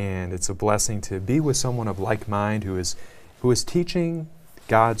 And it's a blessing to be with someone of like mind who is teaching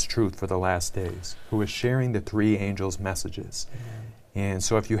God's truth for the last days, who is sharing the three angels' messages. And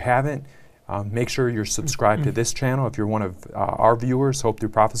so if you haven't, make sure you're subscribed to this channel. If you're one of our viewers, Hope Through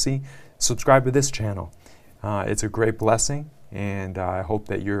Prophecy, subscribe to this channel. It's a great blessing, and I hope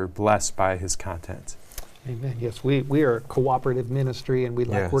that you're blessed by his content. Amen. Yes, we are a cooperative ministry, and we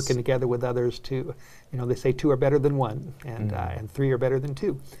like working together with others to, they say two are better than one, and three are better than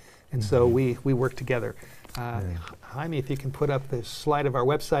two. And so we work together. Jaime, if you can put up the slide of our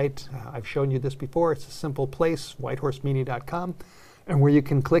website. I've shown you this before. It's a simple place, whitehorsemedia.com, and where you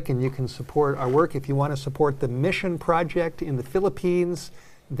can click and you can support our work. If you want to support the mission project in the Philippines,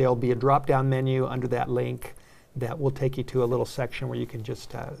 there'll be a drop-down menu under that link that will take you to a little section where you can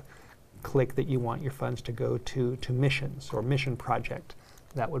just click that you want your funds to go to missions or mission project.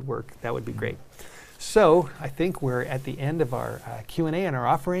 That would work. That would be great. So I think we're at the end of our Q&A and our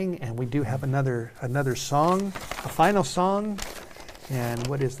offering, and we do have another song, a final song. And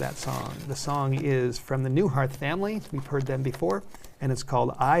what is that song? The song is from the Newhart family. We've heard them before, and it's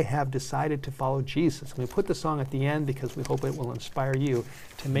called I Have Decided to Follow Jesus. And we put the song at the end because we hope it will inspire you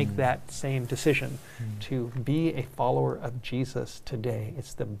to make that same decision, to be a follower of Jesus today.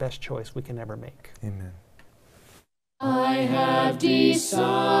 It's the best choice we can ever make. Amen. I have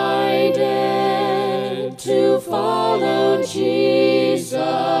decided to follow Jesus.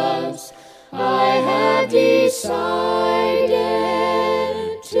 I have decided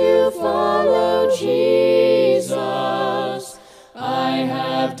to follow Jesus. I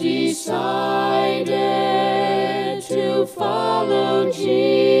have decided to follow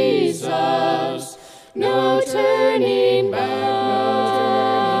Jesus. No turning back,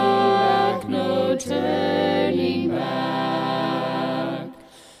 no turning back.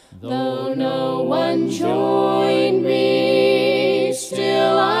 Though no one join me,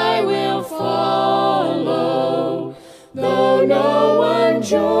 still I will follow. Though no one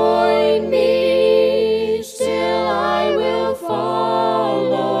join me, still I will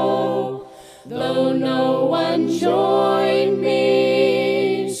follow. Though no one join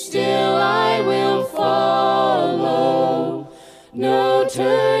me, still I will follow. No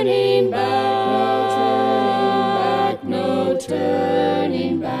turning back, no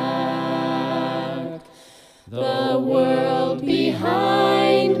turning back. The world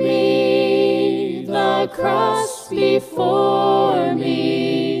behind me, the cross before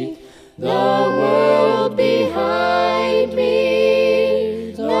me. The world behind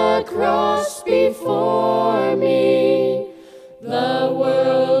me, the cross before me. The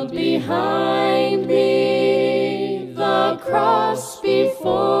world behind me, the cross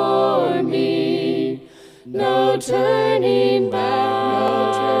before me. No turning back,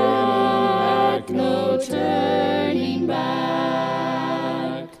 no turning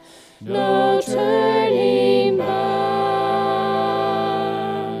back, no turning back,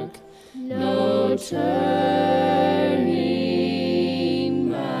 no turning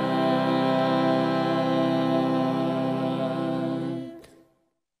back.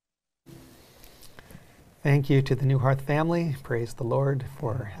 Thank you to the Newhart family. Praise the Lord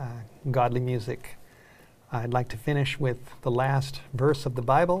for godly music. I'd like to finish with the last verse of the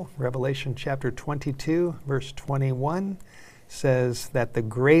Bible. Revelation chapter 22, verse 21 says that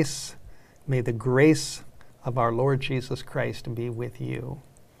may the grace of our Lord Jesus Christ be with you.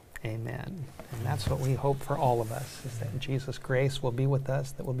 Amen. And that's what we hope for all of us, is that Jesus' grace will be with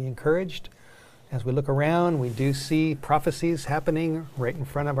us, that we'll be encouraged. As we look around, we do see prophecies happening right in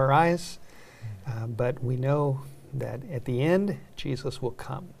front of our eyes, but we know that at the end, Jesus will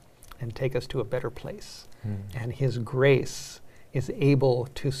come and take us to a better place. And his grace is able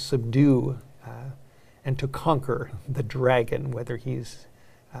to subdue and to conquer the dragon, whether he's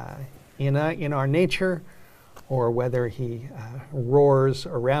in our nature or whether he roars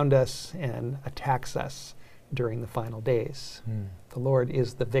around us and attacks us during the final days. The Lord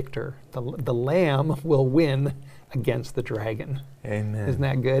is the victor. The Lamb will win against the dragon. Amen. Isn't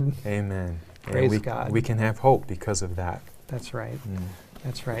that good? Amen. Praise God. We can have hope because of that. That's right.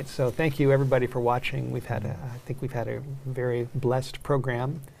 That's right. So thank you everybody for watching. I think we've had a very blessed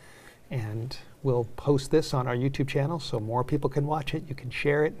program, and we'll post this on our YouTube channel so more people can watch it. You can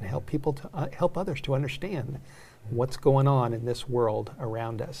share it and help people to help others to understand what's going on in this world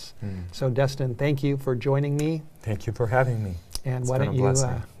around us. So Dustin, thank you for joining me. Thank you for having me. And why don't you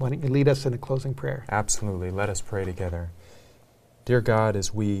lead us in a closing prayer? Absolutely. Let us pray together. Dear God,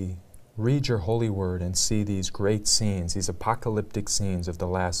 as we read your holy word and see these great scenes, these apocalyptic scenes of the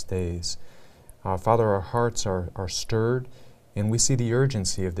last days, Father, our hearts are stirred and we see the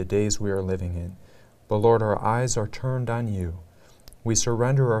urgency of the days we are living in. But Lord, our eyes are turned on you. We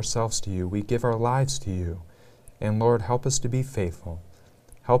surrender ourselves to you. We give our lives to you. And Lord, help us to be faithful.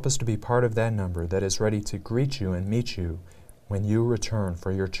 Help us to be part of that number that is ready to greet you and meet you when you return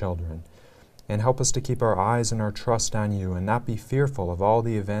for your children. And help us to keep our eyes and our trust on you and not be fearful of all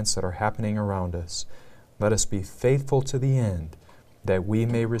the events that are happening around us. Let us be faithful to the end, that we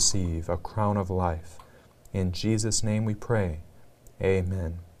may receive a crown of life. In Jesus' name we pray.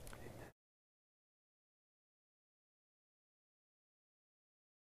 Amen.